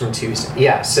believe it was from Tuesday.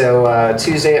 Yeah, so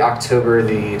Tuesday, October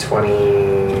the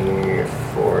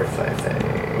 24th, I think.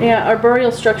 Yeah,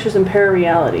 arboreal structures and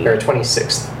parareality. Or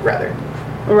 26th, rather.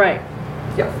 Right.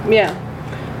 Yeah. Yeah.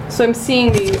 So I'm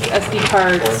seeing these SD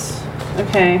cards.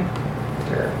 Okay.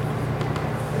 There.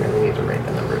 I really need to write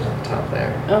the numbers on the top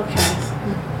there. Okay.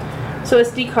 So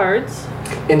SD cards.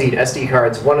 Indeed, SD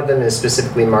cards. One of them is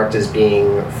specifically marked as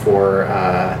being for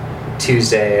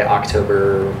Tuesday,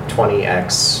 October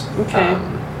 20X. Okay.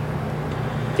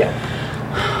 Yeah.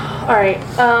 All right.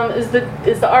 Is the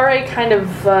RA kind of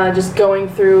just going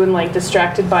through and like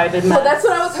distracted by the? Well, that's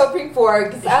what I was hoping for.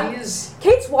 Because He's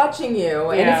Kate's watching you,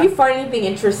 and Yeah. if you find anything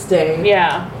interesting,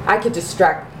 Yeah. I could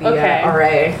distract the Okay.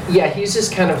 RA. yeah, he's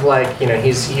just kind of like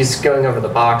he's going over the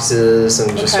boxes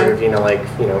and just Okay. sort of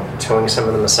towing some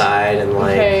of them aside and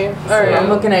like. Okay. All So right. I'm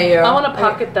looking at you. I want to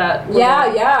pocket that.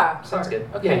 Yeah, yeah. Sounds good.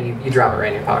 Okay. Yeah, you drop it right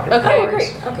in your pocket. Okay, No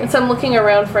worries. great. Okay. And so I'm looking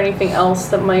around for anything else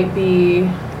that might be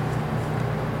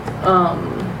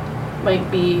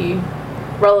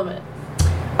relevant.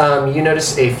 You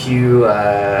notice a few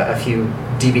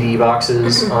DVD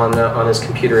boxes on his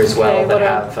computer as well Okay, what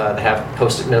that have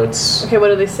post-it notes. Okay, what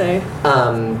do they say?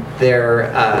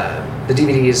 The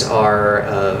DVDs are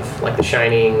of like The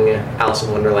Shining, Alice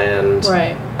in Wonderland,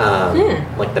 Right.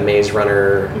 like The Maze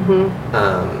Runner, Mm-hmm.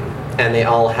 and they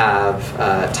all have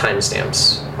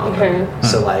timestamps on them. Okay.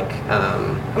 So like.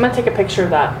 I'm gonna take a picture of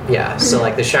that. Yeah, so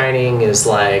like The Shining is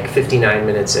like 59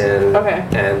 minutes in, Okay.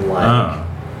 and like Oh.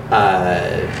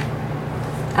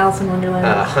 Alice in Wonderland.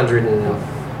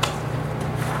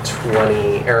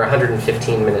 120 or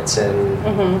 115 minutes in.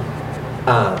 Mm-hmm.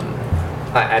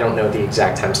 I don't know the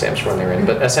exact timestamps for when they're in,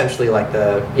 but essentially like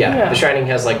The Shining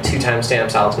has like 2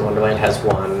 timestamps. Alice in Wonderland has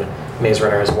 1. Maze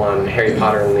Runner has 1. Harry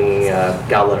Potter and the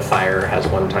Goblet of Fire has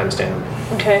 1 timestamp.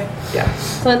 Okay. Yeah,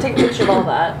 So I'm gonna take a picture of all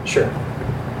that. sure.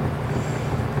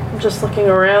 I'm just looking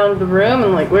around the room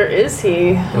and like, where is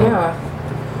he? yeah.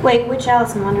 Wait, which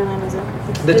Alice in Wonderland is it?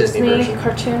 The Disney version.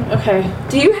 cartoon. Okay.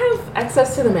 Do you have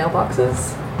access to the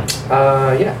mailboxes?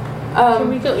 Yeah. Can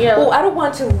we go? Yeah. Well, I don't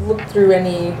want to look through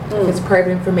any of his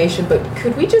private information, but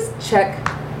could we just check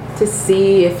to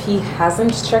see if he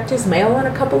hasn't checked his mail in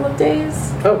a couple of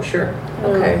days? Oh, sure.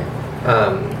 Okay.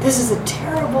 This is a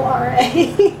terrible RA.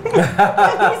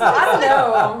 I don't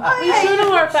know. We showed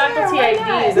him our faculty why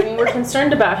IDs. not? I mean, we're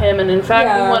concerned about him, and in fact,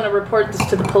 we Yeah. want to report this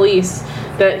to the police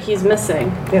that he's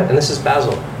missing. Yeah, and this is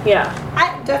Basil. Yeah.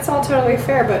 That's all totally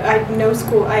fair, but no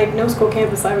school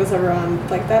campus I was ever on,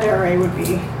 like that RA would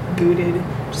be booted.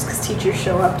 Just because teachers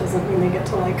show up doesn't mean they get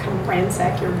to like come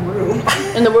ransack your room.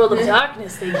 In the world of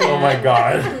darkness, they can. Oh my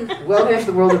god. Welcome to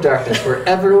the world of darkness, where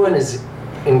everyone is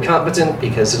incompetent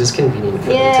because it is convenient for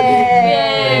them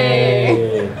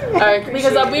Yay! All right,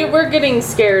 because we're getting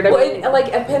scared. I Well, mean,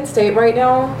 like at Penn State right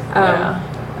now,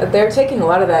 they're taking a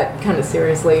lot of that kind of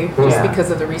seriously, just Yeah.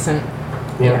 because of the recent to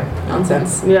be. Yeah.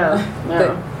 nonsense. yeah,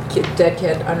 The dead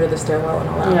kid under the stairwell and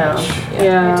all that. yeah, I did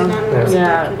yeah, not know there was a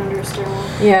Yeah. dead kid under a stairwell.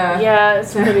 Yeah. yeah.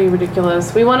 It's pretty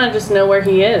ridiculous. We want to just know where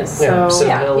he is. Yeah, So so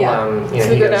Yeah, he'll, yeah. you know, So we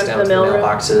he go goes down down to to the the mailroom?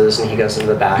 mailboxes and he goes into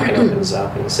the back and opens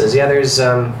up and he says, yeah, there's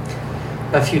a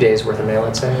few days worth of mail,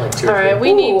 I'd say, like 2 all or right, 3.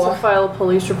 we need Ooh. to file a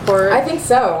police report. I think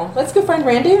so. Let's go find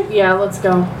Randy. Yeah, let's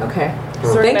go. Okay.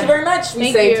 So we're Thank gonna- you very much. We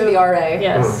Thank say you. to the RA.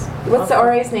 Yes. What's the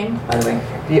RA's name, by the way?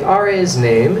 The RA's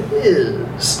name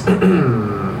is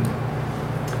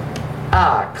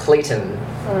Clayton.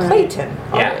 All right. Clayton.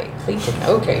 Yeah. RA. Clayton.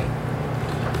 Okay.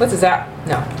 What's his app?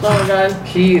 No. Oh my God.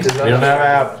 He does not We don't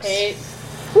have apps. Kate.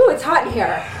 Ooh, it's hot in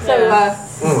here. So,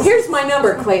 Yes. here's my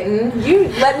number, Clayton. You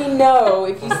let me know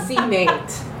if you see Nate.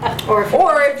 Or if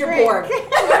Or if you're bored. Or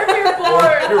if you're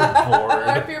bored. You're Or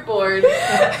bored. if you're bored.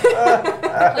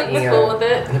 Clayton's cool with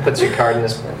it. He puts your card in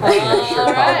his shirt All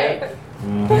right. pocket.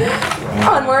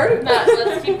 Onward. No,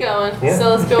 let's keep going. Yeah. So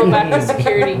let's go back to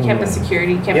security, campus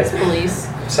police,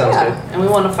 Sounds and we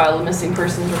want to file a missing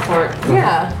persons report.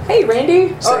 Yeah. Hey,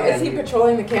 Randy. So, Or is he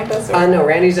patrolling the campus? good. Or? No,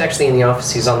 Randy's actually in the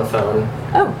office. He's on the phone.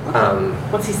 Oh.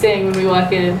 What's he saying when we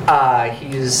walk in?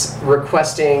 He's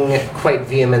requesting quite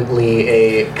vehemently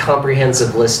a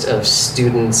comprehensive list of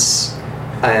students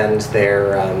and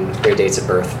their dates of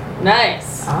birth.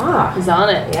 Nice. Ah. He's on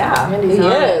it. Yeah. Randy's he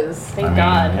on it. is. Thank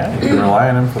God. Yeah, you can rely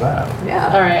on him for that.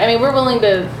 Yeah. All right. I mean, we're willing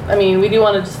to. I mean, we do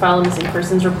want to just file a missing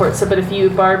persons report. So, but if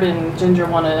you, Barb and Ginger,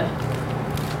 want to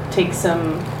take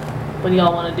some, what do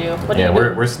y'all want to do? What do Yeah, you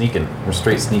do? we're sneaking. We're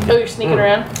straight sneaking. Oh, you're sneaking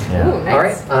around. Yeah. Ooh,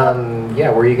 nice. All right. Yeah,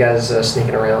 where are you guys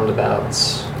sneaking around about?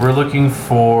 We're looking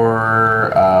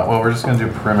for, well, we're just going to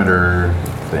do perimeter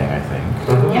thing, I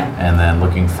think. Yeah. And then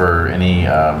looking for any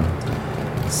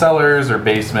cellars or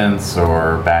basements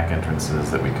or back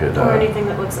entrances that we could. Or anything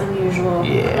that looks unusual.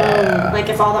 Yeah. Like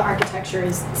if all the architecture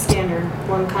is standard,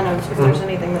 one kind of, if there's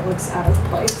anything that looks out of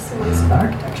place amongst the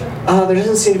architecture. There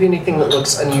doesn't seem to be anything that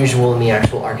looks unusual in the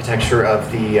actual architecture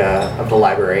of the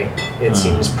library. It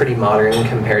seems pretty modern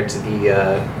compared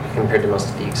to most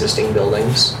of the existing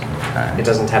buildings. Okay. It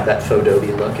doesn't have that faux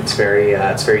adobe look. It's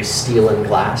very steel and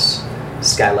glass,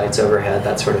 skylights overhead,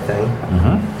 that sort of thing.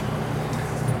 Mm-hmm.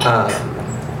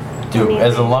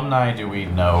 As alumni, do we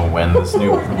know when this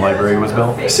new library was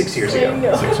built? 6 years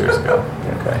ago. 6 years ago.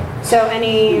 Okay. So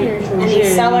any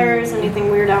cellars,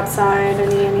 anything weird outside,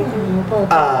 anything?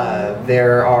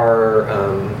 There are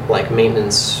like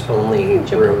maintenance only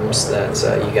rooms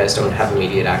that you guys don't have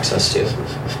immediate access to.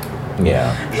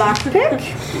 Yeah. Lockpick?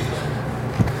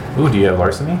 Ooh, do you have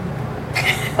larceny?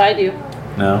 I do.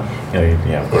 No?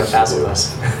 Yeah, of course. Basil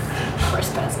does. Of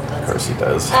course, Basil Of does. course he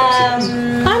does.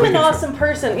 I'm an awesome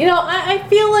person. You know, I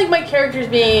feel like my character's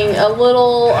being a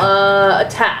little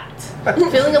attacked.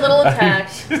 Feeling a little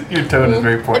attacked. Your tone is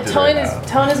very pointed. The tone right is now.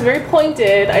 tone is very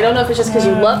pointed. I don't know if it's just because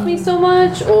you love me so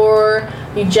much or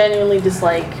you genuinely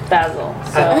dislike Basil.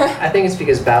 So I think it's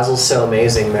because Basil's so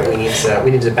amazing that we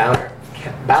need to balance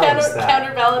that.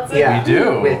 counterbalance it. Yeah, We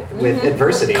do. with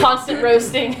adversity. Constant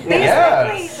roasting. Basically,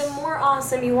 Yes. the more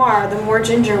awesome you are, the more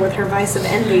Ginger with her vice of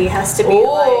envy has to be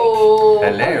Oh.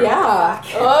 Hello. Yeah.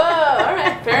 Oh, all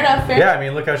right. Fair enough. Fair Yeah, I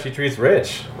mean, look how she treats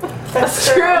Rich. like,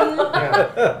 that's True.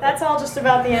 Yeah. That's all just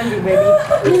about the envy,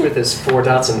 baby. Rich with his 4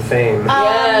 dots in fame.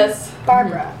 Yes.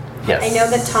 Barbara. Yes. I know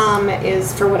that Tom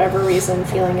is, for whatever reason,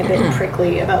 feeling a bit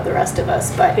prickly about the rest of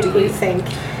us, but do you think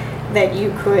that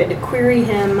you could query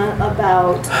him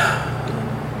about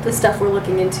the stuff we're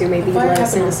looking into, maybe Fire let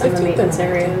us happened into on some of the 15th maintenance and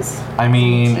areas? I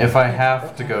mean, if I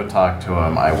have to go talk to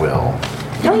him, I will.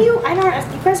 No, you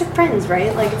guys are friends,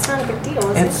 right? Like, it's not a big deal,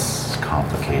 is it? It's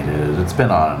complicated. It's been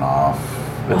on and off.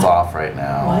 It's off right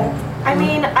now. I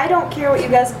mean, I don't care what you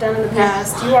guys have done in the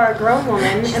past. You are a grown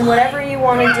woman, and whatever you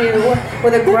want to do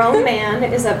with a grown man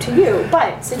is up to you.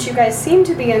 But since you guys seem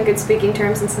to be on good speaking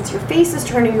terms, and since your face is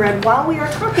turning red while we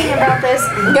are talking about this,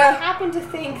 I happen to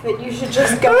think that you should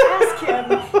just go ask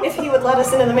him if he would let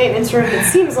us into the maintenance room. It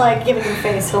seems like, given your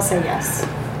face, he'll say yes.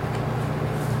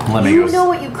 Let me You go. know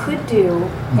what you could do?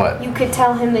 What? You could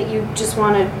tell him that you just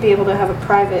want to be able to have a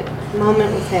private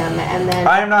moment with him, and then...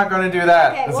 I am not going to do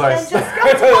that. Okay, So well I then just go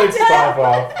I talk like to stop him.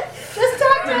 off. Just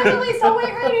talk to him, at least I'll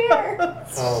wait right here.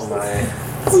 Oh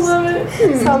my. Love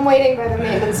it. So I'm waiting by the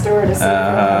maintenance door to see if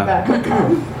that will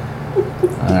come.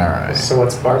 All right. So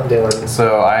what's Barb doing?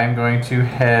 So I am going to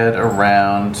head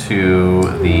around to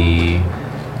the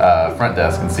front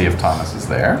desk and see if Thomas is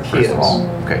there. First of all.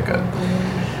 Okay, good.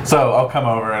 So I'll come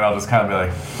over and I'll just kind of be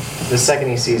like, The second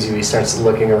he sees you, he starts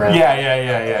looking around. yeah.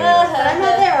 But I'm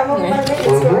not there. I'm over by the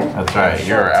maintenance door. That's right.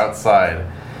 You're outside.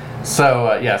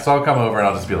 So so I'll come over and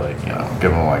I'll just be like,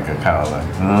 give him like a kind of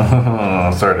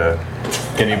like sort of,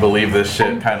 can you believe this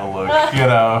shit kind of look,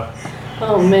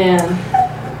 Oh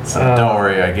man. So don't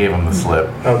worry, I gave him the slip.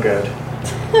 Oh, good.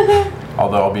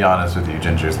 Although I'll be honest with you,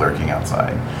 Ginger's lurking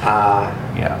outside.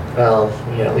 Yeah, Well,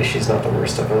 yeah, at least she's not the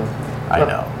worst of them. I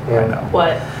know.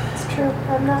 What? It's true.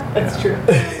 I'm not. That's true.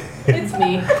 It's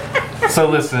me. So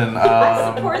listen,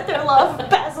 I support their love,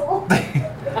 Basil.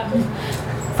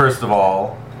 first of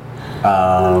all,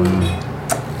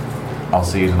 I'll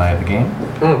see you tonight at the game.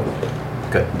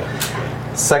 Good.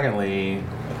 Secondly,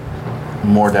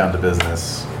 more down to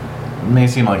business. May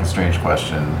seem like a strange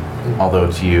question,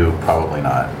 although to you, probably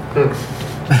not.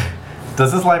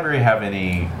 Does this library have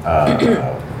any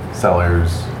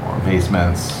cellars or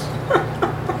basements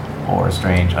or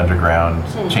strange underground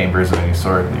chambers of any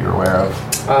sort that you're aware of?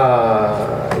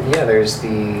 Yeah, there's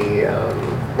the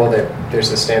there's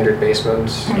the standard basement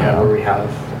where we have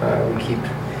we keep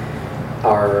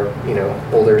our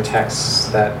older texts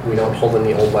that we don't hold in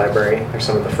the old library. They're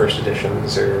some of the first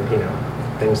editions or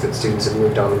things that students have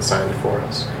moved on and signed for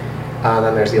us.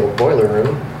 Then there's the old boiler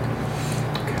room.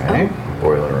 Okay,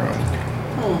 boiler room.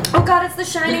 Oh God, it's The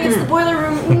Shining. It's the boiler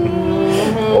room.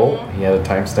 Oh, he had a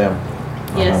timestamp.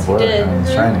 Yes, he boiler did. room.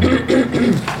 It's Shining.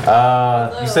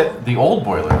 You said the old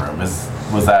boiler room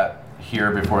was that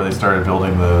here before they started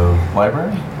building the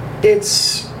library?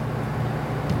 It's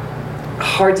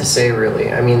hard to say,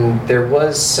 really. I mean, there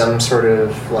was some sort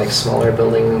of smaller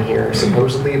building here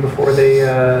supposedly before they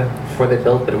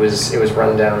built, but it was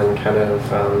run down and kind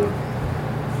of.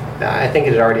 I think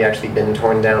it had already actually been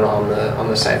torn down on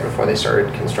the site before they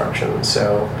started construction.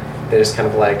 So they just kind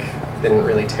of didn't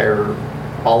really tear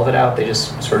all of it out. They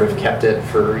just sort of kept it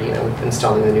for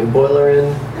installing the new boiler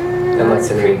in and the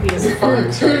new creepy as farm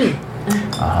and such.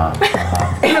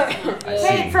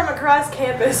 Kate from across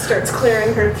campus starts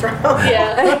clearing her throat.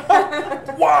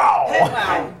 Yeah. Wow!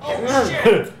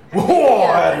 Whoa,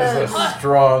 that is a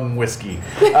strong whiskey.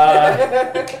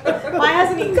 Why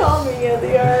hasn't he called me yet,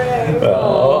 the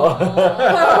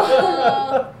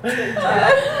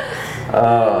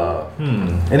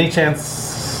RA? Any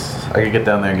chance I could get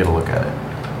down there and get a look at it?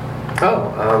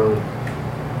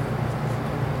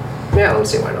 Yeah, let's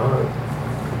see, why not?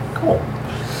 Cool.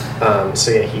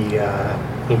 So yeah,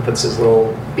 he puts his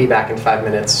little "be back in 5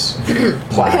 minutes"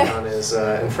 plaque on his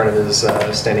in front of his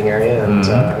standing area, and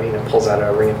pulls out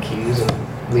a ring of keys and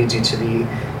leads you to the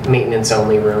maintenance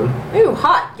only room. Ooh,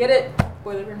 hot. Get it?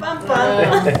 Boiler room. Bum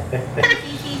bum.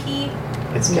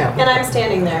 It's And I'm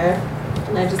standing there,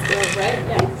 and I just go right.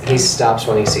 Yeah. He stops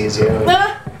when he sees you, No, and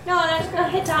I'm just gonna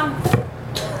hit Tom.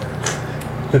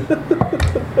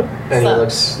 and he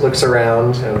looks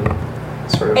around and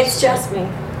sort of. It's just me.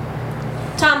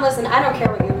 Tom, listen, I don't care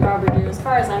what you and Barbara do. As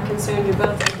far as I'm concerned, you're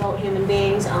both adult human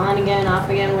beings, on again, off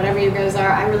again, whatever you guys are.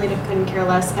 I really couldn't care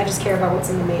less. I just care about what's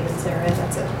in the maintenance area.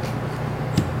 That's it.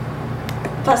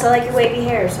 Plus, I like your wavy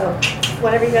hair, so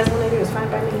whatever you guys want to do is fine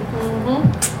by me.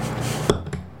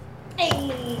 Hey.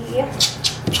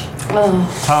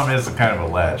 Tom is kind of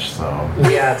a lech, so.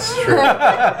 Yeah, it's true.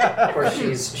 Of course,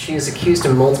 she's accused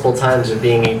him multiple times of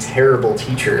being a terrible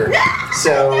teacher.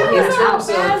 So in terms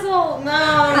of Basil,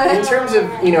 no. in terms of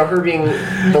her being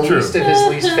the True. least of his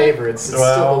least favorites, it's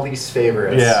still the least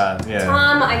favorites. Yeah.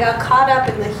 Tom, I got caught up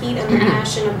in the heat and the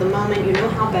passion of the moment. You know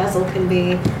how Basil can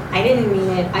be. I didn't mean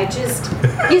it.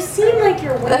 You seem like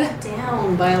you're weighed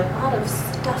down by a lot of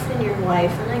stuff in your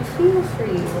life, and I feel for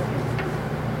you.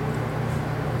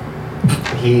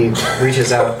 He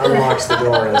reaches out, unlocks the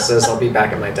door, and says, "I'll be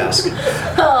back at my desk."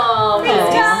 Oh,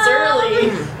 It's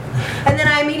early. And then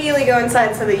I immediately go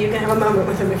inside so that you can have a moment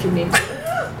with him if you need to.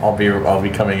 I'll be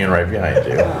coming in right behind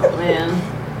you. Oh man.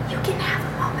 You can have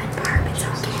a moment, Barb. It's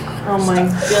all Oh my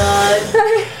god.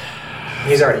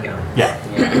 He's already gone. Yeah.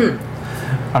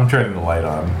 I'm turning the light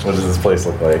on. What does this place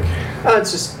look like?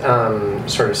 It's just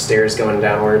sort of stairs going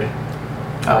downward.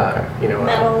 Okay.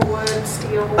 Metal, wood,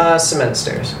 steel. Cement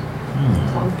stairs.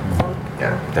 Plunk, plunk.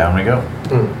 Yeah. Down we go.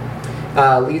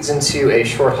 Leads into a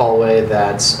short hallway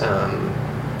that's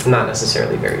not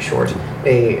necessarily very short.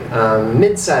 A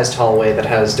mid-sized hallway that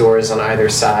has doors on either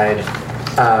side.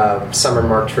 Some are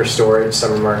marked for storage,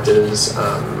 some are marked as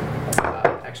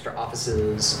extra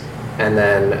offices, and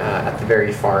then at the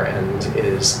very far end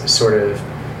is sort of,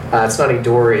 it's not a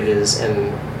door, it is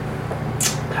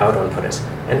how do I put it?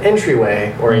 An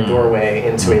entryway or a doorway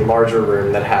into a larger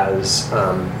room that has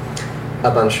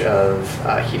a bunch of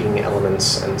heating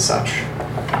elements and such.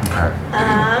 Okay.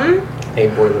 A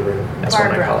boiler room, that's what I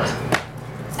Barbara. call it.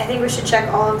 I think we should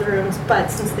check all of the rooms, but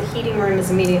since the heating room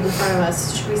is immediately in front of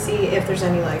us, should we see if there's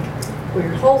any like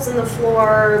weird holes in the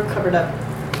floor, covered up?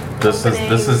 This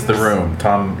is the room.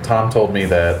 Tom told me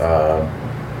that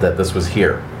that this was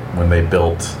here when they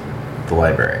built the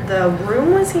library. The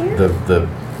room was here?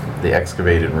 The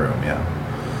excavated room, yeah.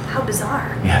 How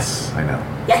bizarre. Yes, I know.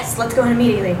 Yes, let's go in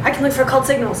immediately. I can look for occult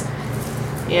signals.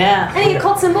 Yeah. Any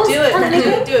occult symbols? Do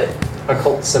it. Do it.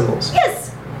 Occult symbols. Yes!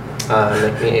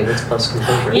 Make me able to plus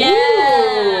composure.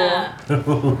 Yeah. For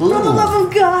the love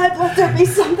of God, let there be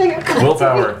something occult.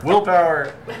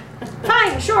 Willpower.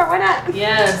 Fine, sure, why not?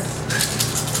 Yes.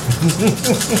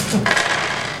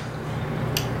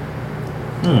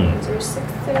 There's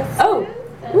success. Oh.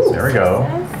 There we go.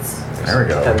 There we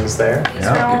go. Tens there. These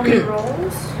are all new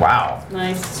rolls. Wow.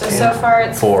 Nice. So far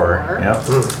it's 4. Yep.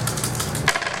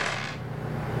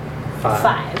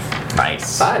 5.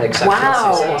 Nice. 5 exceptional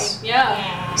Wow. success.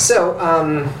 Yeah. So,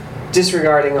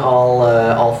 disregarding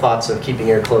all thoughts of keeping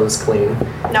your clothes clean.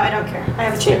 No, I don't care. I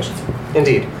have a change.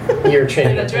 Indeed, you're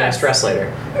changing The into a nice dress. dress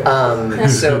later.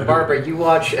 So, Barbara, you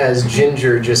watch as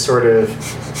Ginger just sort of,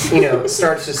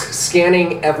 starts just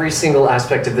scanning every single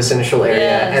aspect of this initial area,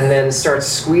 Yes. and then starts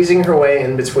squeezing her way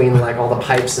in between like all the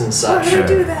pipes and such. Why would I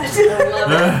do that?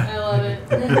 I love it.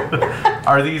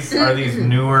 Are these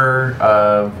newer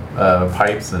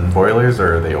pipes and boilers,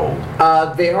 or are they old?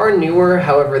 They are newer,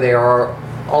 however, they are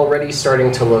already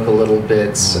starting to look a little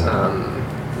bit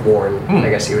worn, I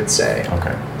guess you would say.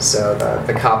 Okay. So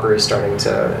the copper is starting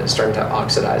to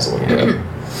oxidize a little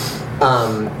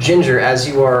bit. Ginger, as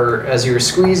you are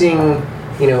squeezing,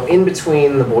 in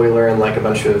between the boiler and like a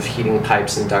bunch of heating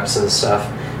pipes and ducts and stuff,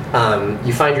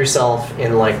 you find yourself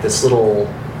in like this little,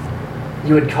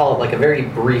 you would call it like a very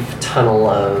brief tunnel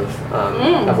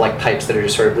of like pipes that are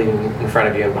just sort of leading in front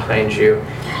of you and behind you.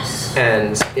 Yes.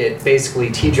 And it basically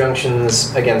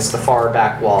T-junctions against the far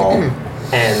back wall.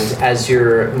 And as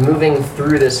you're moving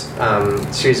through this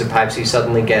series of pipes, you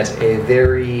suddenly get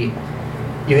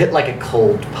you hit like a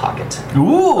cold pocket.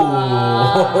 Ooh.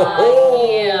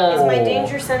 Yeah. Is my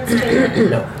danger sense tingling?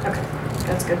 No. Okay,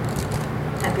 that's good.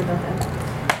 Happy about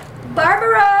that.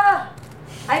 Barbara!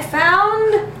 I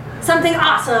found something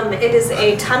awesome. It is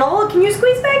a tunnel. Can you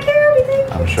squeeze back here, do you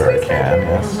think? I'm sure I Squeeze back can, here?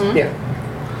 yes. Yeah.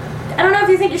 I don't know if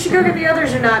you think you should go to the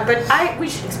others or not, but we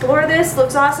should explore this.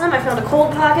 Looks awesome. I found a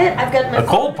cold pocket. I've got my A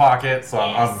cold pocket, so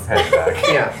I'm heading back.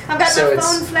 Yeah. I've got So my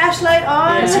it's- phone flashlight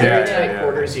on. It's very Yeah, tight yeah.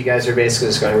 quarters. You guys are basically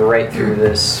just going right through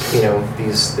this,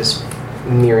 this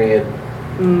myriad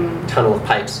tunnel of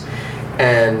pipes.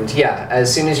 And yeah,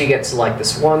 as soon as you get to like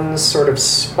this one sort of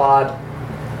spot,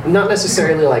 not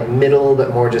necessarily like middle,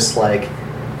 but more just like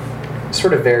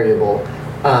sort of variable.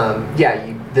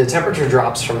 The temperature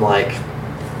drops from like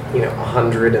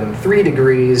 103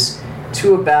 degrees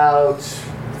to about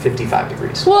 55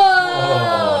 degrees.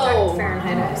 Whoa!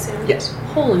 Fahrenheit, I assume. Yes.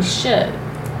 Holy shit.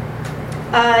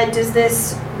 Does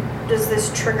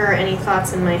this trigger any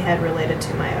thoughts in my head related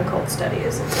to my occult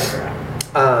studies, etc.?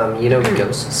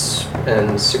 Ghosts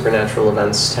and supernatural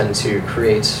events tend to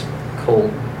create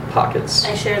cold pockets.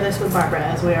 I share this with Barbara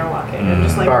as we are walking. I'm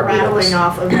just like Barbara rattling knows.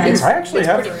 off events. I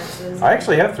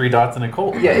actually have 3 dots in a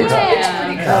cold. Yeah, it's Yeah.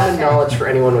 pretty common knowledge for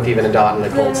anyone with even a dot in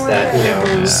occult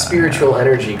that, spiritual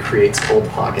energy creates cold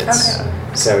pockets. Okay.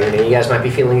 So, you guys might be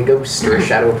feeling a ghost or a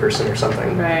shadow person or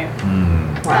something. Right.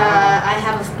 I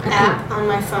have an app on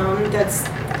my phone that's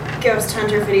Ghost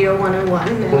Hunter Video 101,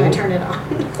 and I turn it on.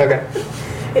 Okay.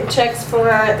 It checks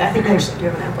for, I think I actually do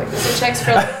have an app like this. It checks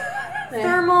for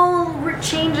thermal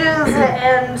changes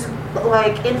and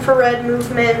like infrared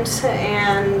movement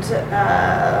and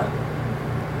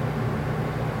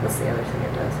what's the other thing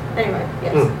it does? Anyway,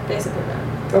 yes, basically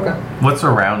that. Okay. What's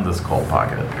around this cold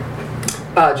pocket?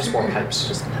 Just more pipes.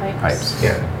 Just pipes. Pipes.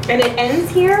 Yeah. And it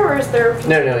ends here, or is there a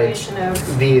No, it's continuation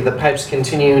of? the pipes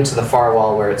continue to the far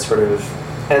wall where it sort of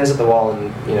ends at the wall, and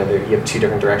you have two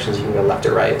different directions. You can go left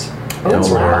or right. And it's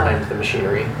sort of behind the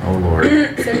machinery. Oh lord.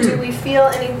 So do we feel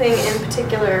anything in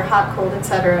particular, hot, cold,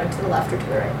 etc., to the left or to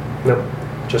the right? Nope.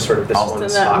 Just sort of this I'll- one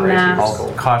Just in that spot right mass. here. is I'll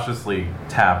cold. cautiously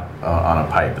tap on a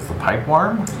pipe. Is the pipe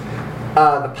warm?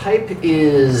 The pipe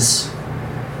is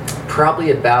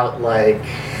probably about like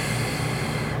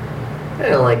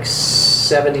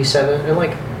 77, and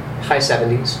like high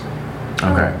 70s.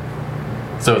 Okay.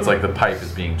 So it's like the pipe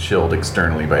is being chilled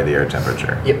externally by the air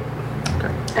temperature. Yep.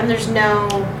 Okay. And there's no,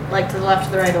 like, to the left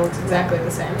or the right, it looks exactly the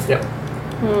same. Yep.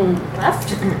 Left?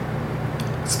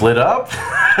 Split up?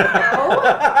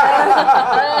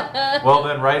 Well,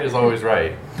 then right is always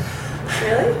right.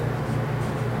 Really?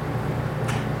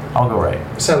 I'll go right.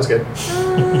 Sounds good.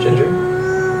 Ginger.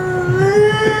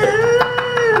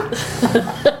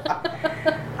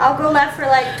 I'll go left for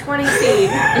like 20 feet.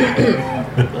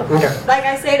 Okay. Like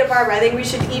I say to Barbara, I think we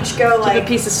should each go Like like a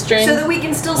piece of string. so that we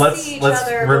can still see each Let's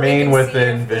other. but we remain can see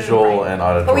within if the- visual right. and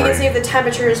But we auditory. can see if the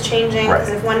temperature is changing. Because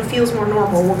Right. if one feels more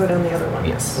normal, we'll go down the other one.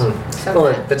 Yes. So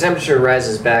Well, the temperature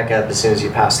rises back up as soon as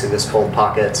you pass through this cold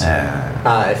pocket.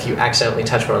 If you accidentally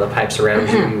touch one of the pipes around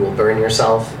you, you will burn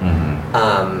yourself.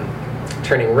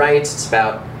 Turning right, it's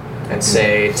about, I'd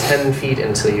say, 10 feet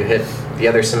until you hit the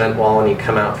other cement wall, and you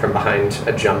come out from behind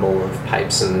a jumble of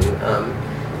pipes and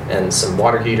some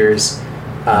water heaters.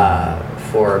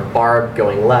 For Barb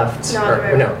going left, No, or,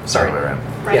 right. no, sorry, Other way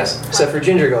around. Right. yes. So for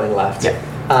Ginger going left,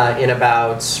 Yeah. in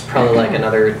about probably like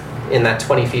another, in that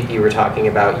 20 feet that you were talking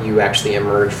about, you actually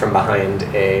emerge from behind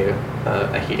a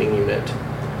heating unit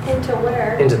into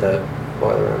where? into the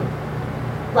boiler room.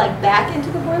 Like back into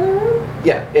the boiler room?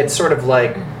 Yeah, it's sort of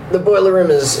like the boiler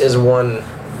room is one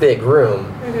big room.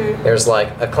 Mm-hmm. There's like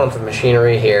a clump of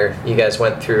machinery here. You guys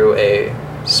went through a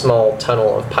small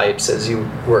tunnel of pipes as you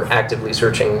were actively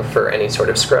searching for any sort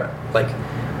of like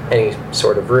any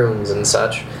sort of runes and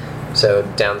such. So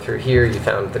down through here, you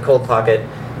found the cold pocket.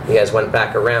 You guys went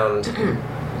back around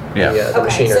Yeah. the Okay,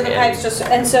 machinery. so the pipes just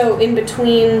and so in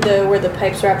between where the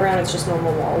pipes wrap around, it's just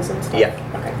normal walls and stuff. Yeah.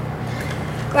 Okay.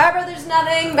 Barbara, there's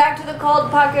nothing. Back to the cold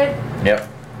pocket. Yep.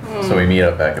 So we meet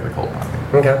up back at the cold pocket.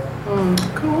 Okay.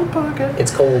 Cold pocket.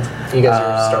 It's cold. You guys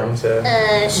are starting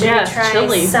to. Should Yeah, we try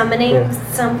chilly. summoning Yeah.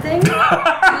 something?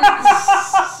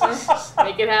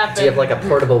 Make it happen. Do you have like a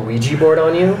portable Ouija board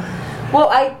on you? Well,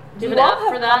 Do you you have an all app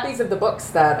have for that? copies of the books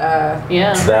that.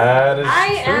 Yeah. That is I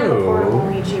am a portable true.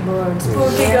 Ouija board.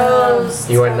 Spooky Yeah. ghosts.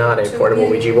 You are not a portable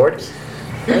Ouija board.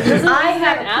 I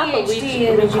have an a app, a PhD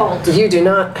Ouija in occult. You do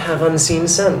not have unseen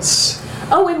sense.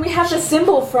 Oh, and we have the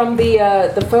symbol from the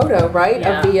photo, right,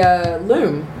 Yeah. of the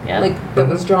loom, Yeah. like that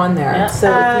was drawn there. Yeah. So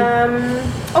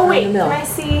if Oh wait, in the mill. can I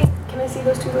see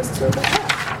those two lists too?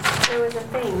 There was a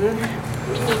thing.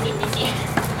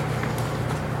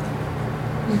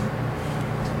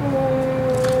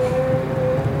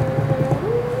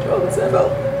 draw the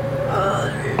symbol.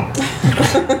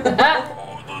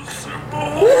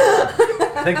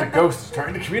 I think the ghost is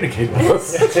trying to communicate with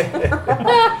us.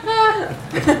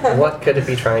 What could it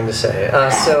be trying to say?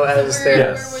 So as We're, there,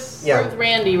 Yes. we're with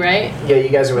Randy, right? yeah, you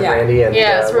guys are with Yeah. Randy and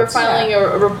Yeah, so we're what's- filing a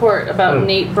report about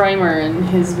Nate Breimer and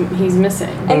he's missing.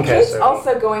 And Okay, Kate's so-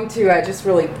 also going to just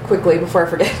really quickly before I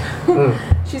forget. Mm.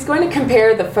 She's going to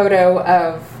compare the photo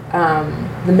of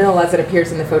the mill as it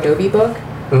appears in the Photobi book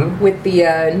Mhm. with the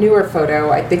newer photo.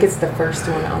 I think it's the first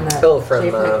one on that. Oh, from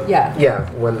JPEG. yeah. yeah,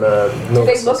 when the Do mill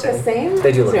they was look still the same?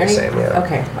 They do Is look there the any- same, yeah.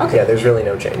 Okay. Okay. Yeah, there's really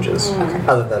no changes Okay.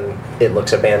 other than it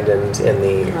looks abandoned in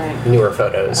the Right. newer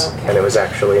photos, Okay. and it was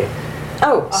actually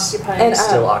Oh, Occupied. and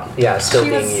still still she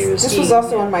being was- used. This was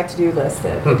also on my to-do list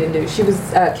that I didn't do. She was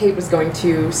Kate was going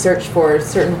to search for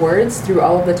certain words through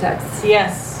all of the texts.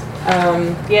 Yes.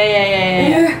 Um,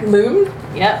 Yeah. loom,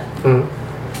 Yep. Mhm.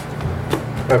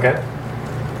 Okay.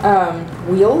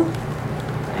 wheel,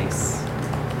 Nice.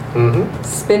 Mm-hmm.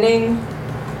 spinning,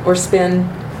 or spin,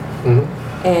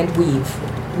 Mm-hmm. and weave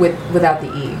without the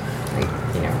e. Like,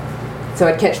 you know. So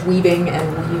I'd catch weaving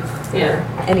and weave. Yeah.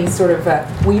 Or any sort of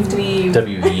weaved. Weave.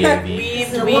 WEAV.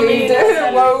 Weaved. Weaved.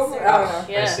 Wove. I don't know.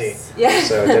 Yes. I see. Yeah.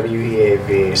 So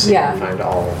WEAV, so Yeah. you can find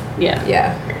all. Yeah.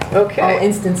 Yeah. Okay. All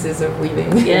instances of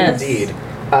weaving. Yes. Indeed.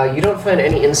 You don't find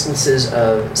any instances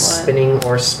of spinning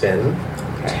or spin.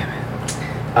 Okay.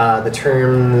 The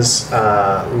terms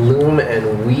loom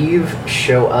and weave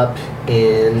show up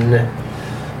in,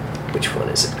 which one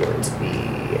is it going to be?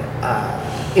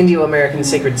 Indo-American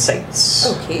sacred sites.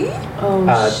 Okay.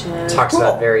 Oh shit. Talks Cool.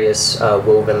 about various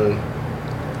woven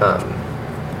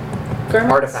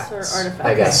Garments artifacts, or artifacts?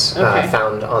 I guess, Okay.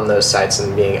 found on those sites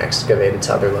and being excavated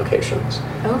to other locations.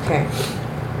 Okay.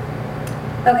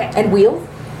 Okay. And wheel?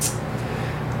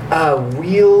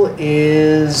 Wheel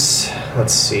is,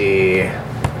 let's see,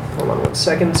 hold on 1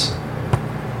 second.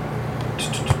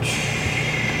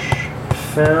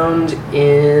 Found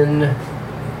in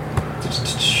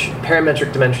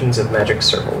Parametric Dimensions of Magic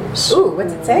Circles. Ooh,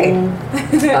 what's it say?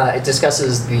 It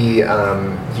discusses the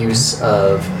use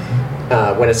of,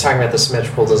 when it's talking about the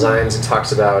symmetrical designs, it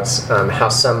talks about how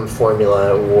some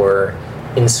formula were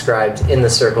inscribed in the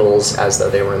circles as though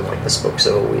they were in like the spokes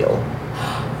of a wheel.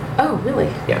 Oh, really?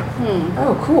 Yeah.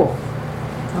 Oh, cool.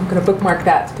 I'm going to bookmark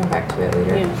that to come back to it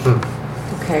later.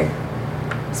 Yeah. Okay.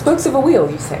 Spokes of a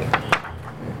wheel, you say?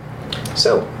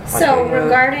 So, So Okay,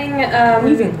 regarding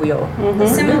Weaving wheel. the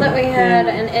symbol that we had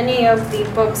in any of the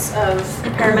books of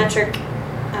parametric,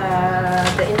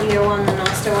 the India one, the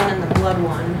Nosta one, and the Blood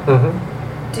one,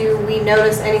 do we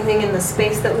notice anything in the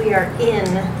space that we are in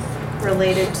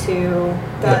related to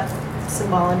that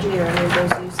symbology or any of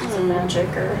those uses of magic?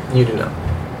 Or you do not.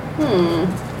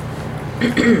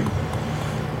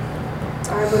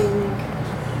 or what do you think?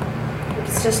 We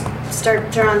could just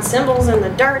start drawing symbols in the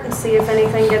dirt and see if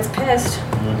anything gets pissed.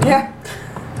 Yeah.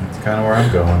 That's kind of where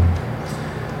I'm going.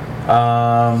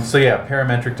 So yeah,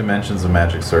 parametric dimensions of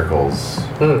magic circles.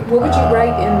 What would you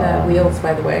write in the wheels,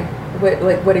 by the way?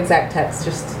 What exact text?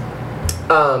 Just.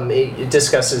 It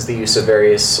discusses the use of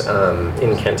various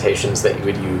incantations that you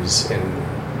would use in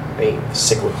a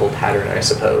cyclical pattern, I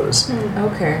suppose.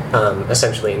 Okay.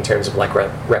 Essentially in terms of like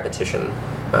repetition.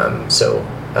 So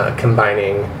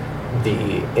combining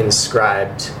the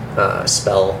inscribed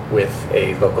spell with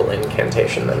a vocal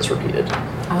incantation that is repeated.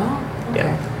 Oh. Okay.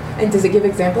 Yeah. And does it give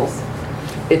examples?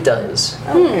 It does.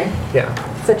 Okay. Yeah.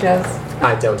 Such as.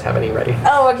 I don't have any ready.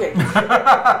 Oh, okay.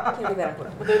 Can't do that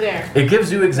important. They're there. It gives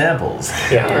you examples.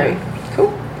 Yeah. All right.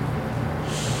 Cool.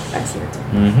 Excellent.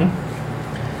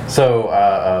 So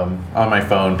on my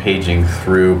phone, paging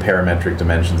through parametric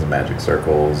dimensions of magic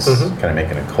circles, kind of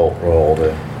making a cult roll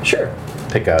to Sure.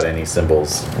 pick out any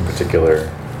symbols in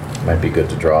particular might be good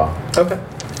to draw. Okay.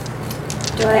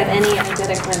 Do I have any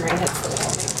eidetic memory hits that would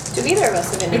help me? Do either of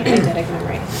us have any eidetic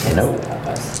memory hits No. that would help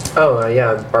us? Oh,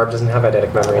 yeah. Barb doesn't have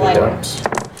eidetic memory Well, I anymore. don't.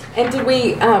 And did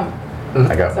we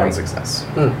I got Sorry. one success.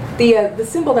 the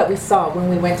symbol that we saw when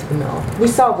we went to the mill? We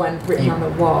saw one written on the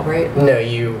wall, right? No,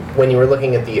 when you were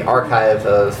looking at the archive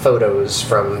of photos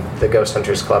from the Ghost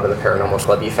Hunters Club and the Paranormal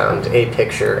Club, you found a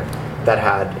picture that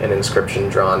had an inscription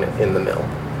drawn in the mill.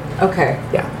 Okay.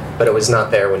 Yeah, but it was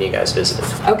not there when you guys visited.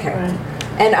 Okay. Right.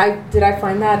 And did I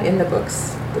find that in the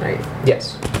books? Did I?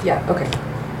 Yes. Yeah. Okay.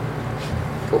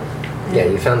 Cool. Yeah,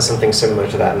 you found something similar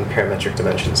to that in Parametric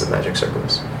Dimensions of Magic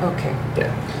Circles. Okay.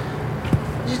 Yeah.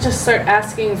 You should just start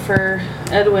asking for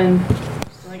Edwin.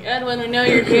 Like, Edwin, we know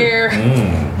you're here.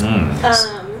 Yeah,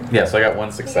 so I got one You got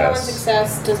one success.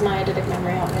 success. Does my eidetic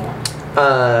memory help me?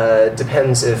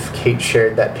 Depends if Kate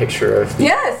shared that picture of the...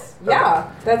 Yes.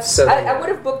 Yeah. That's. So- I would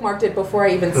have bookmarked it before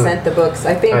I even sent the books.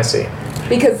 I think. I see.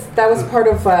 Because that was part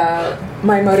of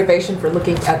my motivation for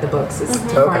looking at the books is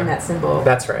to Okay. find that symbol.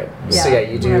 That's right. So Yeah,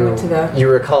 yeah, you when I do. went to the- You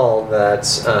recall that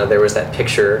there was that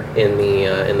picture in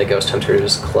the Ghost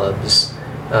Hunters Club's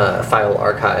file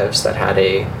archives that had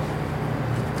a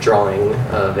drawing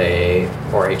of a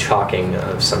chalking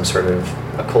of some sort of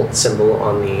occult symbol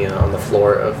on the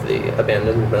floor of the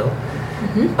abandoned mill.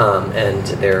 And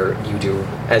there you do,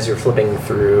 as you're flipping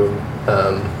through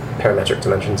parametric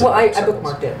dimensions. Well, of I circles.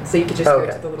 bookmarked it, so you could just go to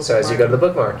the Okay. little. So as you go to the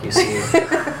bookmark, you see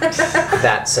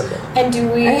that symbol. And do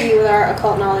we, with our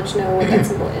occult knowledge, know what that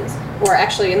symbol is? Or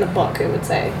actually, in the book, it would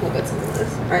say what that symbol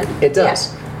is, right? It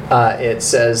does. It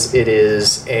says it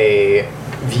is a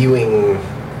viewing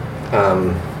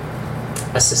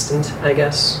assistant, I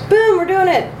guess. Boom, we're doing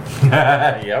it.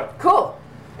 Yep. Cool.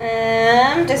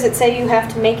 Does it say you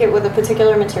have to make it with a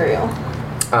particular material?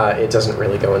 It doesn't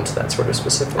really go into that sort of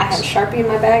specifics. I have a Sharpie in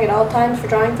my bag at all times for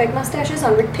drawing fake mustaches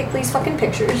on Rick Pickley's fucking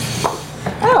pictures.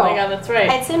 Oh my god, that's right.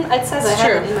 It says I It's have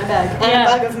true. it in my bag. And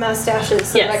Yeah. a bag of mustaches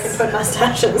so that I Yes. can put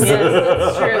mustaches. Yes,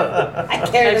 that's true. I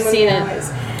carry I've them with seen me it.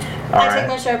 always. All I right. take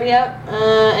my Sharpie out,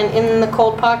 and in the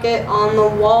cold pocket on the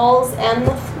walls and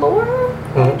the floor,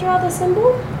 I draw the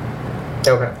symbol.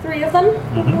 Okay. 3 of them.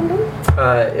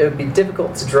 It would be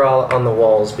difficult to draw on the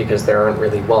walls because there aren't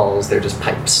really walls; they're just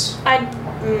pipes. Are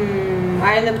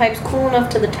the pipes cool enough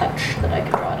to the touch that I could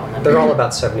draw it on them? They're all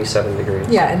about 77 degrees.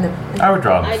 Yeah, and the. I would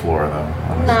draw on the I- floor though.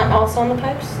 honestly. Not also on the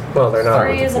pipes? Well, they're not.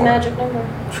 3 is a floor. magic number.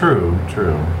 True,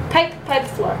 true. Pipe,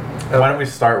 floor. Why don't we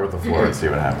start with the floor and see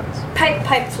what happens?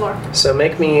 Pipe, floor. So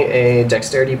make me a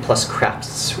dexterity plus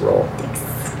crafts roll.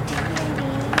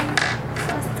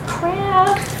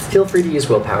 Craft. Feel free to use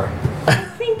willpower. I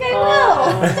think I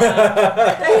Oh.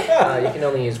 will. You can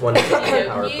only use one willpower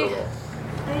per Okey-dokey. roll.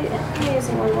 I'm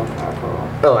using one more powerful.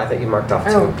 Oh, I thought you marked off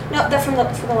two. Oh. No, they're for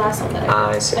the last one that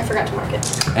I see. I forgot to mark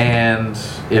it. And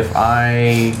if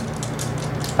I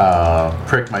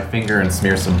prick my finger and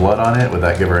smear some blood on it, would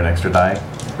that give her an extra die?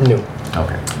 No.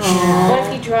 Okay. What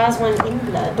if he draws one in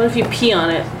blood? What if you pee on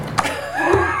it?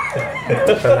 And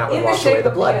that would In the wash shape away the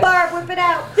of blood. Barb, whip it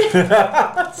out.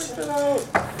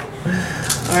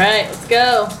 Alright, let's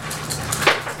go.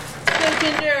 Go,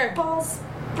 Ginger. Balls,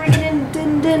 bring it in,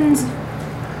 din-dins.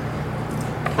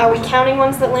 Are we counting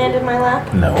ones that land in my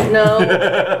lap? No. No.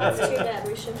 That's too bad.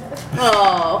 We should have.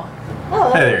 Oh.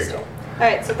 Oh, Hey, there that's you go.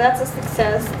 Alright, so that's a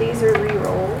success. These are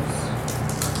re-rolls.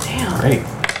 Damn. Great.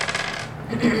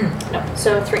 No,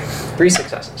 so 3. 3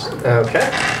 successes. Okay.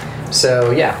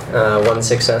 So yeah, 1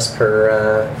 success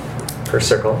per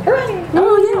circle. Hooray!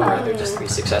 Oh, Or they're just 3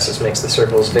 successes, makes the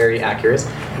circles very accurate.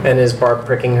 And is Barb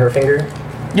pricking her finger?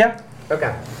 Yeah.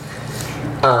 Okay.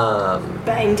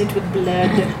 Bind it with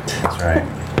blood. That's right.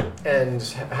 And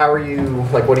how are you,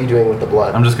 like, what are you doing with the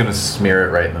blood? I'm just gonna smear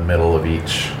it right in the middle of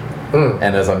each. Mm.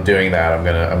 And as I'm doing that, I'm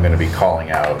gonna be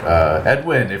calling out,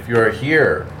 Edwin, if you are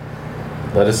here,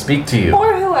 let us speak to you.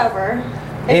 Or whoever.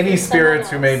 Any If it's spirits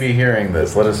who someone may be hearing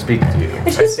this, let us speak to you.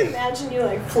 else. I just imagine you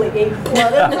like flinging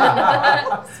blood at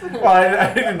them. Well,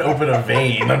 I didn't open a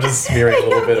vein. I'm just smearing a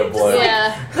little bit of blood.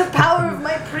 Yeah. The power of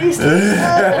my priest.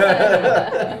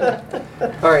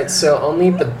 Alright, so I'll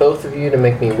need the both of you to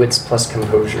make me wits plus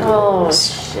composure Oh,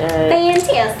 rolls. shit.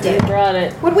 Fantastic. You brought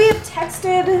it. Would we have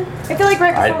texted? I feel like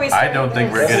right before we I started don't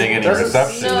think we're this- getting any Doesn't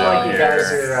reception seem No. out like you guys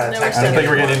here. are No, texting. I don't think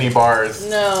we're getting any bars.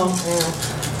 No.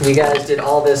 You guys did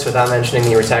all this without mentioning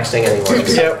you were texting anyone.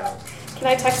 Yep. Can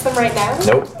I text them right now?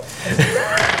 Nope.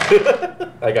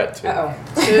 I got 2. Uh-oh.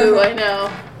 Ooh, I know.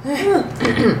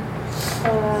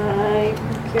 I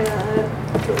got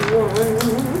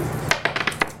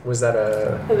 1. Was that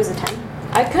a... It was a 10.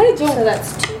 I kind of So don't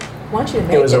that's 2. want you to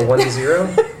make It was a it.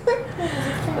 1-0?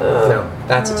 No,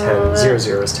 that's a 10.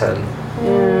 0-0 is 10.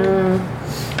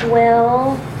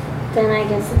 Well, then I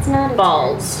guess it's not a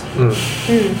Balls. Mm.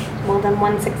 10. Well, then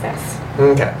 1 success.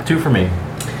 Okay. 2 for me.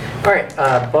 Alright,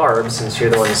 Barb, since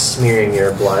you're the one smearing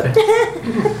your blood.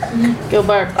 Go,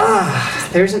 Barb.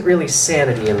 There isn't really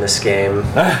sanity in this game.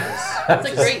 That's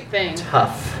a great thing.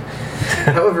 Tough.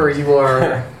 However, you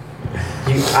are...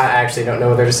 I actually don't know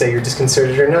whether to say you're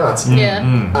disconcerted or not. Yeah.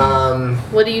 Um,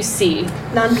 What do you see?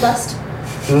 Nonplussed.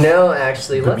 no,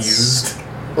 actually, Amused.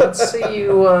 let's say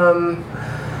you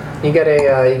get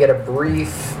a brief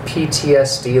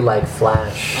PTSD-like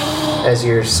flash as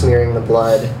you're smearing the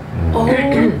blood. Oh.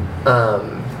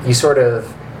 You sort of,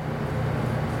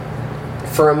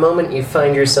 for a moment, you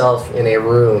find yourself in a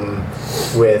room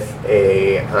with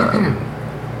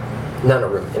not a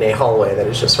room, in a hallway that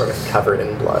is just sort of covered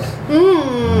in blood.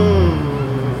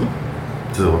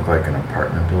 Does it look like an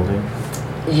apartment building?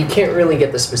 You can't really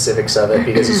get the specifics of it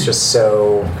because it's just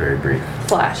so, Very brief.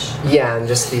 Flash. yeah, and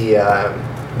just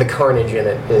the carnage in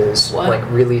it is What? like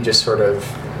really just sort of,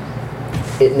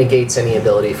 it negates any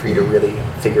ability for you to really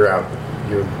figure out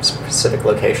your specific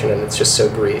location, and it's just so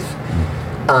brief.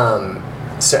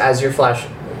 So as your flash,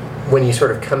 when you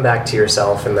sort of come back to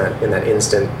yourself in that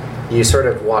instant, you sort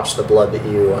of watch the blood that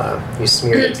you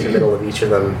smeared into the middle of each of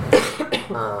them,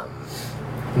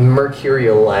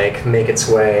 mercurial-like, make its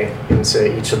way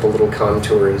into each of the little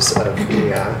contours of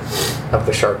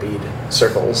the sharpied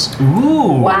circles,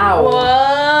 Ooh. Wow.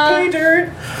 What?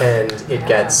 and it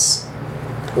gets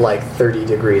like 30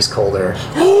 degrees colder.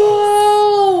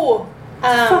 Oh!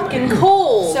 Fucking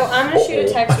cold. So I'm gonna shoot a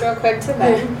text real quick to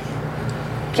them.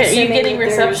 Okay, are you Assuming getting that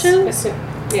there's-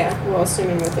 reception? Yeah, well,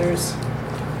 assuming that there's.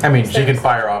 I mean, she can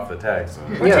fire off the text.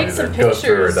 Or Yeah. take some Either goes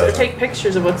through or pictures. Or doesn't. take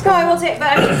pictures of what's No, going I on. will take. But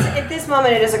I'm just, at this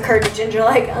moment, it has occurred to Ginger,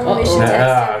 like, oh, we should Uh-oh. text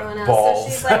Ah, everyone else. balls.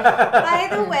 So she's like, by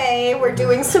the way, we're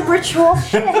doing some ritual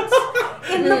shit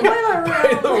in the boiler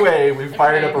By the room. way, we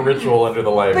fired up a ritual under the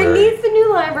library. Beneath the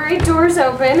new library, doors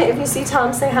open. If you see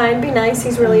Tom, say hi and be nice.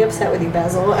 He's really upset with you,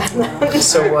 Basil.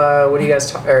 So what do you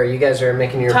guys? You guys are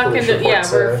making your Talking police to, yeah,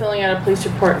 reports. we're filling out a police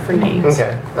report for names.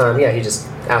 Okay. Yeah, he just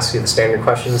asks you the standard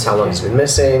questions. How long has he been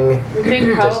missing? We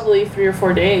think probably 3 or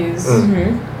 4 days.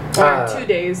 Mm. Or 2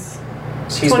 days.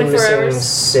 He's been 24 missing hours.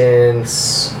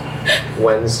 since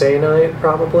Wednesday night,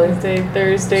 probably. Wednesday,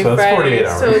 Thursday, So it's Friday. 48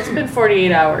 hours. So it's been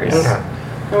 48 hours. Okay.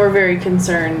 And we're very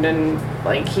concerned, and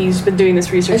like he's been doing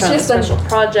this research It's on a just special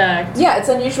project. Yeah, it's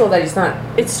unusual that he's not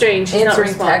It's strange. He's not answering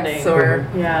responding. texts or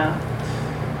Yeah.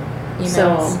 emails.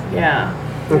 So yeah.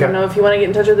 I Okay. don't know if you want to get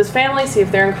in touch with his family, see if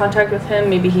they're in contact with him.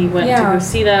 Maybe he went to Yeah. go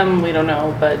see them. We don't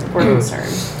know, but we're concerned.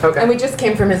 Okay. And we just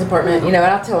came from his apartment, and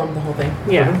I'll tell him the whole thing.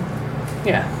 Yeah.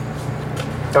 Yeah.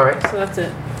 All right. So that's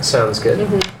it. Sounds good.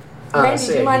 Randy,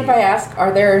 so do you mind if I ask,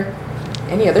 are there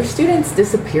any other students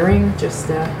disappearing? Just,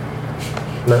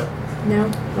 No.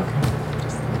 no? Okay.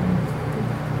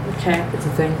 Okay. It's a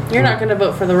thing. You're not gonna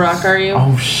vote for The Rock, are you?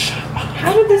 Oh, shut up.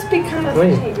 How did this become a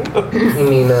Wait. thing? You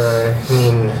mean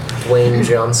Dwayne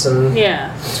Johnson,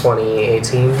 Yeah.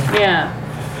 2018? Yeah.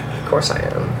 Of course I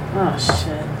am. Oh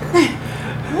shit.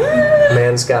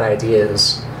 Man's got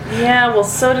ideas Yeah. Well,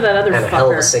 so did that other and a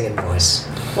hell of a fucker. singing voice.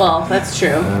 Well, that's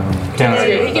true. Can't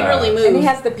argue He with can that. really And he move.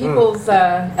 has the people's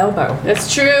elbow.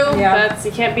 That's true. Yeah. That's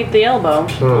you can't beat the elbow.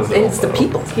 Hmm. It's the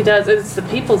people's. He does. It's the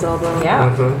people's elbow. Yeah.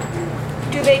 Mhm.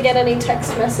 Do they get any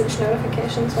text message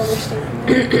notifications while they're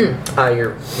standing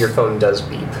there? Your phone does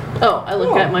beep. Oh, I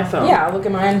look at my phone. Yeah, look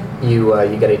at mine. You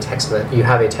get a text. You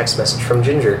have a text message from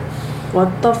Ginger.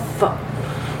 What the fuck?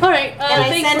 All right. And I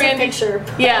Thanks, sent Randy. a picture.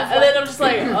 Yeah, and then I'm just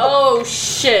like, oh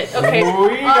shit. Okay. We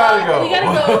gotta go. We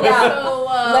gotta go. Yeah. So,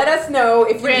 Let us know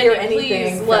if you Randy, hear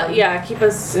anything.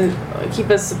 please keep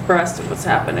us abreast of what's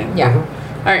happening. Yeah.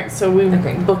 All right, so we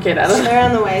Okay. book it out of They're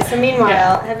on the way. So meanwhile,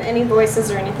 Yeah. have any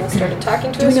voices or anything started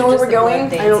talking to Do us? we know or where just we're the going?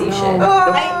 blood I don't dancey know. shit?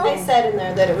 Oh. I said in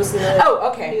there that it was the. Oh,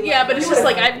 okay. Yeah, but it's just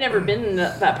like I've never been in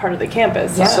that part of the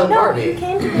campus. Yeah. So No, Barbie. you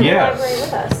came to the Yeah. library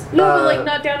with us. No, but Uh, like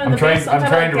not down in I'm the trying- base. I'm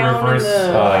trying to down reverse,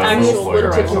 in the actual actual lawyer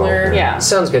particular. myself. Yeah.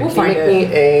 Sounds good. We'll Can you find make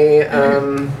me a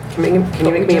can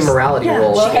you make me a morality Yeah,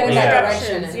 roll? well, head in that Yeah.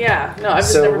 direction. Yeah. No, I've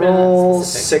just So never been roll that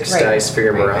specific. 6 Right. dice for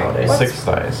your Right, right. morality. 6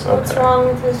 dice. What's Okay. wrong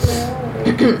with his morality?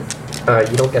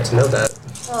 You don't get to know that.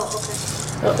 Oh,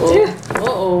 okay. Uh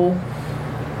oh.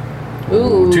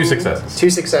 Ooh. 2 successes. 2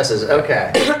 successes.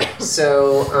 Okay.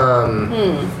 So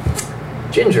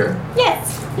Ginger,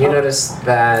 Yes. you notice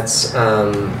that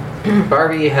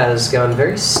Barbie has gone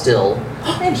very still.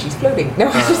 And she's floating. No,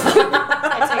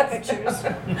 I take pictures.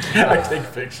 I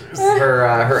take pictures.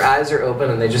 Her eyes are open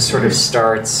and they just sort of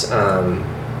start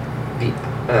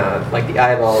like the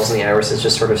eyeballs and the irises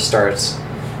just sort of starts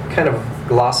kind of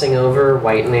glossing over,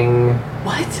 whitening,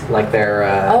 What? like they're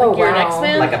Oh, You're an wow.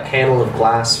 X-Man? like a panel of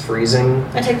glass freezing,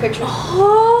 I take pictures.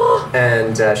 Oh,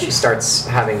 and she starts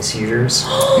having seizures.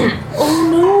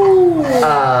 oh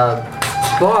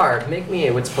Barb, make me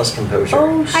a wits plus composure. no.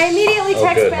 Oh, I immediately Oh,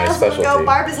 text good, my Basil and go, specialty.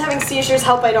 Barb is having seizures,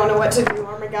 help, I don't know what to do.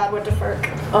 Oh my god, what the fuck.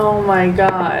 oh my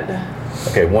god.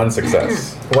 Okay, 1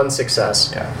 success. 1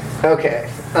 success. Yeah. Okay.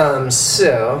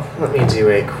 So let me do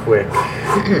a quick.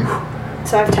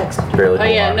 So I've texted. Barely Oh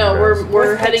yeah, hold no, on, we're guys. we're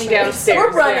With heading pictures. downstairs.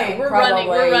 We're running, Yeah, we're running.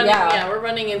 We're probably, running. yeah. Yeah, we're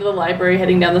running into the library,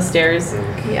 heading down the stairs.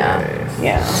 Yeah.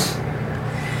 Yeah.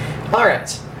 All right.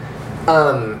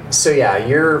 So yeah,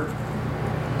 your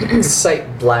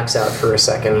sight blacks out for a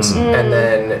second, and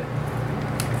then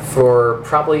for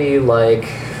probably like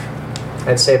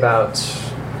I'd say about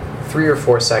 3 or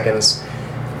 4 seconds,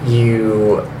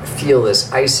 you feel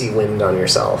this icy wind on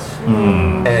yourself,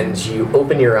 and you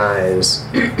open your eyes,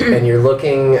 and you're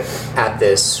looking at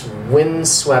this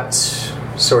windswept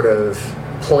sort of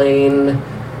plain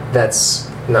that's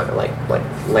not like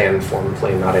landform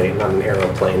plane, not an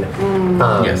aeroplane.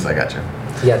 Yes, I got you.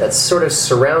 Yeah, that's sort of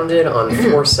surrounded on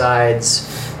 4 sides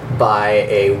by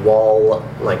a wall,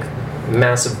 like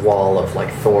massive wall of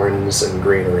like thorns and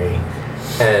greenery.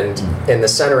 And in the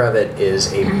center of it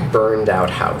is a burned out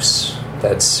house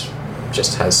that's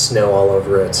just has snow all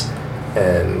over it,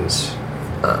 and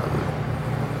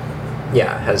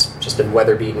has just been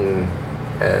weather beaten.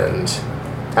 And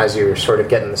as you're sort of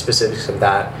getting the specifics of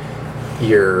that,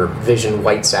 your vision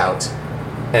whites out,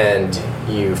 and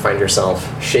you find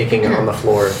yourself shaking on the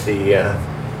floor of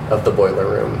the boiler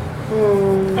room.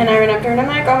 And I run up to her and I'm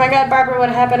like, oh my god, Barbara, what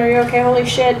happened? Are you okay? Holy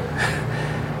shit.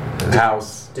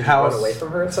 House. Did you House. run away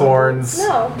from her at some Thorns.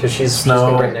 No. Because she's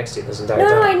Snow. been right next to you this entire No,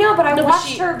 time. I know, but I No, but watched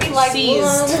she her be like, seized.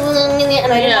 and I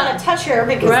didn't Yeah. want to touch her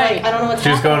because Right. like I don't know what's She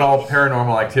was happening. going all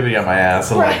paranormal activity on my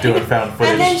ass and like Right. doing found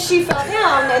footage. And then she fell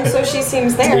down, and so she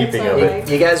seems there. Speaking so of it. like,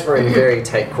 You guys were in very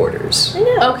tight quarters. I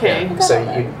know. Okay. So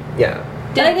you, yeah.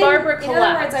 Did But I didn't- Barbara In other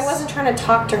words, collapse? I wasn't trying to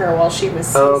talk to her while she was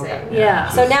seizing. Oh, okay. Yeah.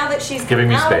 So now that she's Giving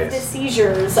me out of the space.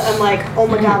 seizures, I'm like, oh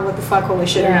my god, what the fuck? Holy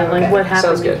shit! Yeah, are you like okay? what happened?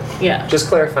 Sounds good. Yeah. Just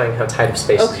clarifying how tight of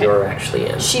spaces Okay. you're actually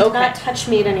in. She did Okay. not touch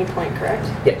me at any point, correct?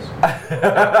 Yes.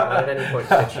 Not at any point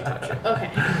did she touch you. Okay.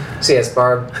 So yes,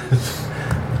 Barb,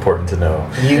 Important to know.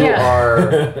 you Yeah.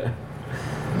 are.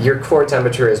 Your core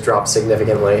temperature has dropped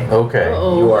significantly. Okay.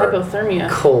 Oh, You are hypothermia.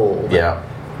 Cold. Yeah.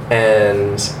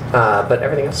 And but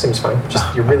everything else seems fine.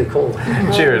 Just you're really cold.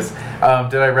 Cheers.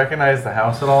 Did I recognize the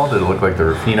house at all? Did it look like the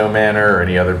Rufino Manor or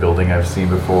any other building I've seen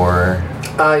before?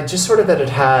 Just sort of that it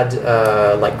had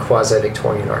like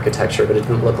quasi-Victorian architecture, but it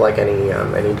didn't look like any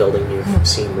building you've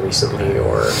seen recently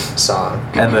or saw.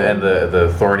 And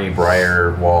the thorny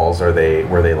briar walls, were they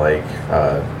like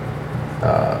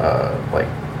like,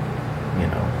 you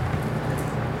know,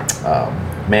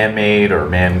 man-made or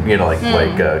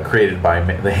created by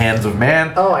the hands of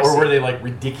man, Oh, I or see. were they like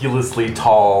ridiculously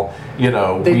tall,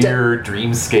 weird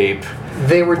dreamscape?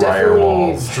 They were Briar definitely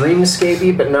walls.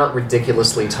 dreamscapey, but not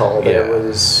ridiculously tall. But Yeah. it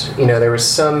was, there was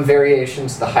some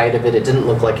variations to the height of it. It didn't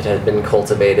look like it had been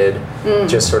cultivated.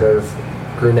 Just sort of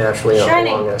grew naturally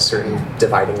Shining. along a certain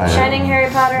dividing line. Shining Harry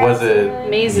Potter. Was house, it- like-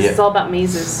 Mazes. Yeah. It's all about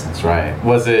mazes. That's right.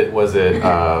 Was it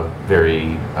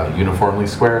very uniformly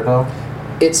square though?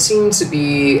 It seemed to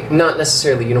be not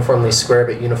necessarily uniformly square,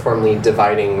 but uniformly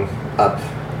dividing up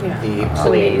Yeah. the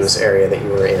plains area that you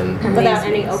were in. Without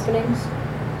any Mazes. openings.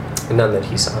 None that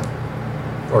he saw.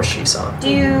 Or she saw. Do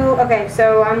you? Okay,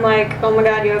 so I'm like, oh my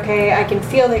god, you okay? I can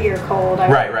feel that you're cold.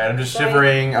 Right. I'm just So I-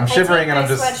 shivering. I'm I shivering, take and I'm my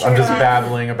just sweatshirt on.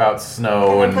 babbling about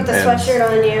snow And I put the sweatshirt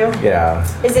on you. Yeah.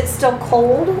 Is it still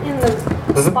cold in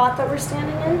the spot that we're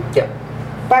standing in? Yep.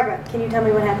 Barbara, can you tell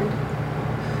me what happened?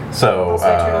 So Also,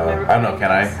 I turn on my I don't know.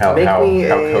 Can I? How Make me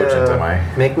cogent am I?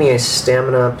 Make me a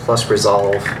stamina plus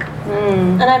resolve.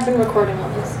 And I've been recording all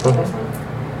this. Mhm.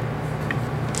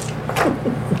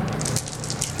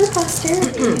 For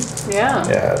posterity. Yeah.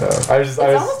 Yeah. No. I was. It's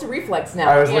almost a reflex now.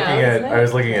 I was Yeah, looking isn't at. it? I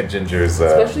was looking at Ginger's.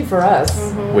 Especially for us.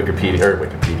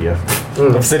 Wikipedia,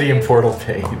 Obsidian portal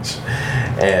page,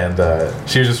 and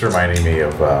she was just reminding me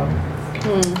of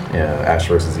Ash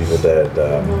vs. Evil Dead,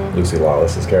 Lucy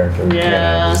Lawless's character.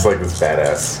 Yeah. Just like this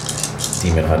badass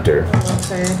demon hunter.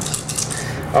 Okay.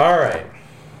 All right,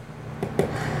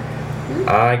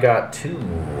 I got 2.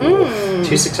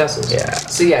 2 successes. Yeah.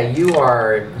 So yeah, you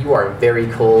are very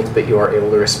cold, but you are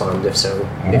able to respond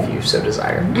if you so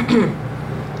desire.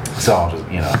 So I'll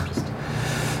just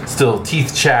still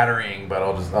teeth chattering, but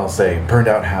I'll say burned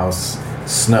out house,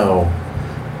 snow,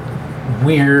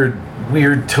 weird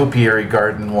topiary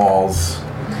garden walls.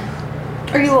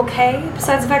 Are you okay?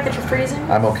 Besides the fact that you're freezing?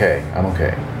 I'm okay.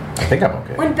 I think I'm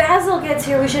okay. When Basil gets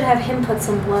here, we should have him put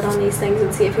some blood on these things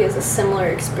and see if he has a similar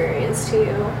experience to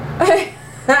you.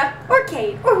 Or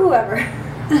Kate, or whoever.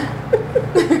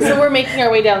 So we're making our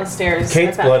way down the stairs.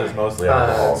 Kate's I thought- blood is mostly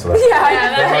alcohol, so that's, Yeah,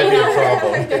 that might be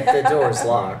a problem. The door's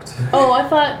locked. Oh, I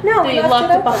thought No, they we left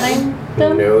locked it it open. behind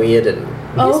them. No, you didn't.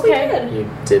 Oh, Yes, we okay. did. You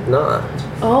did not.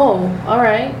 Oh, all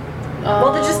right.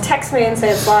 Well, then just text me and say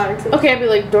it's locked. Okay, I'd be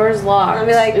like, door's locked. I'll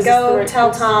be like, Is this the go right tell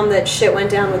place? Tom that shit went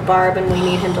down with Barb and we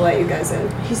need him to let you guys in.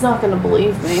 He's not gonna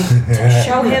believe me.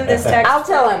 Show him this text. I'll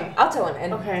tell him.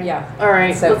 And Okay. yeah. All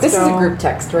right. So let's this is go. a group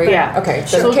text, right? Yeah. Okay.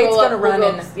 So She'll Kate's go up, gonna we'll run go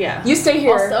and up- yeah. you stay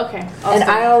here, Okay. and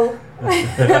stay. I'll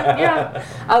Yeah.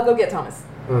 I'll go get Thomas.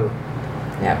 Mm.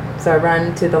 Yeah. So I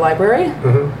run to the library.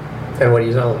 Mm-hmm. And what do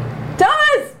you tell him?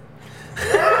 Thomas.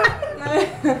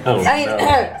 Oh,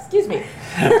 no. Excuse me.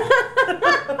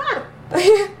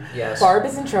 Yes. Barb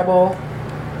is in trouble.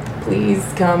 Please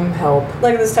come help.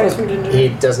 Look at this text from Ginger. He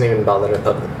doesn't even bother to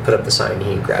put up the sign.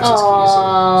 He grabs his keys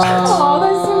Aw. and starts. Oh,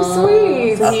 that's so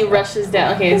sweet. So he rushes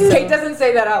down. Okay. So, Kate doesn't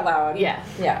say that out loud. Yeah.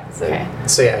 Yeah. So Okay.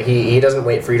 So yeah, he doesn't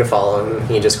wait for you to follow him.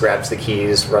 He just grabs the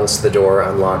keys, runs to the door,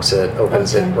 unlocks it,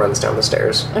 opens it, Okay. runs down the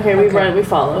stairs. Okay. We Okay. run. We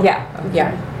follow. Yeah.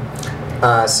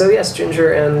 Yeah. So yes,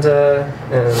 Ginger and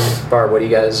Barb, what are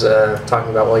you guys talking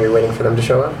about while you're waiting for them to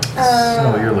show up?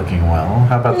 So you're looking well.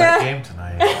 How about that Nah. game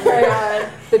tonight?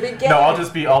 The big game. No,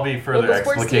 I'll be further Local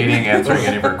sports explicating, team. answering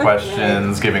any of her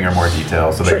questions, giving her more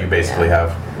details, so Sure. that you basically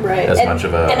have Right. as and, much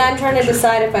of a. and I'm trying to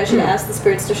decide if I should ask the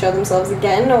spirits to show themselves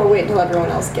again or wait until everyone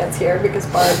else gets here because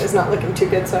Barb is not looking too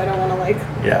good, so I don't want to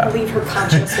Yeah. leave her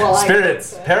conscious while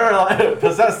Spirits,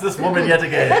 possess this woman yet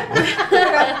again.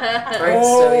 Alright,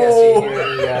 so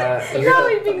yes, you hear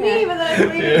Probably be me, but then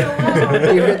I leave it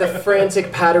alone. you hear the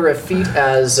frantic patter of feet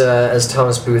as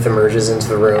Thomas Booth emerges into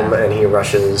the room and he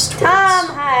rushes towards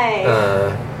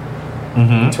Hi.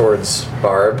 towards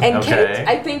Barb. And Okay. Kate,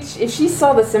 I think if she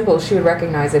saw the symbol, she would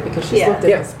recognize it because she's Yeah. looked at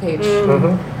Yeah. this page.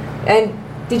 Mhm. And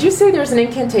did you say there's an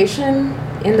incantation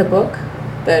in the book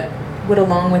that would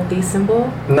along with the symbol?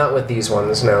 Not with these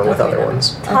ones, no, with Okay, other no.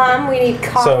 ones. Tom, we need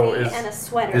coffee So is- and a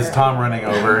sweater. Is Tom running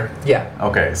over? Yeah.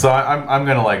 Okay, so I'm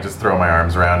gonna like just throw my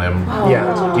arms around him,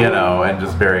 Yeah. you know, and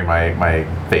just bury my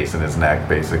face in his neck,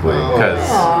 basically, because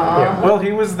Yeah. well,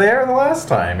 he was there the last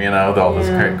time, you know, all this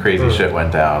crazy shit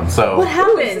went down. So What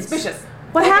happened? Suspicious.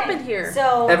 What Okay, happened here?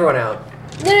 So Everyone out.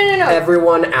 no.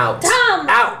 Everyone out. Tom!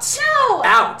 Out! No!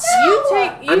 Out! You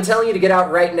take. You I'm telling you to get out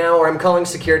right now or I'm calling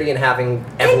security and having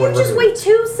Can everyone you just removed. wait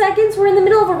 2 seconds? We're in the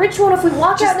middle of a ritual, and if we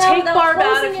walk Just out now take without Barb out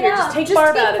closing of it here. out, Just take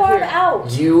Barb out of Barb here. out.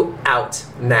 You out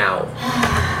now.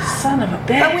 Son of a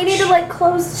bitch. But we need to like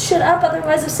close shit up,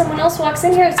 otherwise if someone else walks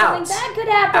in here, something Out. bad could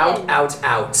happen. Out, out,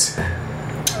 out.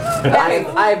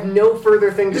 I have no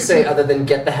further thing to say other than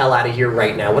get the hell out of here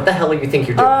right now. What the hell do you think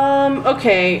you're doing?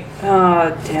 Okay.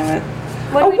 Damn it.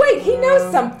 Oh wait, he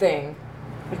knows something.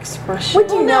 Expression. What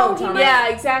do you know, Tom? Yeah,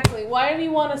 exactly. Why do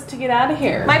you want us to get out of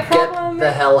here? My problem Get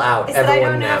the hell out, is that I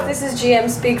everyone don't know now. if this is GM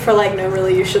speak for like, no,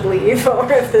 really, you should leave,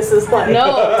 or if this is like No,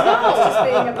 just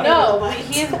being a no, but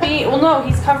he's being. Well, no,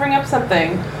 he's covering up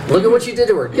something. Look at what you did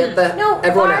to her. Get the No,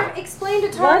 everyone Barb, out. explain to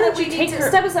Why Tom did that we you need take to her-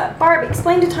 step us up. Barb,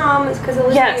 explain to Tom, because it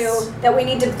was Yes. you, that we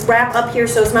need to wrap up here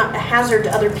so it's not a hazard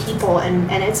to other people, and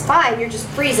it's fine. You're just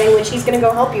freezing, which he's gonna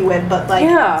go help you with, but like,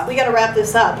 Yeah. we gotta wrap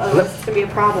this up. Otherwise, it's gonna be a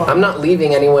problem. I'm not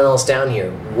leaving anyone else down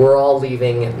here. We're all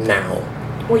leaving now.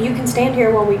 Well, you can stand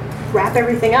here while we wrap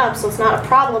everything up, so it's not a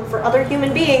problem for other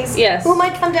human beings Yes. who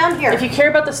might come down here. If you care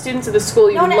about the students of the school,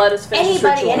 you No, would let us finish this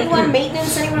anybody, ritual. anyone,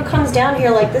 maintenance, anyone who comes down here,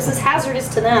 like, this is hazardous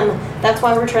to them. That's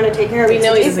why we're trying to take care of We it. know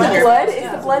So he's just Is the let her- blood?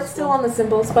 Is the blood still on the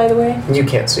symbols, by the way? You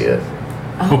can't see it.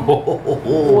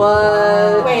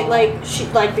 What?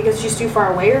 Wait, because she's too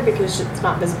far away, or because it's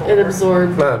not visible? It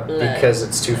absorbed. Not because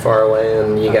it's too far away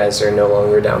and you guys are no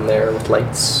longer down there with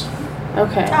lights.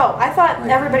 Okay. Oh, I thought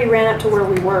everybody ran up to where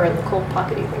we were in the cold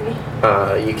pockety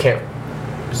thingy. You can't.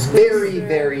 Very,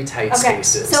 very tight Okay,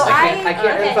 spaces. so I can't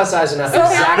okay. emphasize enough So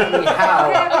exactly how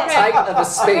okay. tight of a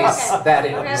space Okay. that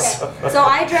Okay, is. okay. So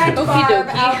I dragged Okie Barb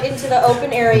dokie. out into the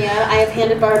open area. I have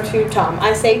handed Barb to Tom.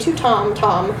 I say to Tom,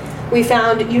 we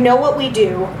found, you know what we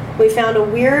do. We found a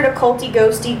weird, occulty,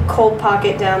 ghosty cold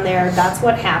pocket down there. That's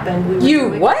what happened. We were You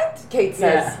doing- what? Kate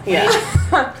says. Yeah.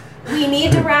 We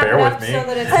need to wrap Bear it with up me. so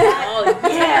that it's Oh,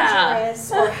 not yeah.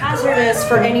 dangerous or hazardous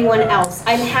for anyone else.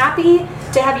 I'm happy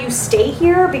to have you stay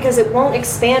here because it won't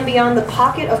expand beyond the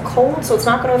pocket of cold, so it's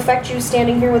not going to affect you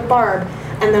standing here with Barb.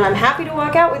 And then I'm happy to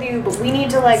walk out with you, but we need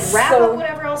to like wrap So- up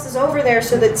whatever else is over there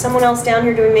so that someone else down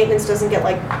here doing maintenance doesn't get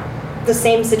like the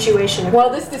same situation. While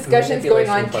this discussion's going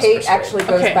on, Manipulation plus Kate persuade. actually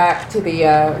goes Okay. back to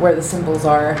the where the symbols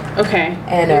are, Okay.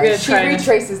 and You're gonna she try to-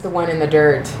 retraces the one in the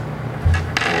dirt.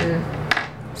 And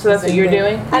So that's what you're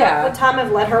doing? I would Tom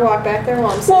have let her walk back there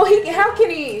while I'm well, how can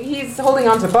he? He's holding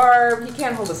on to Barb. He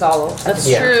can't hold us all. That's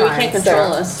Yeah. true. He Fine, can't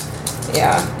control so- us.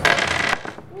 Yeah.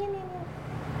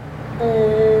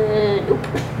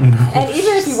 And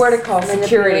even if you were to call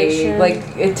security, Manipulation. like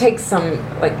it takes some,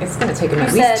 like it's gonna take him at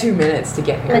You said least 2 minutes to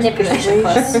get here. manipulation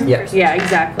plus. Yeah. Yeah,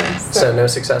 exactly. So no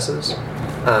successes.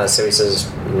 So he says,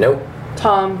 nope.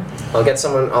 Tom. I'll get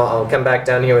someone. I'll come back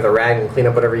down here with a rag and clean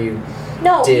up whatever you.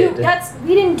 No, Did.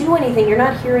 we didn't do anything. You're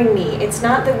not hearing me. It's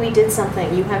not that we did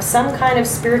something. You have some kind of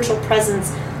spiritual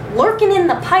presence lurking in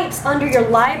the pipes under your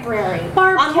library.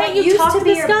 Barb, on can't what you used talk to to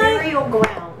be this your guy? burial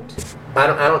ground. I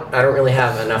don't really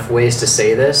have enough ways to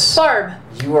say this. Barb,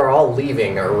 You are all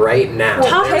leaving right now.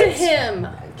 talk to Kate? him.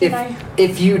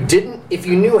 If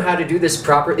you knew how to do this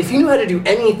proper, if you knew how to do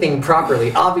anything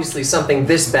properly, obviously something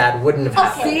this bad wouldn't have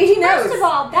happened. See, he knows. First of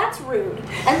all, that's rude.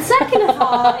 And second of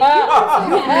all,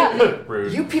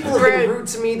 Rude. You people have been rude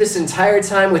to me this entire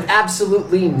time with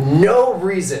absolutely no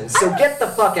reason. So get the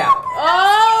fuck out.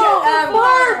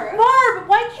 Oh, Barb,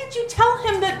 why can't you tell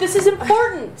him that this is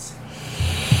important?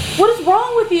 What is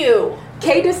wrong with you?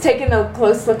 Kate has taken a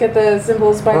close look at the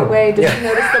symbols, by the way. Did yeah. you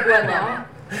notice the blood now?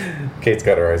 Kate's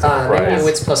got her eyes on the Maybe prize.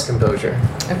 wits plus composure.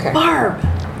 Okay. Barb,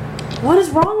 what is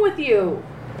wrong with you?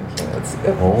 Okay, let's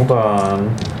Hold on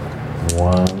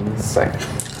 1 second.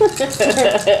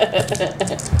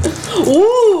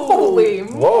 Ooh! Holy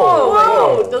Whoa!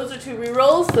 Whoa! Those are 2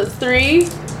 rerolls. That's 3.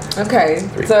 Okay,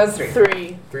 so it's 3.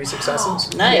 3. 3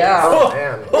 successes. Nice. Yeah. Oh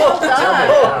man. Well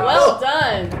done. Well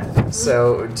done.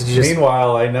 So did you just?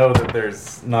 Meanwhile, I know that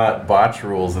there's not botch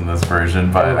rules in this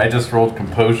version, but I just rolled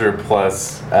composure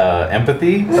plus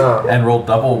empathy Oh. and rolled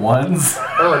double ones.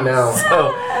 Oh no.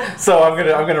 So I'm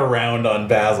gonna round on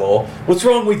Basil. What's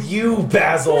wrong with you,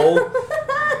 Basil?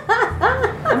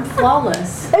 I'm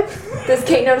flawless. Does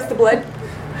Kate notice the blood?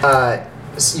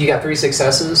 So you got 3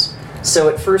 successes. So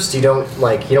at first you don't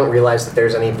realize that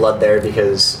there's any blood there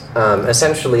because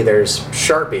essentially there's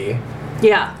Sharpie,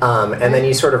 Yeah. and then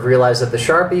you sort of realize that the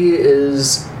Sharpie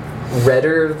is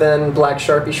redder than black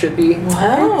Sharpie should be.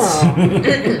 Oh.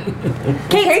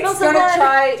 Kate's smells the gonna blood.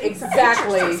 try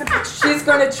exactly. She's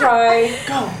gonna try.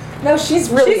 Go. No, she's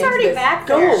really. she's into already this. back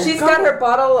Go. there. She's got her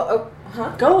bottle of.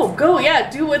 Huh? Go. Yeah.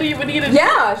 Do what are you gonna do?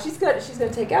 Yeah, she's gonna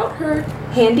take out her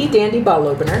handy dandy bottle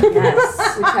opener.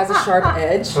 Yes. Which has a sharp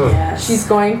edge. Yes. She's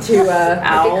going to make a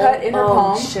cut in her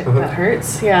palm. Shit, that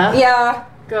hurts. Yeah. Yeah.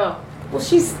 Go. Well,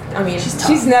 she's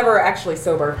tough. never actually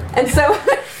sober, and so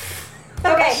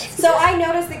Okay, so I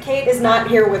noticed that Kate is not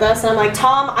here with us, and I'm like,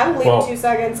 Tom, I will leave Well, in 2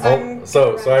 seconds.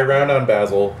 So I round on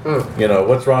Basil. You know,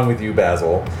 what's wrong with you,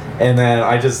 Basil? And then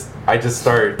I just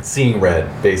start seeing red,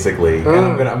 basically,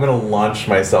 and I'm gonna launch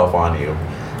myself on you,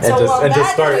 and So while just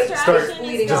that start distraction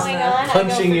is just going on, I go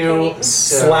punching for you, Kate.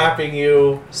 slapping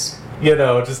you, you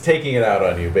know, just taking it out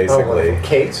on you, basically. wonderful.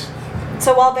 Kate.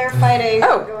 So while they're fighting,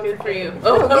 Oh. I'm going Good for for Kate. you.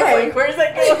 Oh, I was Okay. like, where's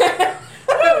that going?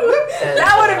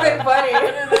 That would have been funny.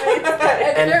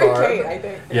 and And very Barb. Kate, I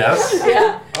think. Yes.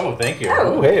 Yeah. Oh, thank you.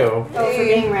 Oh. Oh, hey-o. Oh, for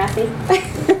being wrathy.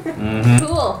 Mm-hmm.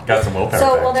 Cool. Got some willpower.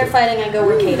 So back, while they're too. fighting, I go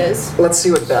where Kate is. Let's see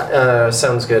what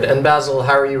sounds good. And Basil,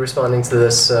 how are you responding to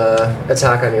this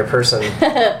attack on your person?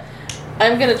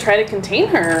 I'm gonna try to contain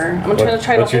her. I'm gonna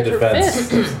try to What's your hold her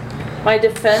defense? fist. My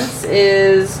defense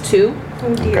is 2.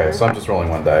 Oh, dear. Okay, so I'm just rolling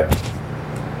 1 die.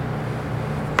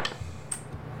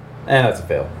 And that's a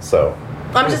fail. So,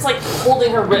 I'm just like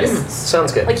holding her wrists.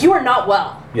 Sounds good. Like you are not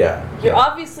well. yeah. You're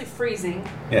obviously freezing.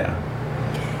 Yeah.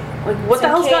 Like what So the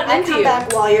hell's Kate, gotten I into come you?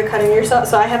 back while you're cutting yourself,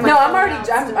 so I have my No, I'm phone already. out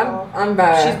still.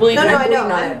 She's bleeding. No, no, I'm I know.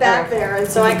 bleeding on I'm it. back Oh. there, and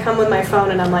so I come with my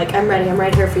phone, and I'm like, I'm ready. I'm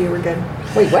right here for you. We're good.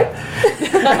 Wait, what?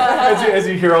 as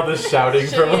you hear all this shouting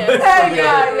from, Yeah. the,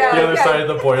 Yeah, the other yeah. side of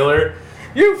the boiler.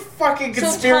 You fucking So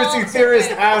conspiracy Tom-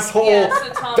 theorist okay. asshole, Yeah, so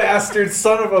Tom- bastard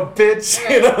son of a bitch.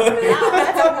 You know? Wow,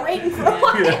 that's a great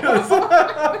Yes.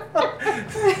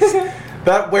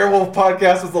 That werewolf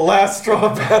podcast was the last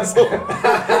straw, Basil.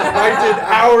 I did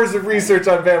hours of research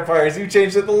on vampires. You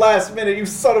changed it at the last minute, you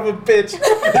son of a bitch.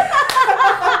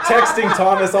 Texting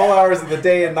Thomas all hours of the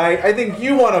day and night. I think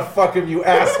you want to fuck him, you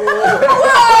asshole.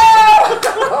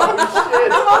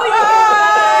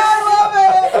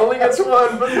 Only gets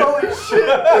 1, but holy shit.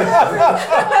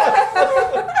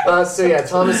 So yeah,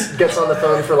 Thomas gets on the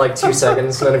phone for like 2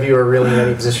 seconds. None of you are really in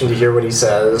any position to hear what he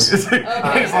says. He's like,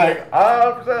 I'm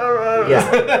sorry.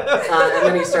 Yeah. And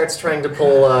then he starts trying to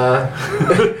pull,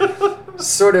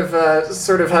 sort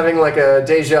of having like a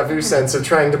deja vu sense of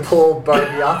trying to pull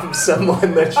Barbie off of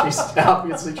someone that she's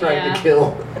obviously trying to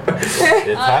kill. It's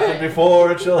happened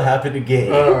before, it shall happen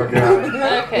again. Oh god.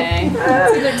 Okay.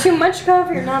 It's either too much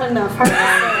coffee or not enough.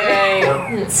 Okay.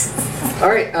 All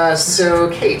right. So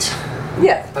Kate,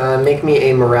 Yes. make me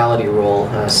a morality roll.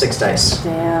 6 dice.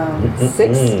 Damn.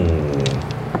 6.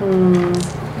 Mm. 1,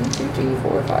 2, 3,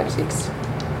 4, 5, 6.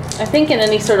 I think in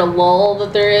any sort of lull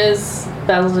that there is,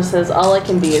 Basil just says, all I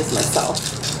can be is myself.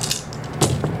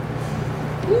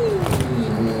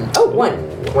 Oh, 1.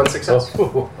 1 success.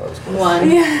 Oh, that was close.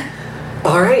 1.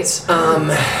 All right.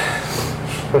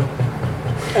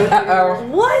 Uh-oh.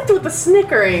 What with the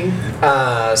snickering?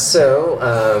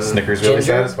 Snickers really Ginger,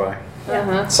 satisfying.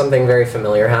 Uh-huh. something very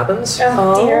familiar happens.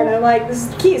 Oh, dear. And I'm like, this is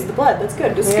the keys, the blood. That's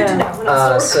good. This is good to know. When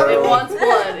I'm still It So wants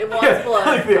blood. It wants Yeah, blood.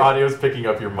 like the audio's picking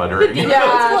up your muttering. It Yeah.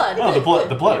 wants blood. Oh,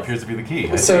 the blood appears to be the key.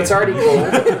 I so see. it's already cold.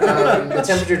 The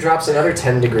temperature drops another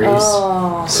 10 degrees.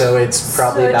 Oh. So it's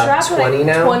probably So it about dropped, 20 like,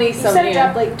 now. 20 You said something. it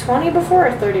dropped like 20 before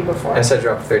or 30 before? I said it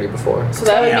dropped 30 before. So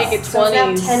that would Yeah. make it So it's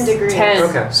 20. now 10 degrees. 10.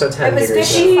 Okay, so 10 It was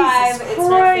degrees. 55, Jesus it's now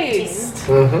 15. Christ.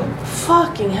 Mm-hmm.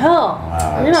 Fucking hell.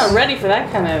 Wow. You're not ready for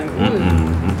that kind of.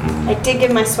 I did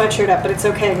give my sweatshirt up, but it's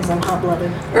okay because I'm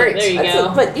hot-blooded. All right. There you that's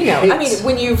go. it. But, you know, I mean,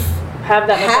 when you've Have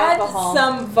that much had alcohol.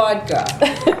 some vodka.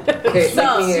 Okay,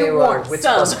 Some. make me a You want wits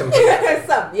some. plus composure.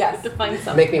 Some, yes. Define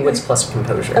something. Make me wits plus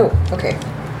composure. Oh, okay.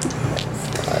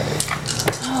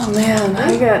 Oh man,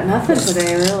 I got nothing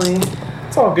today, really.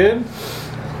 It's all good.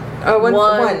 Oh, one.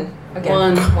 One.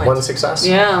 Again. One. One success.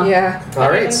 Yeah. Yeah. All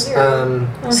right.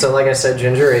 So, like I said,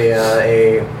 Ginger,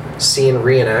 a scene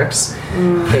reenacts.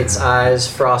 Kate's eyes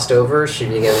frost over. She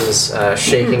begins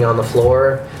shaking on the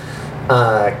floor.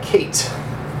 Kate,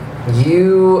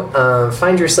 you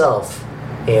find yourself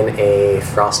in a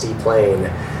frosty plain.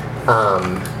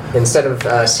 Instead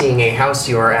of seeing a house,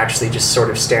 you are actually just sort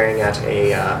of staring at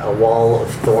a wall of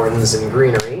thorns and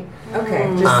greenery. Okay.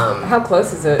 Just, how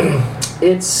close is it?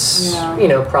 It's,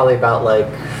 Yeah. probably about like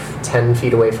 10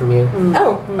 feet away from you.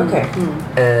 Oh, okay.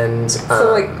 And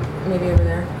So, like, maybe over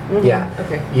there. yeah,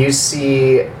 Okay. you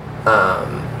see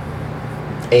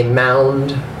a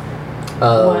mound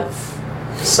of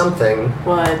something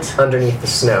What? underneath the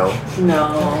snow,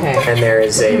 No. Okay. and there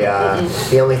is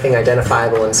the only thing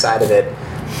identifiable inside of it,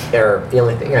 or the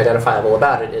only thing identifiable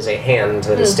about it, is a hand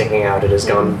that is sticking out. It has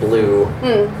gone blue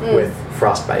with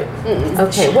frostbite.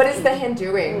 Okay. What is the hand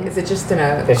doing? Is it just in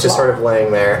a? It's just sort of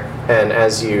laying there, and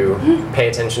as you pay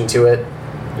attention to it,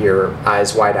 your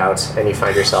eyes wide out, and you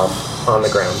find yourself on the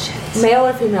ground. male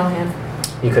or female hand?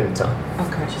 You couldn't tell.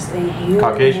 Okay. Just a human.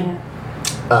 Caucasian?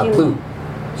 Blue.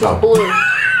 Just blue.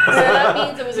 So that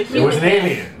means it was a human was an hand.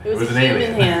 alien. It was, It was a an human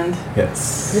alien. hand.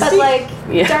 Yes. But like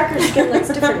Yeah. darker skin looks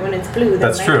different when it's blue than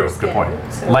That's lighter true. skin. Good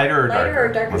point. So Lighter or darker?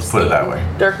 darker Let's put it that skin. way.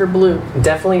 Darker blue.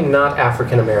 Definitely not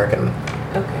African American.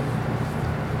 Okay.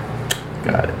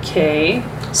 Got it. Okay.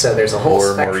 So there's a whole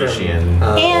Or spectrum Mauritian.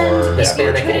 And or if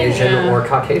Hispanic, you couldn't- Asian, yeah. or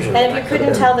Caucasian. And if That you could've couldn't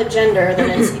been. tell the gender, then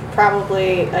it's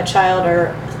probably a child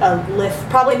or a lift.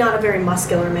 Probably not a very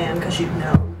muscular man because you'd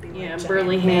know. It'd be like Yeah, giant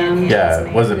burly man hand. hands Yeah.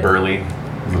 and Was it maybe- Burley?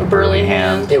 Was it A burly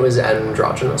hand. It was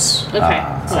androgynous. Okay.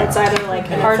 So it's either like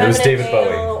an It was effeminate David male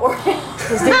Bowie. or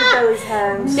It's David Bowie's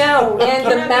hands. no. And you the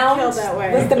don't have to mound kill that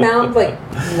way. was the mound like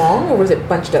long or was it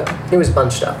bunched up? It was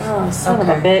bunched up. Oh, son of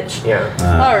a bitch. Yeah.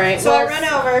 All right. So I run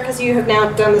over because you have now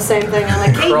done the same thing. I'm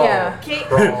like, Kate, Crawl. Yeah. Kate.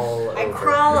 Crawl I over.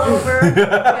 crawl over.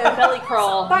 belly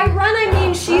crawl. By run, I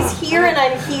mean she's here and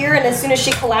I'm here, and as soon as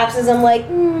she collapses, I'm like,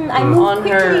 I move On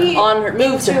her- quickly on her-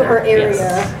 move into to her, area.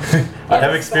 yes. I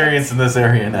have experience in this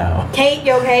area now. Kate,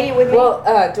 you okay? You with me? Well,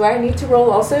 do I need to roll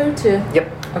also to?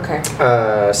 Yep. Okay.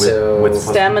 So with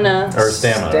Stamina. or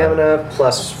stamina. stamina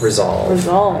plus resolve.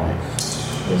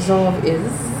 Resolve. Resolve is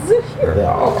here.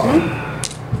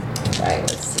 Right.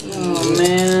 Let's see. Oh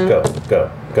man. Go,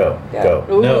 go, go, Yeah. go.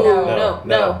 Ooh, no,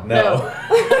 no. Yeah.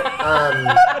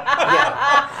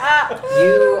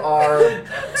 You are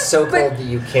so cold that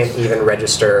you can't even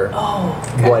register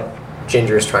what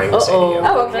Ginger is trying to say to you.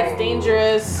 Oh, okay. That's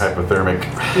dangerous. Hypothermic.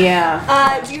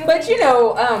 Yeah. do you But you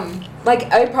know,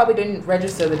 like I probably didn't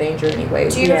register the danger anyway.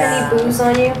 do you have any booze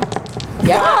on you?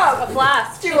 Yeah. A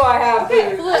flask. Do I have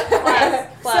booze? Flask.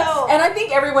 So, And I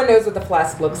think everyone knows what the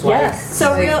flask looks like. Yes.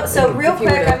 so real If you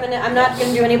quick, were to- I'm not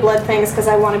gonna do any blood things because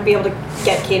I want to be able to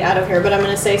get Kate out of here. But I'm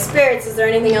gonna say, spirits. Is there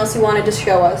anything else you wanted to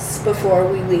show us before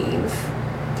we leave?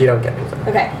 You don't get anything.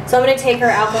 Okay, so I'm gonna take her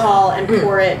alcohol and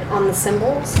pour it on the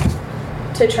symbols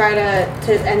to try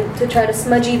to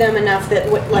smudgy them enough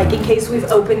that like in case we've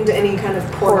opened any kind of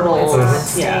portal, it's not Portals,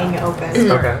 staying yeah.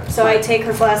 open. Okay. So I take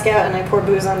her flask out and I pour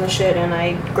booze on the shit and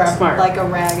I grab Smart. like a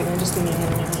rag and I just.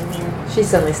 She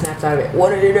suddenly snaps out of it.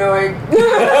 What are you doing? I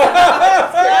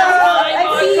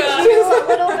feed you a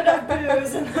little bit of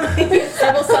booze and like,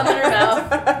 Dribble some in her mouth.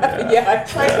 Yeah.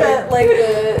 like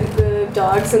the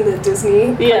dogs in the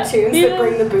Disney Yeah. cartoons Yeah. that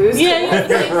bring the booze. Yeah, yeah.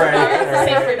 Saint Bernard.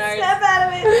 Saint Bernard. Snap out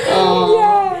of it.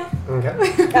 Oh. Okay.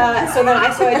 So I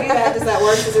do that. Does that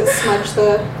work? Does it smudge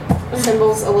the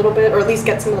symbols a little bit, or at least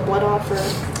get some of the blood off? Or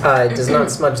It does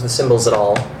not smudge the symbols at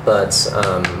all, but it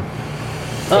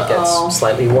Uh-oh. gets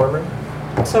slightly warmer.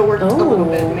 so we're a little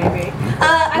bit Ooh. maybe.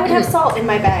 I would have salt in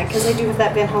my bag because I do have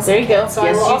that Van Helsing. There you go. kit, So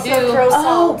Yes, I will you also do. throw Oh,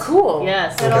 salt. cool.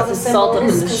 Yes. And all the Salt up in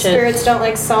symbols, the because shit. spirits don't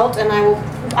like salt, and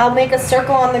I'll make a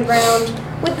circle on the ground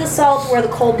with the salt where the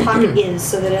cold pocket is,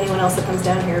 so that anyone else that comes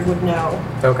down here would know.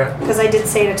 Okay. Because I did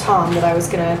say to Tom that I was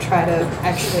gonna try to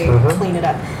actually Mhm. clean it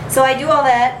up. So I do all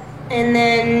that, and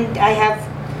then I have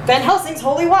Van Helsing's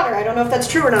holy water. I don't know if that's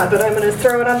true or not, but I'm gonna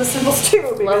throw it on the symbols too.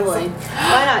 Because Lovely.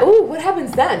 Why not? Ooh, what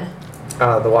happens then?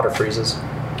 The water freezes.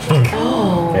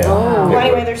 Oh. Yeah. Well,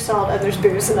 anyway, there's salt and there's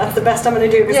booze, and that's the best I'm gonna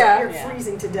do because Yeah. you're Yeah.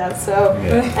 freezing to death. So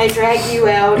Yeah. I drag you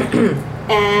out,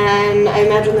 and I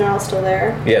imagine they're all still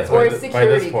there. Yes. Or By this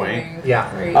security point, coming. Yeah.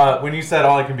 Right. when you said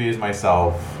all I can be is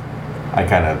myself, I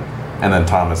kind of, and then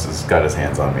Thomas has got his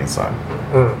hands on me, so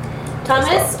I'm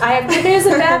Thomas, I have good news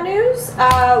and bad news.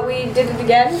 We did it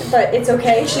again, but it's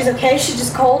okay. She's okay. She's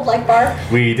just cold like Barb.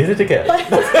 we did it again.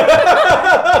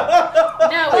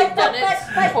 Now we've done it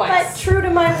But twice. true to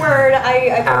my word,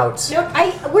 I Out.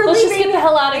 Nope, we're Let's just leaving. get the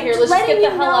hell out of I'm here. Let's just letting get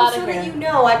the you hell know out of so that here. you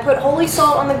know, I put holy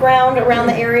salt on the ground around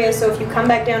the area, so if you come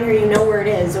back down here, you know where it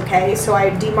is. Okay, so I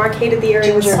demarcated the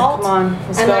area with Ginger, salt, come on,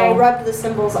 let's and go. I rubbed the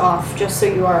symbols off, just so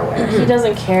you are aware. He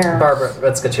doesn't care. Barbara,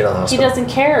 let's get you to the He hospital. doesn't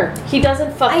care. He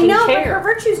doesn't fucking I know, but her care.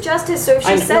 virtue's justice. So if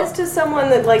I she know. says to someone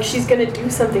that like she's gonna do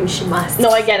something, she must.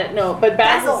 No, I get it. No, but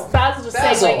Basil's just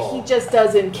saying Basil. like he just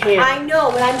doesn't care. I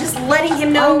know, but I'm just letting him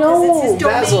I know know. because it's his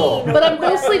domain. Basil. But I'm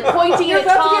mostly pointing You're at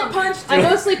about to Tom. get punched. I'm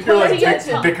mostly You're like pointing at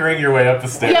Tom. bickering your way up the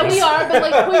stairs. Yeah, we are, but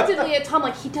like pointedly at Tom,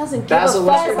 like he doesn't give Basil, a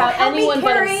what's fuck your- about Help me anyone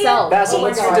but carry himself. Basil, Oh my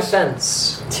what's your gosh.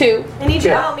 defense? 2. I need you to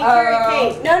Yeah. help me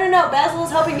carry Kate. No. Basil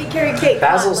is helping me carry Kate. Come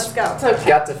on, Basil's- let's go. It's okay.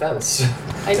 Got defense.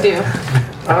 I do. All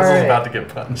Basil's right. about to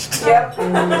get punched. Yep.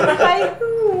 By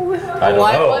who? I don't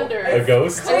Why know. wonder? A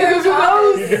ghost? Who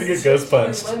knows? He's gonna get ghost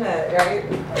punched. Limit, right?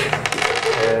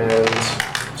 And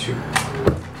 2.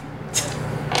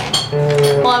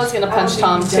 Well, I was gonna punch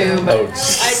Tom too, but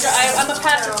Oh, I'm a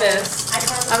pacifist.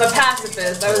 I'm a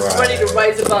pacifist. I was ready to Right.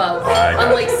 rise above. Right.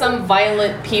 Unlike some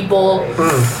violent people. You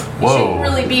Whoa. shouldn't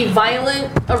really be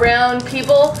violent around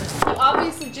people.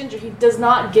 Obviously, Ginger, he does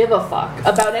not give a fuck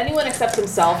about anyone except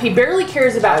himself. He barely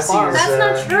cares about As he Barb. is, That's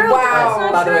not true. Wow.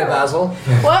 That's By not the way, true. Basil,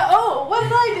 What? Oh, what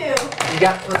did I do? you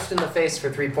got punched in the face for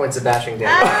 3 points of bashing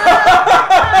damage.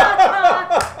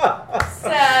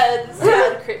 Sad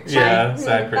crit check. Yeah,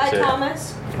 sad crit Bye, check.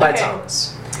 Thomas. By Okay.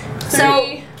 Thomas. So,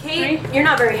 Three. Kate, you're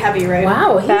not very heavy, right?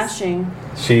 Wow, he's Bashing.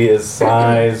 She is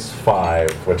size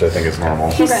 5, which I think is normal.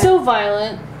 He's Okay. so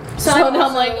violent. So So- now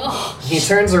I'm like, oh. He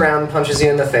turns around, punches you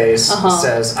in the face, Uh-huh.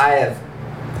 says, I've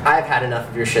had enough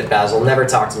of your shit, Basil. Never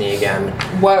talk to me again.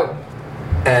 whoa.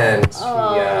 And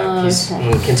Oh,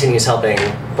 he continues helping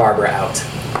Barbara out.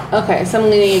 Okay, so I'm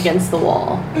leaning against the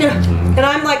wall. Yeah. And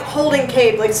I'm like holding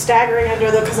Kate, like staggering under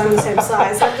the, because I'm the same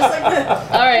size. I'm just like,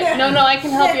 All right, no, I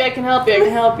can help you. I can help you. I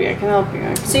can help you. I can help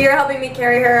you. so you're helping me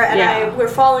carry her, and Yeah. we're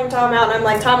following Tom out, and I'm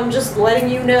like, Tom, I'm just letting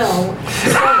you know. So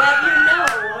that you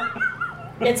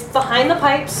know. It's behind the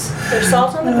pipes. There's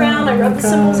salt on the ground. I rubbed the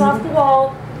symbols off the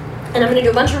wall. And I'm going to do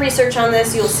a bunch of research on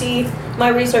this. You'll see my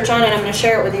research on it. I'm going to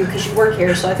share it with you because you work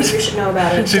here, so I think you should know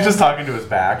about it. She's just talking to his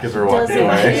back as we're walking Doesn't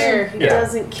away. care. He Yeah.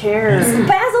 doesn't care.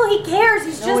 Basil, he cares.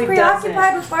 He's No, just he preoccupied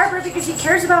doesn't. with Barbara because he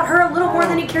cares about her a little more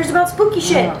than he cares about spooky I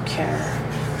shit. don't care.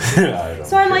 I don't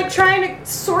So I'm care. like trying to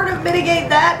sort of mitigate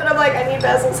that, but I'm like, I need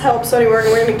Basil's help. So anyway,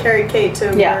 we're going to carry Kate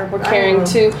to. Yeah, we're carrying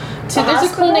to. There's a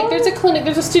hospital? clinic.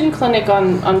 There's a student clinic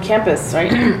on campus,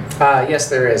 right? Yes,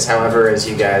 there is. However, as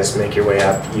you guys make your way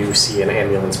up, you see an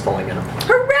ambulance pulling up.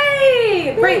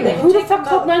 Hooray! Great. They can Who the take fuck them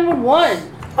called both.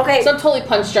 911? Okay. So I'm totally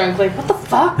punch drunk. Like, what the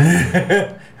fuck?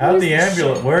 How'd the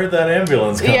ambulance? Where did that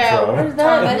ambulance come Yeah, from? where's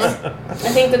Thomas, that? I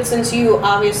think that since you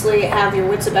obviously have your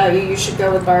wits about you, you should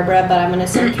go with Barbara, but I'm going to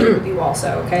send Kate with you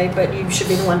also, okay? But you should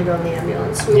be the one to go in the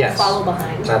ambulance. We Yes. will follow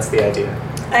behind. That's the idea.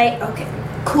 Okay.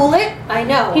 Cool it? I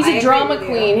know. He's I a agree drama with you.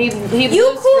 queen. He You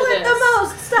lives cool for it this. the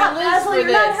most. Stop, He lives Basil. for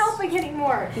You're not this. helping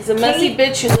anymore. He's a messy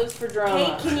Kate, bitch who lives for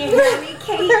drama. Kate, can you hear me?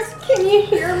 Kate, can you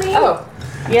hear me? Oh,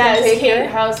 Yeah, Can is Kate Kate? hear?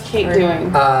 How's Kate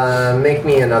doing? Make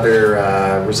me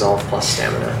another resolve plus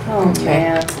stamina. Oh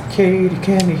man. Katie,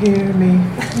 can you hear me?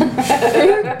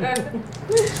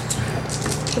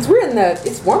 because we're in the.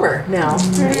 It's warmer now.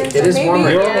 It is Maybe, warmer.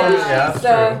 You're yeah. one, yeah, It's,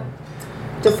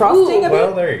 true. defrosting a bit.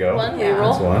 Well, there you go. One Yeah.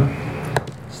 reroll. That's one.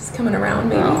 She's coming around,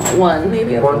 maybe. Oh, one.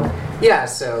 Maybe a One. Yeah,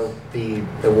 so the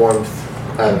warmth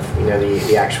of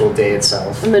the actual day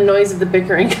itself. And the noise of the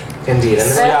bickering. Indeed, and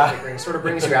the Yeah. bickering sort of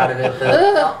brings you out of it,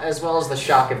 as well as the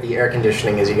shock of the air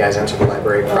conditioning as you guys enter the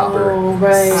library proper. Oh,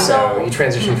 right. So you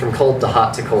transition from cold to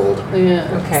hot to cold. Yeah.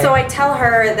 Okay. So I tell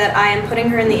her that I am putting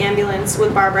her in the ambulance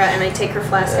with Barbara, and I take her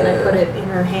flask and I put it in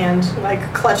her hand, like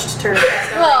clutched to her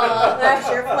chest. Aw. That's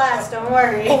your flask, don't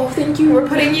worry. oh, thank you. We're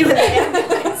putting you in the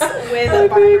ambulance with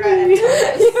Barbara and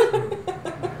Thomas.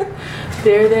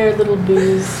 There, little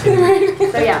booze. So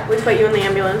yeah, we put you in the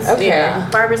ambulance. Okay. Yeah.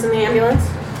 Barbara's in the ambulance.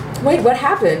 Wait, what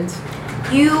happened?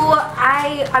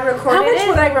 I recorded How much it.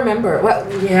 would I remember?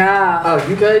 Well, Yeah. Oh,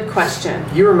 you Good question.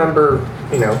 you remember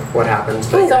what happened.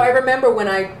 But so I remember when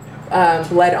I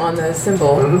bled on the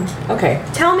symbol. Mhm. Okay.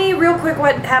 Tell me real quick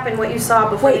what happened, what you saw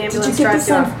before Wait, the did you ambulance get drives this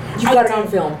you on? off. You I got it did. on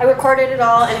film. I recorded it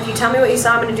all, and if you tell me what you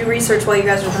saw, I'm going to do research while you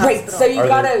guys are at the Wait, hospital. so you Are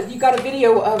got there- a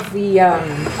video of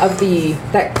the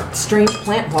that strange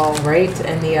plant ball, right?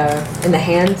 And the in the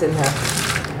hands and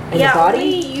the yeah, body.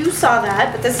 only you saw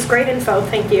that, but this is great info.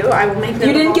 Thank you. I will make note You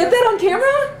of didn't all get this. that on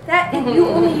camera? That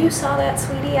only you saw that,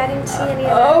 sweetie. I didn't see any of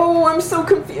that. Oh, I'm so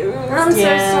confused. I'm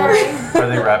Yeah. so sorry. Are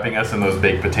they wrapping us in those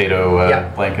baked potato Yeah.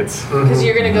 blankets? Because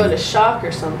you're gonna go to shock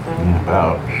or something.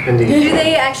 About. Indeed. Do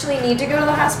they actually need to go to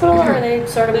the hospital, or are they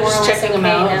sort of They're more just or less checking them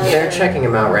okay out. now that They're checking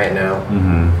him out right now.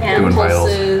 Mm-hmm. Yeah, Doing vitals.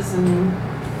 Pulses and.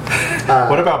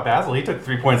 What about Basil? He took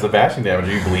 3 points of bashing damage.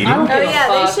 Are you bleeding? I don't Oh give a yeah,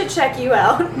 fuck. they should check you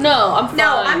out. No, I'm fine.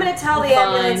 No, I'm gonna tell the I'm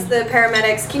ambulance, fine. the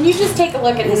paramedics. Can you just take a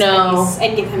look at his No. face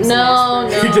and give him some No,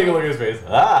 aspirin? You take a look at his face.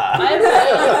 Ah! I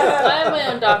have my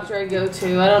own doctor I go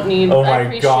to. I don't need. Oh I my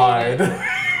appreciate god. it.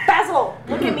 Basil,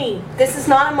 look at me. This is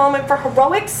not a moment for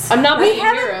heroics. I'm not We being a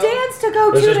have hero. a dance to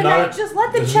go This to is tonight. not. Just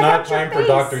let them This is check not out your time face. for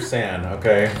Dr. San.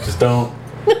 Okay, just don't.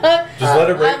 Just let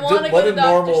it. I wanna Just go let to a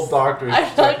normal doctor's- doctor I'm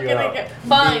check not you gonna out. get.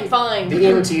 Fine, fine. The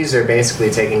EMTs are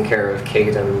basically taking care of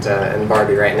Kate and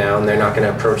Barbie right now, and they're not going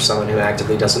to approach someone who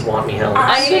actively doesn't want me held.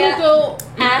 I'm gonna go.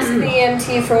 Ask the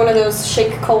EMT for one of those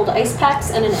shake cold ice packs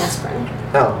and an aspirin.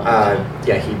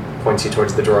 Yeah, he points you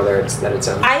towards the drawer there that it's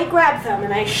in. I grab them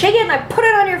and I shake it and I put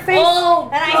it on your face. Oh,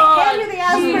 and I God, hand you the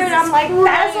aspirin. Jesus I'm like,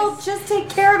 Christ. Basil, just take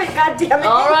care of it, goddammit.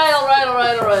 All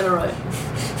right.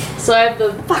 So I have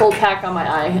the full pack on my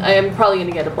eye. I am probably gonna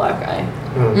get a black eye.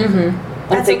 Mm-hmm. I'm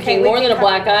That's thinking okay, we more can than a cover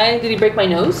black eye. Did he break my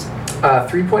nose?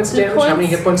 3 points of 3 damage. How many points?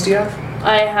 hit points do you have?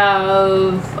 I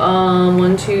have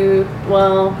 1, 2.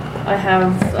 Well, I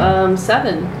have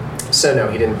 7. So no,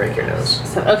 he didn't break your nose.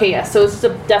 Okay, yeah. So it's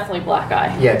definitely black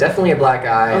eye. Yeah, definitely a black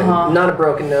eye. and Uh-huh. Not a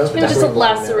broken nose, but Maybe just a definitely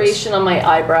bloody laceration on my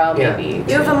eyebrow, Yeah. maybe.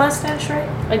 You have a mustache, right?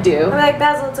 I do. I'm like,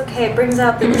 Basil, it's okay. It brings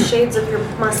out the shades of your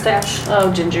mustache.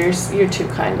 Oh, Gingers, you're too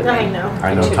kind to me. I know.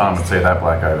 I know Tom would say that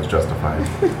black eye was justified.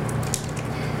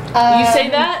 You say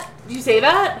that? Did you say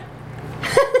that?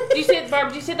 Did you say, Barb?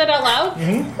 Did you say that out loud?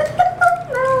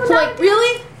 No, So like,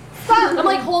 really? I'm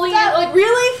like holding it. Like,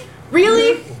 really?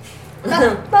 Really?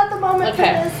 not the moment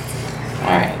Okay. for this. All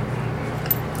right.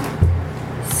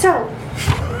 So,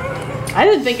 I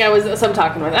didn't think I was. So I'm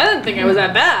talking with. I didn't think I was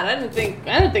that bad. I didn't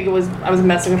think it was. I was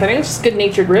messing with it. It was just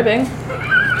good-natured ribbing.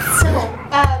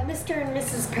 Mr. and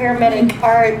Mrs. Paramedic,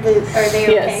 are they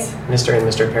okay? Yes. Mr. and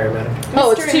Mr. Paramedic.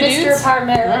 Oh, it's Mr. two and Mr. dudes?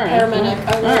 Paramedic, All right. Are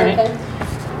they All right.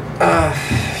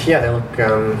 okay? Yeah, they look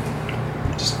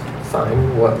just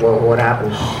fine. What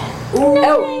happened?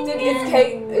 Oh, is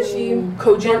Kate? Is she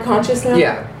more conscious now?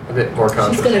 Yeah, a bit more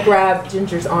conscious. She's gonna grab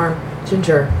Ginger's arm.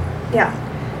 Ginger. Yeah.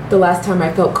 The last time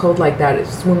I felt cold like that, it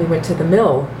was when we went to the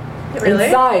mill. Really?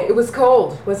 Inside, it was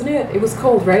cold, wasn't it? It was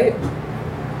cold, right?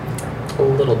 A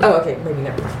little bit. Oh, okay, maybe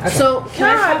never mind. Okay. So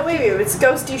can I? No, wait, it's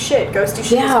ghosty shit. Ghosty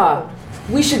shit. Yeah,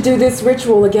 we should do this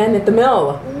ritual again at the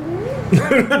mill.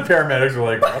 The paramedics were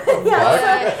like, what the fuck?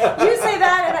 Yeah, so you say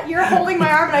that, and you're holding my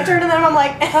arm, and I turn to them, and I'm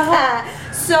like,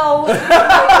 so.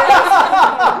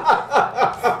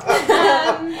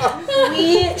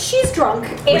 She's drunk,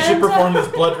 and We should perform this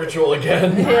blood ritual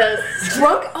again. Yes.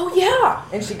 Drunk? Oh yeah.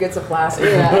 And she gets a flask.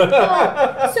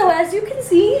 So as you can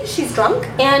see, she's drunk.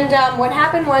 And what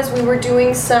happened was we were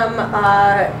doing some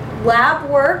lab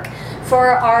work for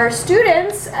our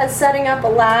students, setting up a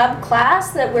lab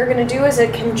class that we're going to do as a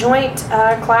conjoint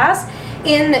class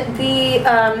in the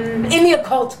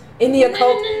occult. In the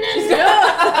occult.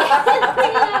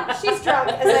 She's drunk,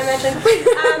 as I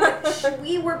mentioned.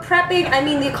 We were prepping. I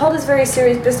mean, the occult is very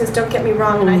serious business, don't get me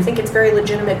wrong, and I think it's very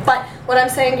legitimate. But what I'm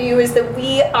saying to you is that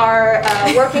we are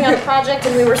working on a project,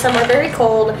 and we were somewhere very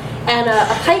cold, and a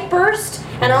pipe burst,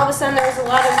 and all of a sudden there was a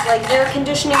lot of like air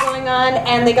conditioning going on,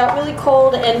 and they got really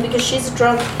cold, and because she's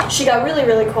drunk, she got really,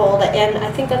 really cold, and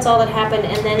I think that's all that happened,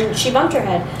 and then she bumped her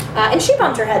head. And she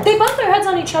bumped her head. They bumped their heads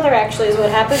on each other, actually, is what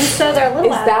happened, so they're a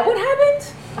little Is out that of what it. happened?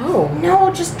 Oh.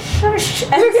 No, just shush.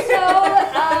 And so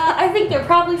I think they're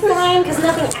probably fine because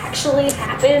nothing actually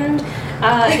happened.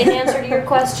 In answer to your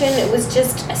question, it was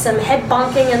just some head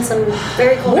bonking and some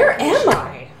very cold. Where am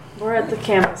I? We're at the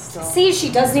campus still. See, she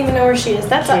doesn't even know where she is.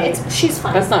 That's she's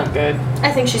fine. That's not good.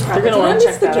 I think she's probably They're gonna fine. want to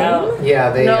miss check the that game? out. Yeah,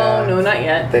 they. No, not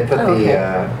yet. They put Oh,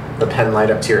 the pen light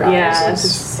up to your eyes. Yeah, It's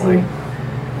it's like,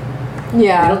 you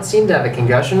Yeah. don't seem to have a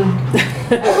concussion.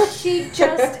 She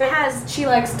just she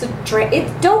likes to drink.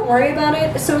 Don't worry about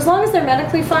it. So as long as they're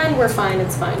medically fine, we're fine.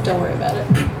 It's fine. Don't worry about it.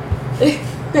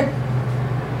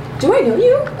 Do I know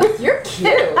you? Oh, you're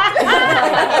cute.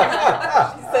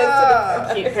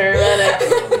 Cute paramedic.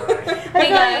 Hey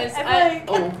guys, I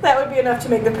feel like that would be enough to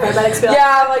make the paramedics feel.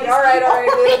 Yeah, like all right,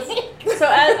 dudes. So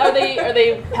are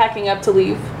they packing up to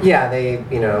leave? Yeah, they,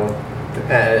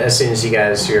 as soon as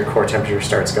your core temperature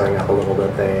starts going up a little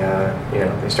bit, they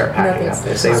start packing up.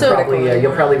 They say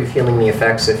you'll probably be feeling the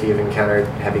effects if you've encountered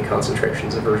heavy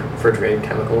concentrations of refrigerated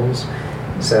chemicals.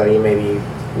 So you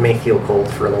may feel cold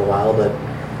for a little while, but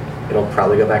it'll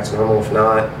probably go back to normal. If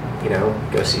not,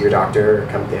 go see your doctor or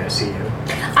come to the ICU.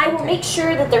 I will make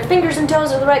sure that their fingers and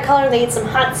toes are the right color. They eat some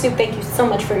hot soup. Thank you so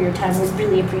much for your time. We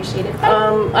really appreciate it.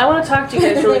 I want to talk to you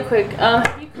guys really quick.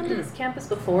 Have you come to this campus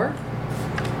before?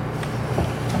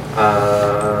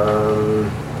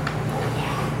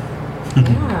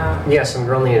 Yeah. Yeah, some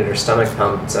girl needed her stomach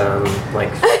pumped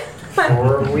like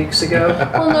 4 weeks ago.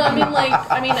 Well, no,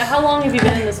 I mean, how long have you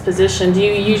been in this position?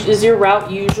 Is your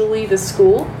route usually the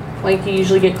school? Like, you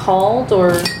usually get called,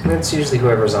 or? It's usually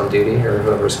whoever's on duty or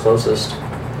whoever's closest.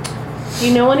 Do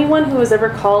you know anyone who was ever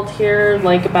called here,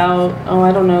 like about,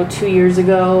 I don't know, 2 years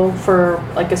ago for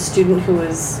like a student who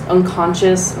was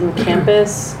unconscious on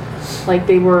campus? Like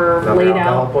they were Not laid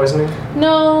alcohol out. poisoning?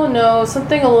 No,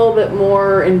 something a little bit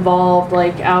more involved,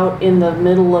 like out in the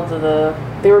middle of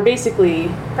they were basically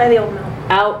By the old mill.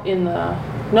 out in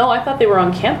no, I thought they were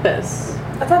on campus.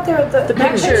 I thought they were The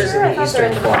pictures I The thought they were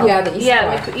in Eastern the Quad, Yeah, the East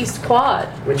Yeah, Quad. the East Quad.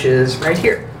 which is right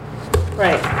here.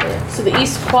 Right. So the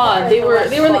East Quad, they were in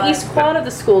the East Quad of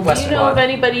the school. Do West you know Quad. of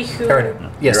anybody who? Yes,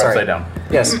 You're sorry. upside down.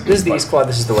 Yes, this is the East Quad,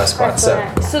 this is the West Quad. So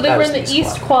So they that were is in the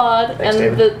East Quad, Thanks,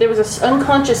 and David. there was an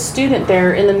unconscious student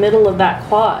there in the middle of that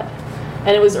quad. and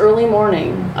it was early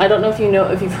morning. I don't know if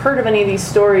you've heard of any of these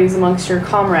stories amongst your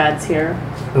comrades here.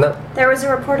 No, There was a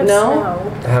report of No?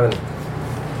 snow. I haven't.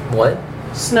 What?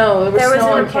 Snow. There was There was snow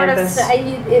a on report of campus.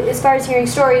 as far as hearing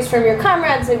stories from your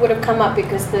comrades, it would have come up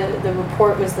because the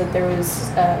report was that there was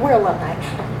we're alumni.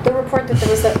 The report that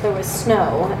there was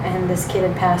snow and this kid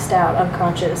had passed out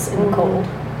unconscious in the cold.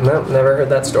 No, never heard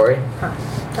that story. All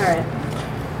right.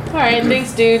 All right,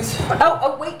 thanks, dudes.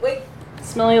 Oh, wait.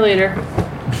 Smell you later.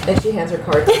 And she hands her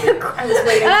card to you. I was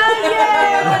waiting.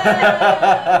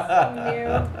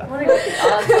 I wonder what the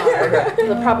odds are.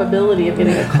 The probability of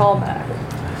getting a call back.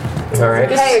 All right.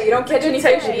 Hey, you don't catch any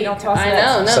fish if you don't toss I nets.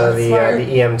 know. No, So that's the smart.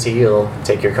 EMT will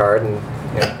take your card and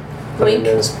put it Wink.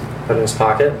 in his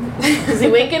pocket. Is he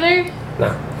winking her?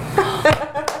 No.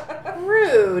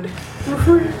 Rude.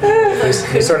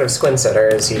 He sort of squints at her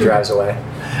as he drives away.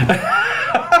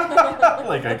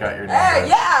 Like I got your name.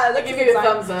 Yeah, I'll give you a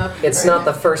thumbs up. It's not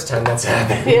the first time that's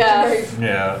happened. Yeah.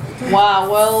 Yeah. Wow.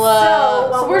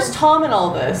 Well, So, so where's Tom in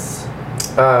all this?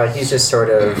 He's just sort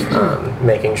of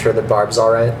making sure that Barb's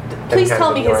all right. and Please kind tell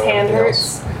of me his ignoring hand everything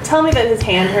hurts. Tell me that his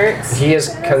hand hurts. else. He is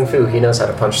kung fu. He knows how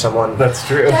to punch someone. That's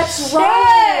true. That's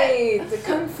right. The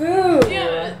kung fu.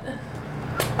 Yeah.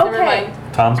 Okay. Never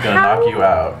mind. Tom's gonna knock you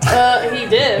out. He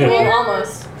did. Well,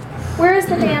 almost. Where is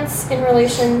the dance in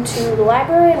relation to the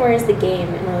library, and where is the game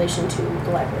in relation to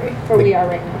the library, where we are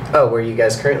right now? Oh, where you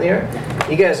guys currently are?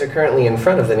 You guys are currently in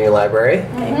front of the new library,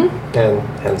 and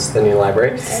hence the new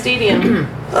library. Stadium.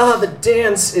 The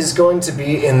dance is going to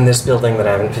be in this building that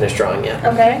I haven't finished drawing yet.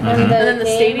 Okay. And then the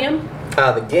game? stadium.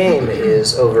 The game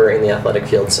is over in the athletic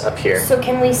fields up here. So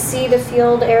can we see the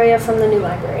field area from the new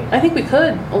library? I think we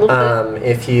could a little bit.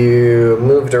 If you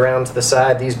moved around to the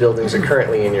side, these buildings are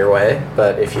currently in your way,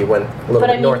 but if you went a little But bit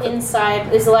I mean, north...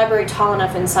 inside, is the library tall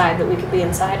enough inside that we could be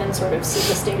inside and sort of see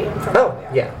the stadium from Oh,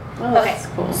 where we are? yeah. Oh, that's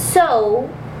cool. So,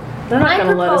 They're not my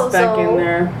gonna let us back in proposal-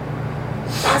 there.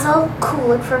 Basil,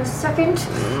 cool it for a second.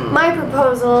 My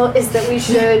proposal is that we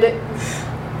should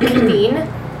convene.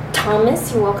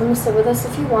 Thomas, you're welcome to sit with us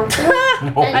if you want to.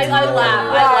 No. I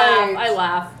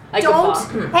laugh. I Don't.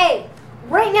 guffaw. Hey,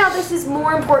 right now this is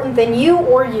more important than you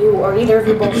or either of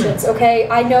your bullshits, okay?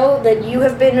 I know that you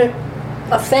have been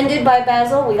offended by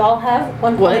Basil. We all have,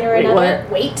 one What? point or Wait, another.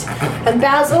 what? Wait. And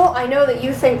Basil, I know that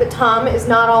you think that Tom is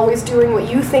not always doing what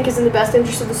you think is in the best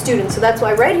interest of the students. So that's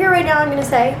why right here, right now, I'm going to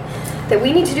say that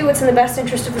we need to do what's in the best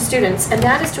interest of the students, and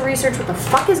that is to research what the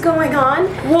fuck is going on.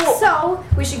 Whoa. So,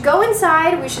 we should go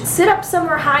inside, we should sit up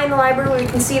somewhere high in the library where we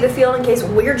can see the field in case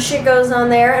weird shit goes on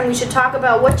there, and we should talk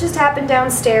about what just happened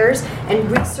downstairs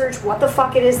and research what the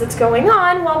fuck it is that's going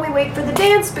on while we wait for the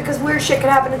dance, because weird shit could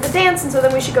happen at the dance, and so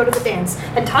then we should go to the dance.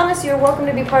 And Thomas, you're welcome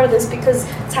to be part of this because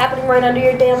it's happening right under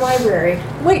your damn library.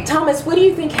 Wait, Thomas, what do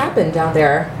you think happened down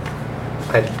there?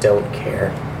 I don't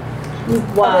care.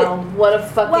 Wow, what a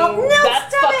fucking. Well, no,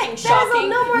 that's stop fucking it. Basil, shocking.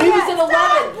 no more News that.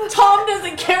 at 11. Tom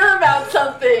doesn't care about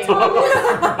something.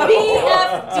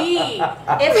 BFD.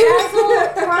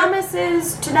 If Basil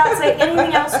promises to not say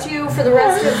anything else to you for the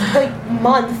rest of the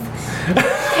month,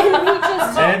 can we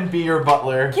just And be your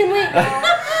butler. Can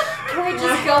we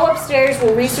just go upstairs?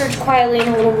 We'll research quietly in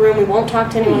a little room. We won't talk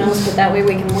to anyone else, but that way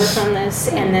we can work on this,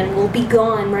 and then we'll be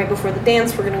gone right before the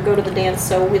dance. We're gonna go to the dance,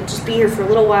 so we'll just be here for a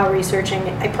little while researching.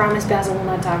 I promise Basil will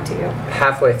not talk to you.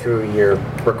 Halfway through your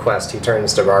request, he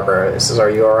turns to Barbara. He says, "Are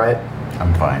you all right?"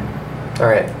 I'm fine. All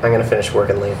right, I'm gonna finish work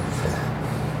and leave.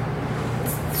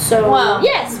 So Wow.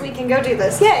 yes, we can go do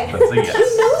this. Yay! That's a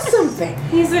yes. Know something.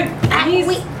 He's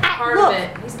part look, of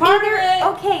it. He's part of it.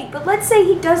 Okay, but let's say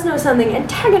he does know something.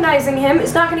 Antagonizing him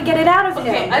is not going to get it out of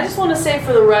Okay, him. I just want to say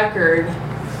for the record,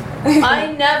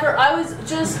 I was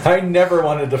just, I never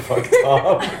wanted to fuck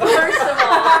Tom. first of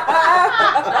all,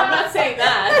 I'm not saying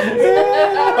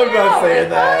that. I'm not saying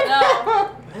that. No.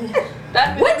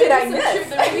 That, What there did may I be miss? some truth-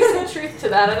 There may be some truth to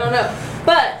that. I don't know.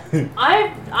 But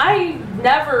I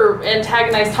never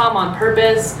antagonized Tom on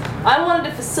purpose. I wanted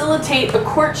to facilitate a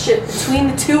courtship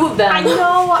between the two of them. I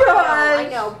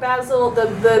know, Basil.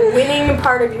 The winning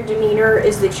part of your demeanor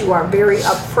is that you are very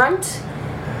upfront,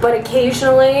 but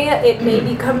occasionally it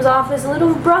maybe comes off as a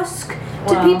little brusque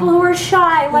to Wow. people who are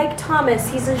shy, like Thomas.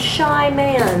 He's a shy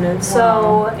man,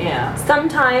 so Yeah.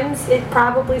 sometimes it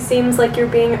probably seems like you're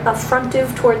being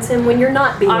affrontive towards him when you're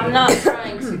not being. I'm not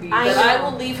trying to be. I But I know.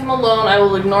 will leave him alone. I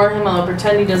will ignore him. I will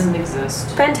pretend he doesn't exist.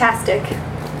 Fantastic.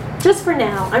 Just for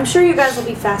now. I'm sure you guys will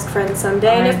be fast friends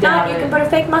someday, and I if not, doubt you it. can put a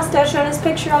fake mustache on his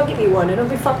picture. I'll give you one. It'll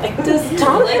be fine. Does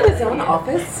Tom have his own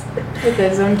office with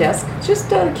his own desk?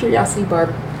 Just out of curiosity, Barb.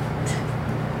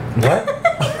 What?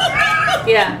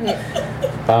 Yeah.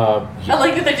 I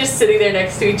like that they're just sitting there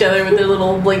next to each other with their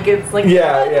little blankets. Like,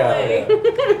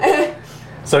 yeah.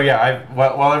 So yeah,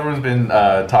 while everyone's been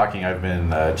talking, I've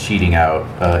been cheating out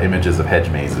images of hedge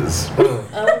mazes,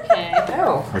 Okay.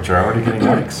 Oh. which are already getting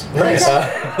likes. Nice.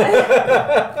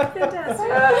 Fantastic.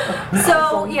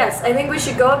 So, yes, I think we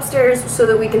should go upstairs so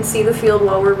that we can see the field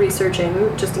while we're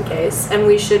researching, just in case. And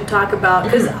we should talk about,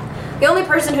 because the only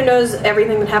person who knows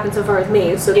everything that happened so far is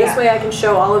me, so this way I can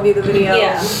show all of you the video.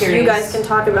 Yeah, I'm You curious. guys can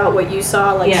talk about what you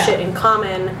saw, like Yeah. shit in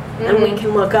common, and we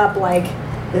can look up, like,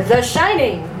 The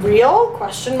Shining, real,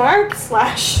 question mark, /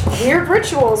 weird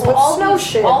rituals with snow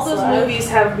shit. all those movies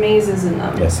have mazes in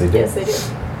them. Yes, they do. Yes, they do.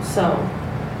 So,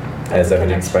 As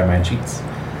evidenced by my cheats.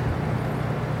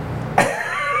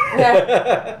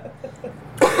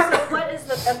 So what is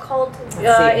the occult,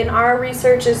 in our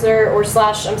research, is there, or /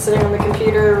 I'm sitting on the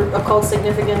computer, occult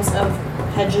significance of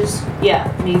hedges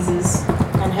yeah, mazes.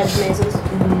 and hedge mazes?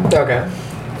 Okay.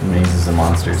 Mazes and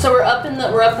monsters. So we're up in the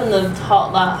the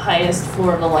highest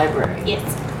floor of the library. Yes.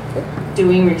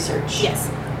 Doing research. Yes.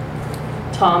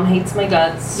 Tom hates my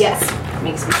guts. Yes.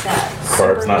 Makes me sad.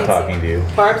 Barb's not Super talking to you.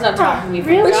 Barb's not talking to me.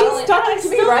 Really? But she's talking to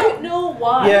me, I right? don't know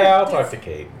why. Yeah, I'll talk to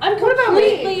Kate. I'm What about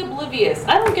me? completely oblivious.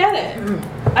 I don't get it.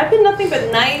 I've been nothing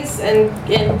but nice and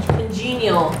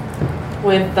congenial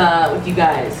with you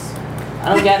guys.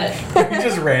 I don't get it. You're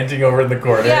just ranting over in the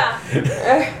corner. Yeah.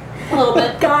 A little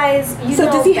bit. Guys, you So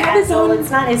know does he have his Basil, own-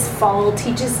 it's not his fault.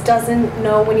 He just doesn't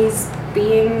know when he's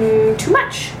being too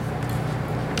much.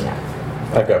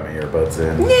 I've got my earbuds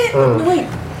in. No, wait.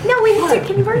 No, wait,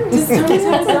 can you burn Just Thomas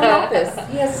has his own office.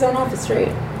 He has his own office, right?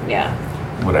 Yeah.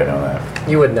 Would I know that?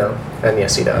 You would know. And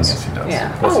yes, he does. Yes, he does.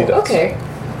 Yeah. Yes, he does. Okay.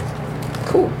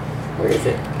 Cool. Where is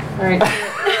it? All right.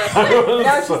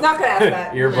 No, she's not gonna ask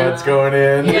that. Earbuds going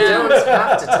in. You Yeah. don't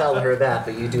have to tell her that,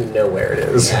 but you do know where it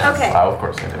is. Okay. Oh, of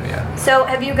course I do, yeah. So,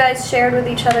 have you guys shared with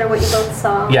each other what you both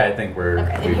saw? Yeah, I think we're.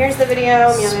 Okay, and we've here's the video.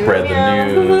 Meow, meow, spread meow,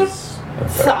 meow. the news.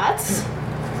 Thoughts?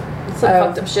 Some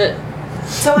fucked up shit.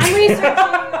 So I'm researching.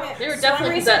 They were so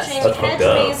definitely I'm researching That's hedge fucked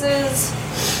up.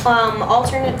 mazes,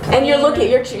 alternate. Plane. And you're looking.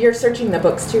 You're searching the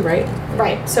books too, right?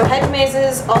 right. So hedge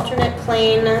mazes, alternate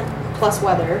plane plus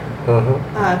weather,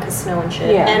 Mm-hmm. because snow and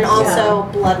shit, Yeah. and also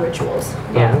blood rituals.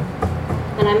 Yeah.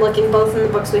 And I'm looking both in the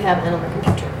books we have and on the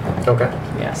computer. Okay.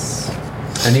 Yes.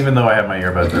 And even though I have my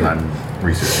earbuds in, I'm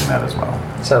researching that as well.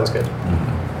 Sounds good.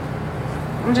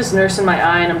 I'm just nursing my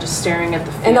eye and I'm just staring at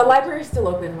the field. And the library's still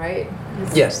open, right?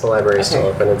 Yes, the library is still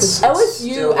Okay. open. It's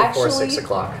LSU still before actually- 6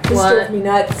 o'clock. This What? drove me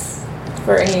nuts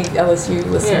for any LSU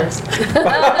listeners.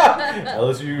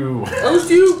 LSU.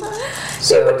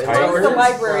 So Close the intelligence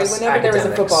library plus whenever there was a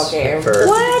academics football game. for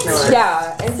What? snow.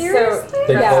 Yeah, and Seriously? so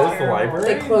They yeah, closed the library?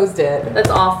 they closed it. That's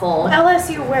awful.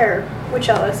 LSU where? Which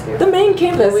LSU? The main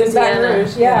campus in Baton Louisiana.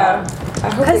 Rouge. Yeah. I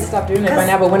hope they 'Cause- stopped doing it by 'cause-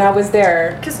 now. But when I was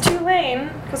there, Because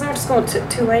Tulane, because I went to school at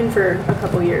Tulane for a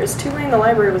couple years. Tulane, the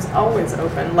library was always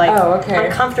open, like Oh, okay.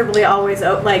 uncomfortably always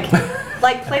open.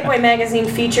 Like Playboy magazine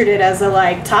featured it as a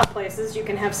like top places you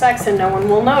can have sex and no one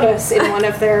will notice in one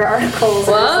of their articles.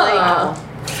 It was Wow. like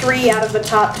 3 out of the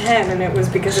top 10, and it was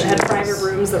because it had private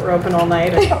rooms that were open all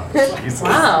night. Jesus.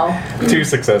 Wow. 2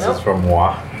 successes from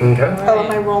moi. Okay. Oh,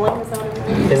 am I rolling? Is that what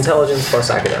it is? Intelligence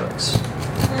plus academics.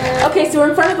 okay, so we're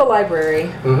in front of the library,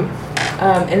 Mm-hmm.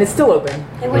 and it's still open.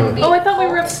 It wouldn't be. Oh, I thought we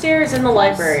were upstairs in the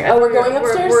library. I Oh, thought we're we going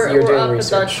upstairs? You're We're doing up at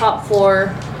research. the top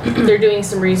floor. They're doing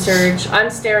some research. I'm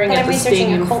staring But at I'm the researching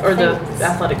stadium occult or the things.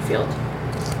 athletic field.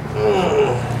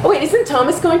 Oh wait, isn't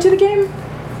Thomas going to the game?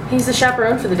 He's the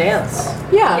chaperone for the dance.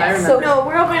 Yeah, I remember. so No,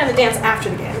 we're all going to the dance after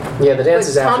the game. Yeah, the dance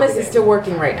is after Thomas the is game. still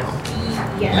working right now.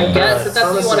 I guess if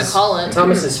that's what you want to is- call it.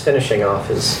 Thomas is finishing off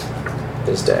his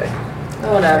day.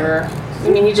 Whatever. I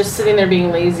mean, he's just sitting there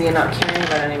being lazy and not caring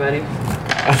about anybody.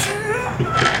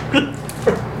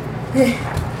 Hey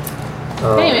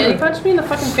man, he punched me in the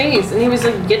fucking face, and he was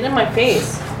like getting in my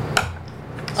face.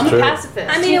 I'm true. a pacifist.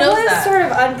 I he mean, it knows was that. sort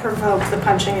of unprovoked, the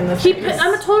punching in the face.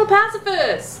 I'm a total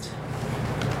pacifist.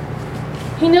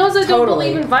 He knows I don't Totally.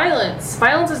 believe in violence.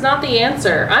 Violence is not the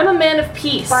answer. I'm a man of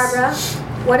peace. Barbara,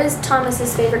 what is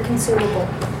Thomas's favorite consumable?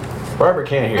 Barbara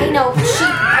can't hear you. I know,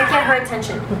 I get her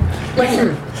attention.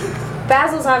 Listen,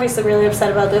 Basil's obviously really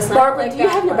upset about this. and I don't Barbara, like do you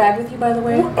that, have your but- bag with you, by the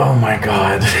way? Oh my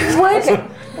god. What? Okay.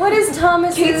 What is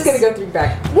Thomas's? Kate's gonna go through your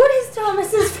bag. What is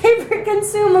Thomas's favorite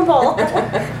consumable?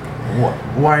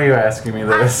 Why are you asking me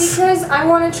this? Because I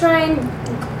want to try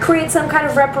and create some kind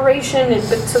of reparation,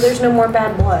 but so there's no more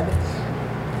bad blood.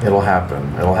 It'll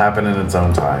happen. It'll happen in its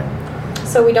own time.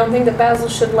 So we don't think that Basil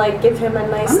should like give him a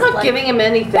nice. I'm not like, giving him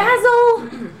anything. Basil.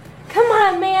 Come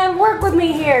on, man, work with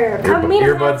me here. Come meet us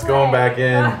Earbuds going back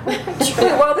in.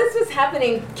 While this was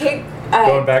happening, Kate.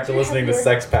 Going back to listening to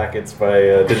Sex Packets by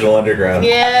Digital Underground.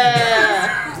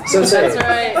 Yeah. So say, That's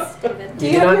right. Do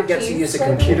you you do have not your get to keys, use a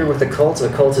Sophie? computer with a cult. A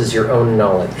cult is your own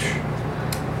knowledge.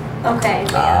 Okay.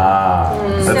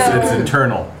 That's So- it's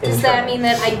internal. Does that mean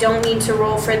that I don't need to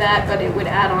roll for that, but it would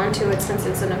add on to it since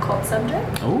it's an occult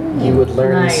subject? Ooh. You would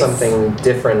learn Nice. something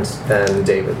different than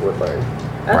David would learn.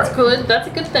 That's Right. good. That's a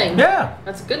good thing. Yeah.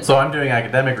 That's a good. So I'm doing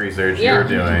academic research. Yeah. You're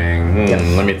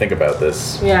doing. Let me think about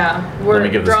this. Yeah, we're me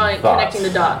give this some drawing, thought. connecting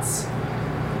the dots.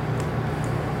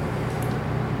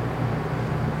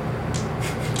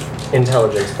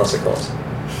 Intelligence plus occult.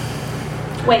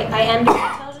 Wait, I am doing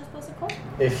intelligence plus occult?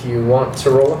 If you want to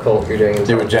roll occult, you're doing It would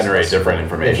intelligence generate plus different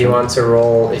occult. information. If you want to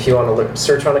roll, if you want to look,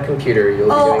 search on a computer, you'll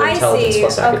be Oh, doing I intelligence see.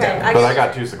 plus Okay, academic. But I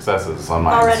got 2 successes on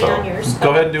mine. Already so on yours. Go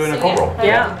ahead and do an So occult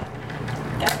yeah. roll.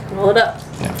 Yeah. Roll it up.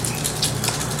 Yeah.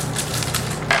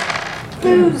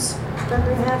 Booze.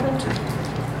 Nothing happened.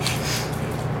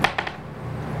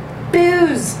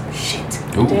 Booze. Shit.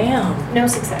 Ooh. Damn. No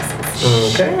successes.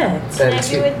 Okay. Shit. Can I Then do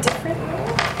two, a different roll?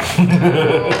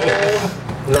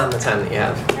 not in the time that you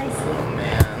have. I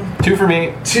see. 2 for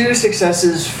me. 2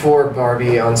 successes for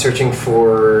Barbie on searching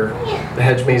for the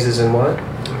hedge mazes and what?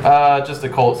 Just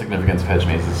occult significance of hedge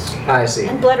mazes. I see.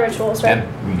 And blood rituals, right?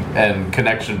 And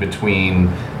connection between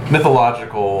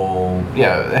mythological,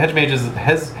 hedge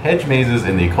mazes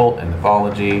in the occult and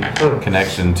mythology,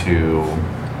 connection to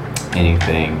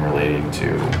anything relating to,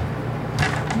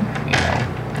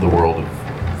 the world of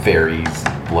fairies,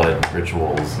 blood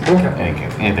rituals,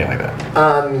 anything like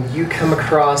that. You come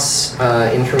across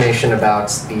information about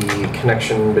the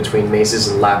connection between mazes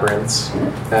and labyrinths.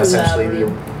 Essentially,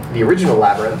 the original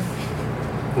labyrinth.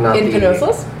 Not In the.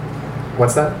 Kenosos?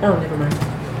 What's that? Oh, never mind.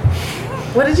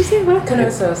 What did you say? What?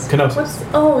 Kenosos. Kenosis. What's?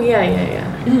 Oh yeah.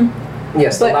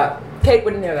 Yes, But Kate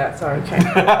wouldn't know that. Sorry.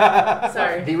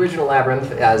 Sorry. the original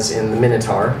labyrinth, as in the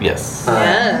Minotaur. Yes.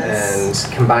 Yes.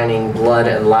 And combining blood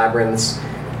and labyrinths.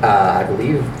 I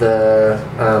believe the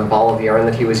ball of yarn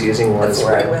that he was using was That's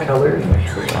where I red went. colored.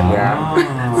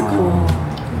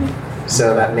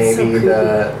 So that may So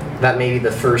be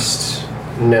the first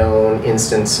known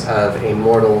instance of a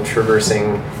mortal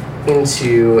traversing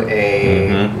into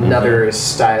another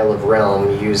style of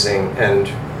realm using and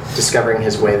discovering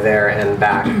his way there and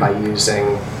back by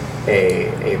using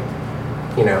a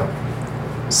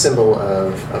symbol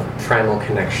of primal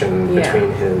connection Yeah.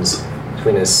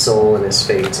 between his soul and his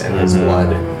fate and his blood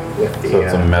with the So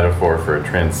it's a metaphor for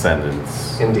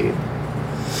transcendence. indeed.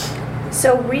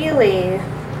 So really,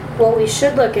 what we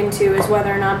should look into is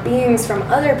whether or not beings from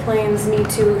other planes need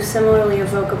to similarly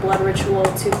evoke a blood ritual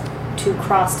to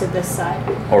cross to this side.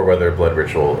 Or whether a blood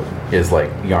ritual is like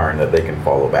yarn that they can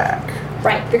follow back.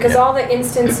 Right, because Yeah. all the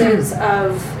instances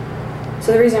of...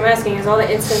 So the reason I'm asking is all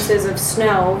the instances of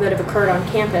snow that have occurred on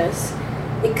campus,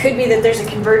 it could be that there's a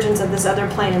convergence of this other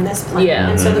plane and this plane. Yeah.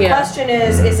 And so the Yeah. question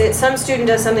is it some student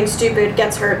does something stupid,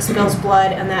 gets hurt, spills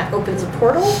blood, and that opens a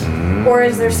portal? Or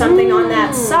is there something on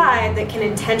that side that can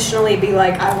intentionally be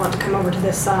like, I want to come over to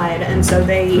this side, and so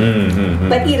they...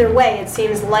 But either way, it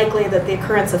seems likely that the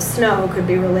occurrence of snow could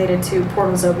be related to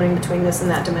portals opening between this and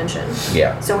that dimension.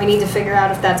 Yeah. So we need to figure out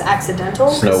if that's accidental,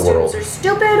 Snow because students world. are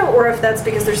stupid, or if that's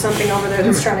because there's something over there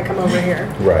that's trying to come over here.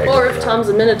 Right. Or if Tom's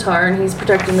a minotaur and he's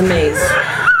protecting the maze.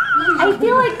 I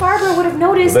feel like Barbara would have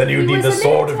noticed. Then if you he need was the a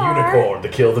sword of minotaur. unicorn to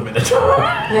kill the minotaur.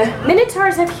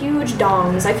 Minotaurs have huge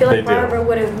dongs. I feel like They do. Barbara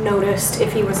would have noticed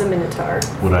if he was a minotaur.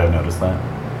 Would I have noticed that?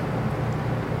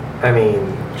 I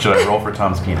mean, Should I roll for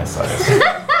Tom's penis size?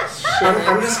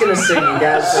 I'm just gonna say you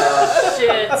guys.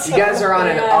 Shit. You guys are on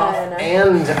an off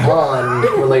and on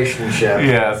relationship.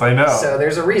 Yes, I know. So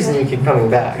there's a reason you keep coming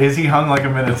back. Is he hung like a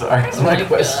minotaur? Is Oh my my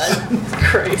question. god.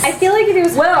 Christ. I feel like if he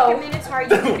was Well- like a minotaur,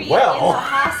 you'd be Well. in the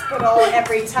hospital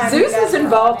every time. Zeus you guys is were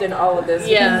involved on in it. all of this.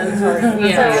 Yeah.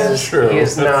 Yeah. That's true. He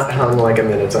is not hung like a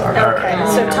minotaur. Okay, Alright.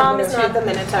 so Tom is not the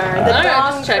minotaur. The Alright,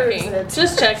 dong just checking. proves it.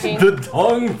 Just checking. The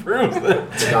tongue proves it.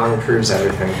 The dong proves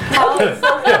everything.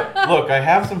 Yeah, look, I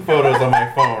have some photos on my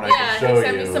phone I Yeah, can he show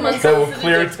sent me you some that will unsolicited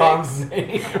clear dick Tom's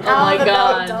name. Oh my the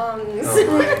god.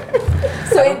 dongs.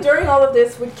 So during all of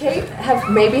this, would Kate have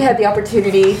maybe had the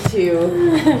opportunity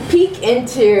to peek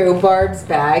into Barb's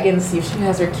bag and see if she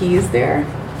has her keys there?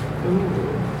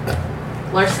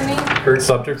 Larceny? Hurt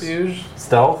Subterfuge?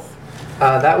 Stealth?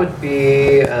 That would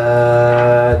be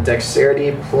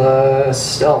dexterity plus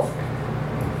stealth.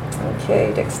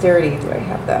 Okay, dexterity. Do I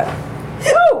have that?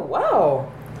 Oh, wow.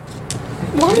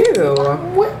 You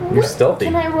do. You're stealthy.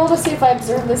 Can I roll to see if I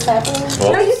observe this happening?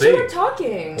 Well, No, we'll you two see. are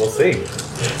talking. We'll see.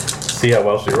 See how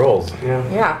well she rolls.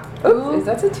 Yeah. Yeah. Oh,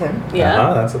 that's a 10.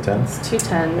 Yeah. That's a 10. It's 2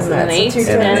 10s and That's an a 8 2 and tens.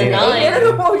 a And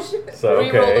an 9. Oh, shit. So,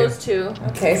 Reroll okay. those 2.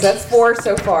 Okay, so that's 4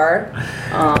 so far.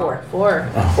 4. 4.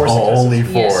 Four successes. Only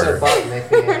 4. Yeah, So, Bob,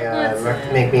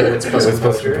 make me what's supposed It's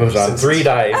supposed to be pushed on 3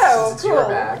 dice. Oh, It's your cool.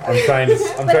 bag. I'm trying to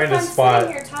But if spot. I'm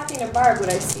sitting here talking to Barb, would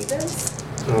I see this?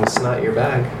 Well, it's not your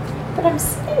bag. But I'm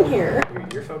sitting here.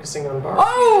 You're focusing on Barb.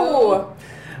 Oh!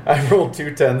 I rolled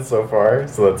 2 10s so far,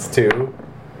 so that's 2.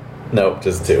 Nope,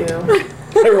 just 2. 2.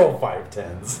 I rolled 5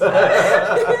 10s.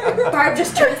 Barb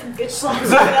just turned from bitch slugs.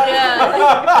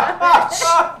 Yeah.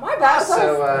 My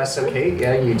bad. So Kate,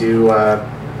 yeah, you do.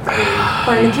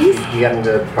 Find the keys? You get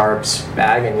into Barb's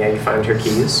bag, and yeah, you find her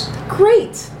keys.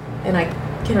 Great. And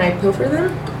can I pilfer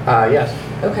them? Yes.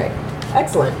 Okay.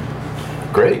 Excellent.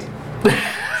 Great.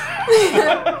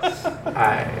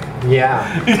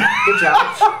 Yeah. Good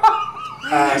job.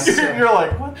 So, You're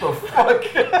like, what the fuck?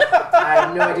 I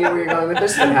have no idea where you're going with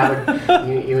this, but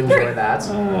you enjoy that.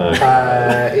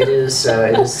 It is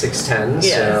 6:10,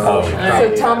 Yes. so. Oh, So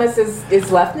probably, Thomas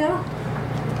is left now?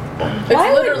 It's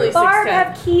Why literally would Barb 6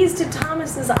 have keys to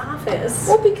Thomas's office?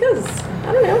 Well, because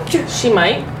I don't know. She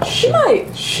might. She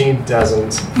might. She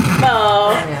doesn't.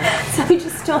 Oh. So we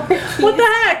just stole her keys. What the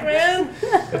heck, man?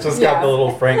 It's just got the little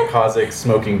Frank Kozik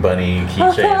smoking bunny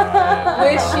keychain on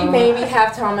it. Would she maybe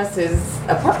have Thomas's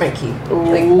apartment key?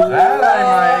 Like,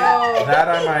 That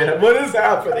I might have. What is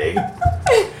happening?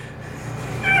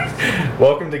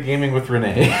 Welcome to Gaming with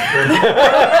Renee.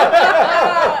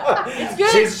 It's good.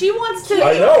 She's- She wants to.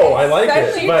 I know, I like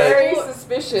suddenly it, but very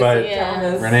suspicious but- of Yeah.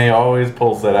 Thomas. Renee always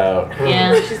pulls that out.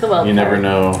 Yeah, she's the wild You never card.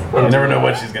 know. You never know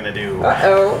what she's gonna do.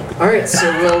 Uh-oh. All right,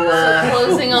 so we'll.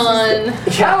 Closing on.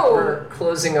 Yeah, Oh. we're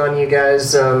closing on you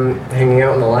guys hanging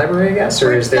out in the library, I guess,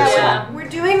 or is there some? Yeah. We're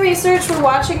doing research. We're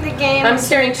watching the game. I'm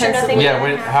staring sure intensely. nothing Yeah,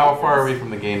 bad how far are happens. we from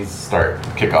the game's start,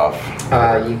 kickoff?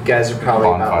 You guys are probably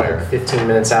about Bonfire. like 15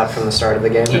 minutes out from the start of the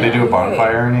game. Did they do a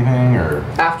bonfire or anything, or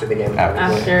After the game. After.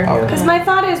 probably. After. Oh. Because my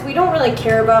thought is, we don't really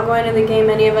care about going to the game,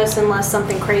 any of us, unless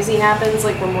something crazy happens.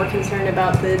 Like, we're more concerned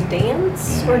about the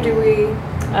dance, or do we?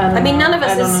 I mean, none of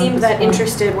us has seemed that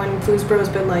interested when Foosbro's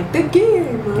been like the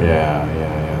game. Yeah,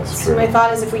 that's So true. my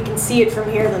thought is, if we can see it from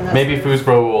here, then that's Maybe good.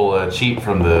 Foosbro will cheat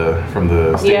from the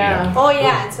stadium. Yeah. Oh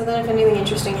yeah, and so then if anything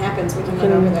interesting happens, we can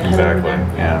head over there. Exactly.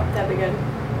 Yeah. That'd be good.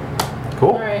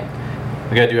 Cool. Alright.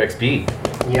 We gotta do XP.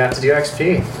 You have to do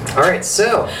XP. All right,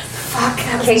 so Fuck,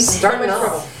 that was Okay, starting so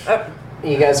much off. trouble.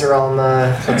 You guys are all in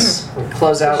the. Let's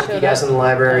close out with you guys in the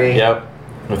library. Yep.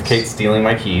 With Kate stealing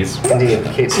my keys. Indeed,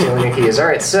 Kate's stealing your keys. All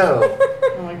right, so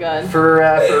Oh my god. for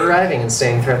arriving and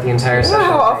staying throughout the entire session,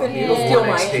 How often thank do you you steal for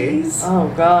my XP. keys?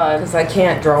 Oh god. Because I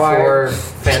can't draw For out.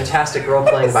 fantastic role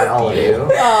playing by all of you.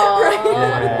 Aww.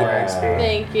 More XP.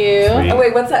 Thank you. Sweet. Oh,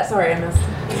 wait, what's that? Sorry, I missed.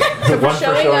 One for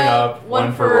showing up,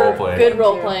 one for role playing. Good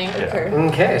role playing. Okay.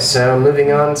 Okay, so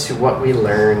moving on to what we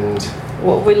learned.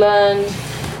 What we learned.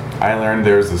 I learned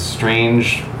there's a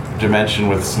strange dimension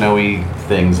with snowy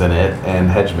things in it and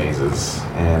hedge mazes,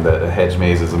 and that a hedge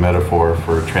maze is a metaphor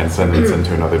for transcendence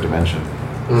into another dimension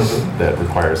Mm-hmm. that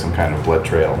requires some kind of blood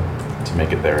trail to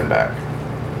make it there and back.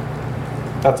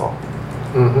 That's all.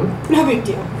 Mm-hmm. No big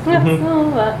deal. Yeah,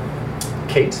 all that.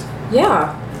 Kate.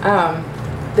 Yeah,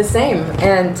 the same.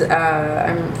 And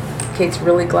Kate's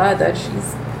really glad that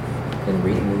she's been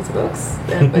reading these books,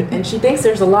 and she thinks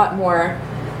there's a lot more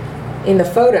in the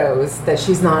photos that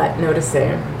she's not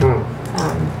noticing.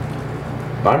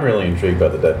 Hmm. I'm really intrigued by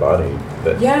the dead body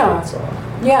that Yeah. Kate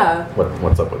saw. Yeah,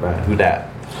 What's up with that? Who dat?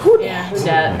 Yeah, who's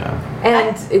that? Yeah.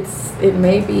 and it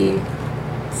may be,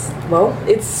 well,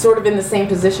 it's sort of in the same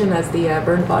position as the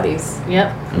burned bodies.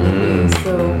 Yep.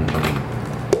 So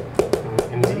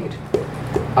Indeed.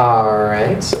 All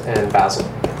right, and Basil.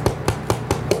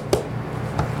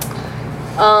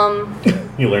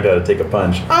 You learned how to take a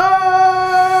punch.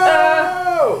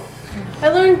 I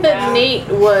learned that Nate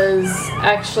was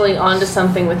actually onto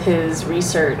something with his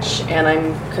research, and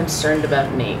I'm concerned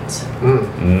about Nate.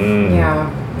 Mm. yeah.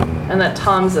 And that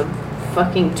Tom's a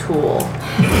fucking tool.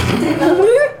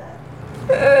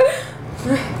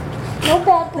 No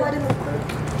bad blood in the group.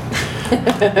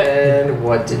 And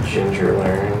what did Ginger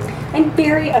learn? I'm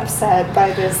very upset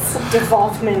by this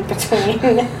devolvement between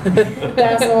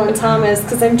Basil and Thomas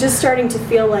because I'm just starting to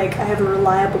feel like I have a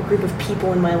reliable group of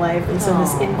people in my life, and so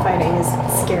this infighting is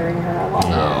scaring her a lot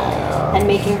and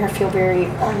making her feel very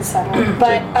unsettled.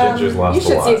 But Ginger's lost You a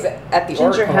should lot. see us at the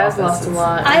Ginger Oracle has office. lost a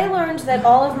lot. I learned that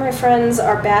all of my friends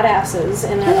are badasses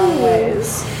in their own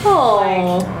ways.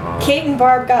 Oh. Kate and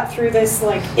Barb got through this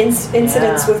like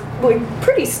incidents with like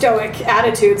pretty stoic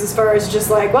attitudes as far as just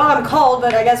like, well, I'm cold,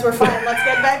 but I guess we're fine. Let's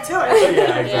get back to it.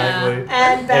 Yeah, exactly.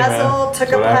 And Basil took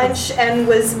a punch and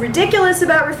was ridiculous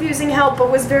about refusing help,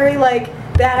 but was very like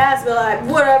badass, but like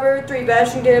whatever, 3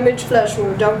 bashing damage, flesh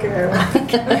wound, don't care.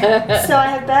 So I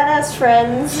have badass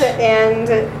friends, and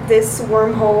this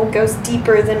wormhole goes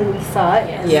deeper than we thought.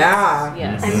 Yeah.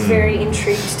 Yes. I'm very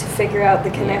intrigued to figure out the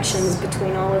connections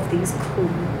between all of these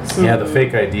clues. Yeah, the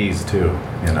fake IDs too.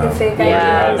 You know, The fake where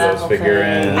Yeah, how does that those whole figure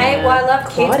thing. in? I love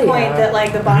Kate's Claudia. point that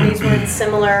like the bodies were in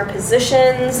similar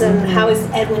positions, and how is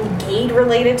Edwin Gade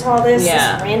related to all this?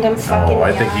 Yeah. This random fucking Oh,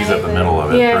 I think he's at the guy middle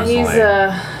of it. Yeah, personally.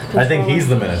 he's I think he's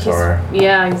the Minotaur.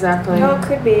 Yeah, exactly. Oh, it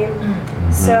could be.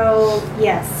 So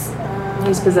yes.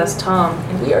 He's possessed Tom.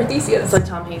 And we are Theseus. It's like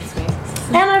Tom hates me.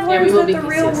 And I've Yeah, we learned will that be the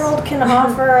real Theseus. world can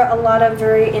offer a lot of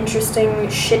very interesting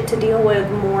shit to deal with,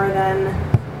 more than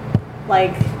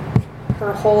like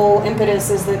her whole impetus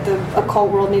is that the occult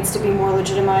world needs to be more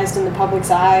legitimized in the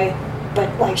public's eye.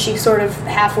 But like she sort of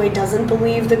halfway doesn't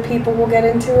believe that people will get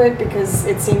into it because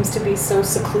it seems to be so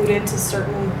secluded to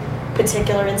certain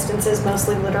particular instances,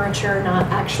 mostly literature, not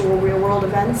actual real world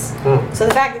events. So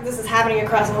the fact that this is happening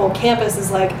across the whole campus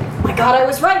is like, oh my god, I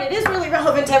was right, it is really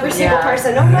relevant to every single Yeah.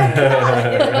 person. Oh my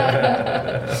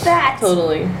god. That.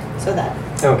 Totally. So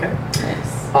that. Okay.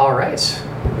 Nice. All right.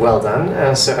 Well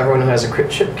done. So everyone who has a crit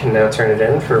chip can now turn it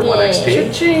in for 1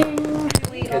 XP.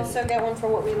 Do we also get one for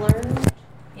what we learned?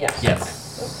 Yes.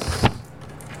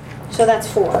 So that's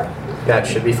 4. That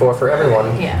should be 4 for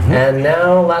everyone. Yeah. And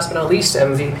now, last but not least,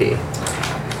 MVP.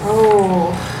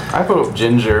 Oh. I put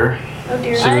Ginger. Oh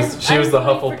dear. She was the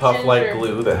I'm voting for Hufflepuff-like Ginger.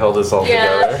 glue that held us all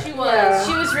Yeah, together. she was.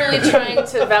 She was really trying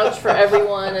to vouch for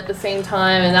everyone at the same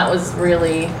time, and that was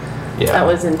really, that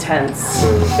was intense.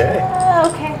 Okay.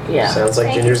 Okay. Yeah. Sounds like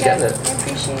Thank Ginger's you, guys. getting it. I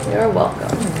appreciate it. You're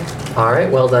welcome. All right.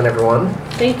 Well done, everyone.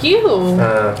 Thank you.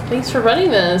 Thanks for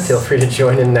running this. Feel free to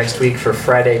join in next week for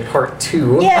Friday Part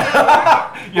 2. Yeah.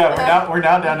 Yeah, we're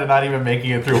now down to not even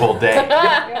making it through a whole day.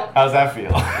 How's that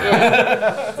feel?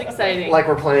 Yeah. It's exciting. Like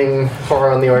we're playing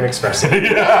Horror on the Orient Express. Not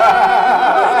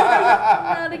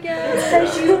again.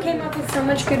 Because you came up with so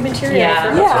much good material. Yeah.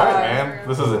 for That's this. right, man.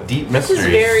 This is a deep mystery. This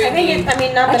is very. I think it, I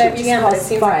mean, not that I Attributes began, but it cost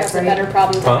seems like 5, that's a right? better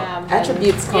problem to Huh? have. than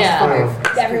Attributes cost Yeah.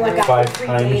 5. Everyone got 5 3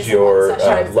 times days in your one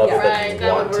session. level Right, that you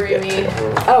that want would to worry get me.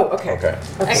 to. Oh, okay. Okay.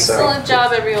 Excellent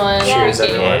job, everyone. Cheers,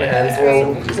 Thank you. everyone.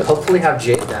 And we'll hopefully have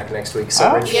Jade back next week.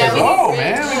 So Rich Yeah, can, we need Oh Rich.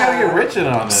 man, we gotta get Rich in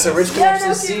on this. so Rich can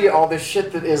actually see all this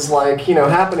shit that is like,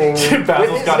 happening. with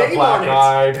Basil's his got a name black on it.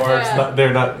 eye. Barb's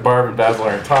Yeah. Barb and Basil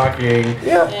aren't talking.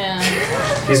 Yeah. Yeah.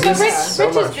 He's But missed Rich, so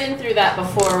Rich has much. been through that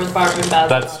before with Barb and Basil.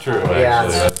 That's true. Actually.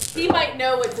 Yeah. He might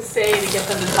know what to say to get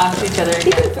them to talk to each other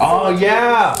again. Oh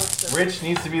yeah, Rich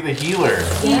needs to be the healer.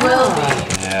 He will be.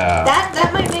 Yeah. That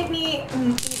might make me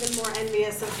even more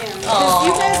envious of him. Because Aw.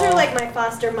 you guys are like my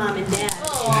foster mom and dad.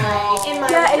 Aw. In my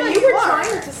Yeah, no, and you were are.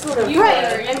 trying to sort of. You Right.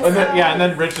 were. And And then, so- and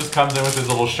then Rich just comes in with his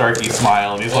little sharky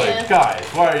smile, and he's Yeah. like, "Guys,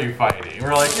 why are you fighting?"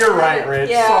 We're like, "You're right, Rich.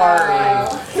 Yeah.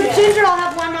 Sorry." So Ginger will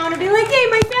have one moment and be like, hey,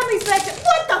 my family's back to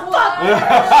what the fuck?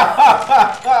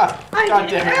 I God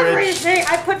did damn it, Rich. everything.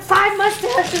 I put 5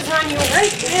 mustaches on you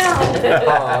right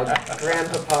now.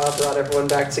 Grandpapa brought everyone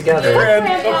back together.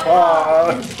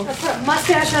 Grandpa. I put a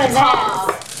mustache on his Pa.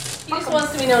 ass. He just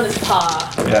wants to be known as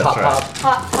Pa. Yeah, that's Pop, right.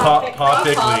 Pop, Pop, Pop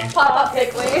Pickley. Papa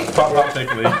Pickley. Pop, Pop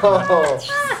Pickley. Oh,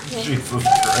 Jesus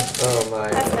Christ. oh my.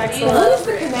 That's What excellent. is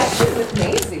the connection with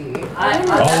Maisie?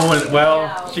 Oh, and,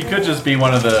 well, she could just be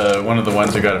one of the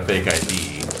ones who got a fake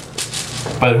ID.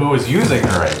 But who was using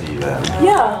her ID then?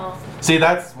 Yeah. See,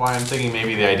 that's why I'm thinking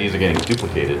maybe the IDs are getting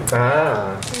duplicated.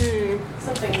 Ah,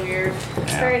 Something weird.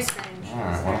 It's very strange. All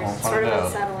right, well, we'll It's sort find of out.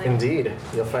 unsettling. indeed.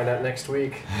 You'll find out next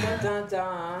week. Dun, dun,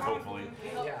 dun. Hopefully.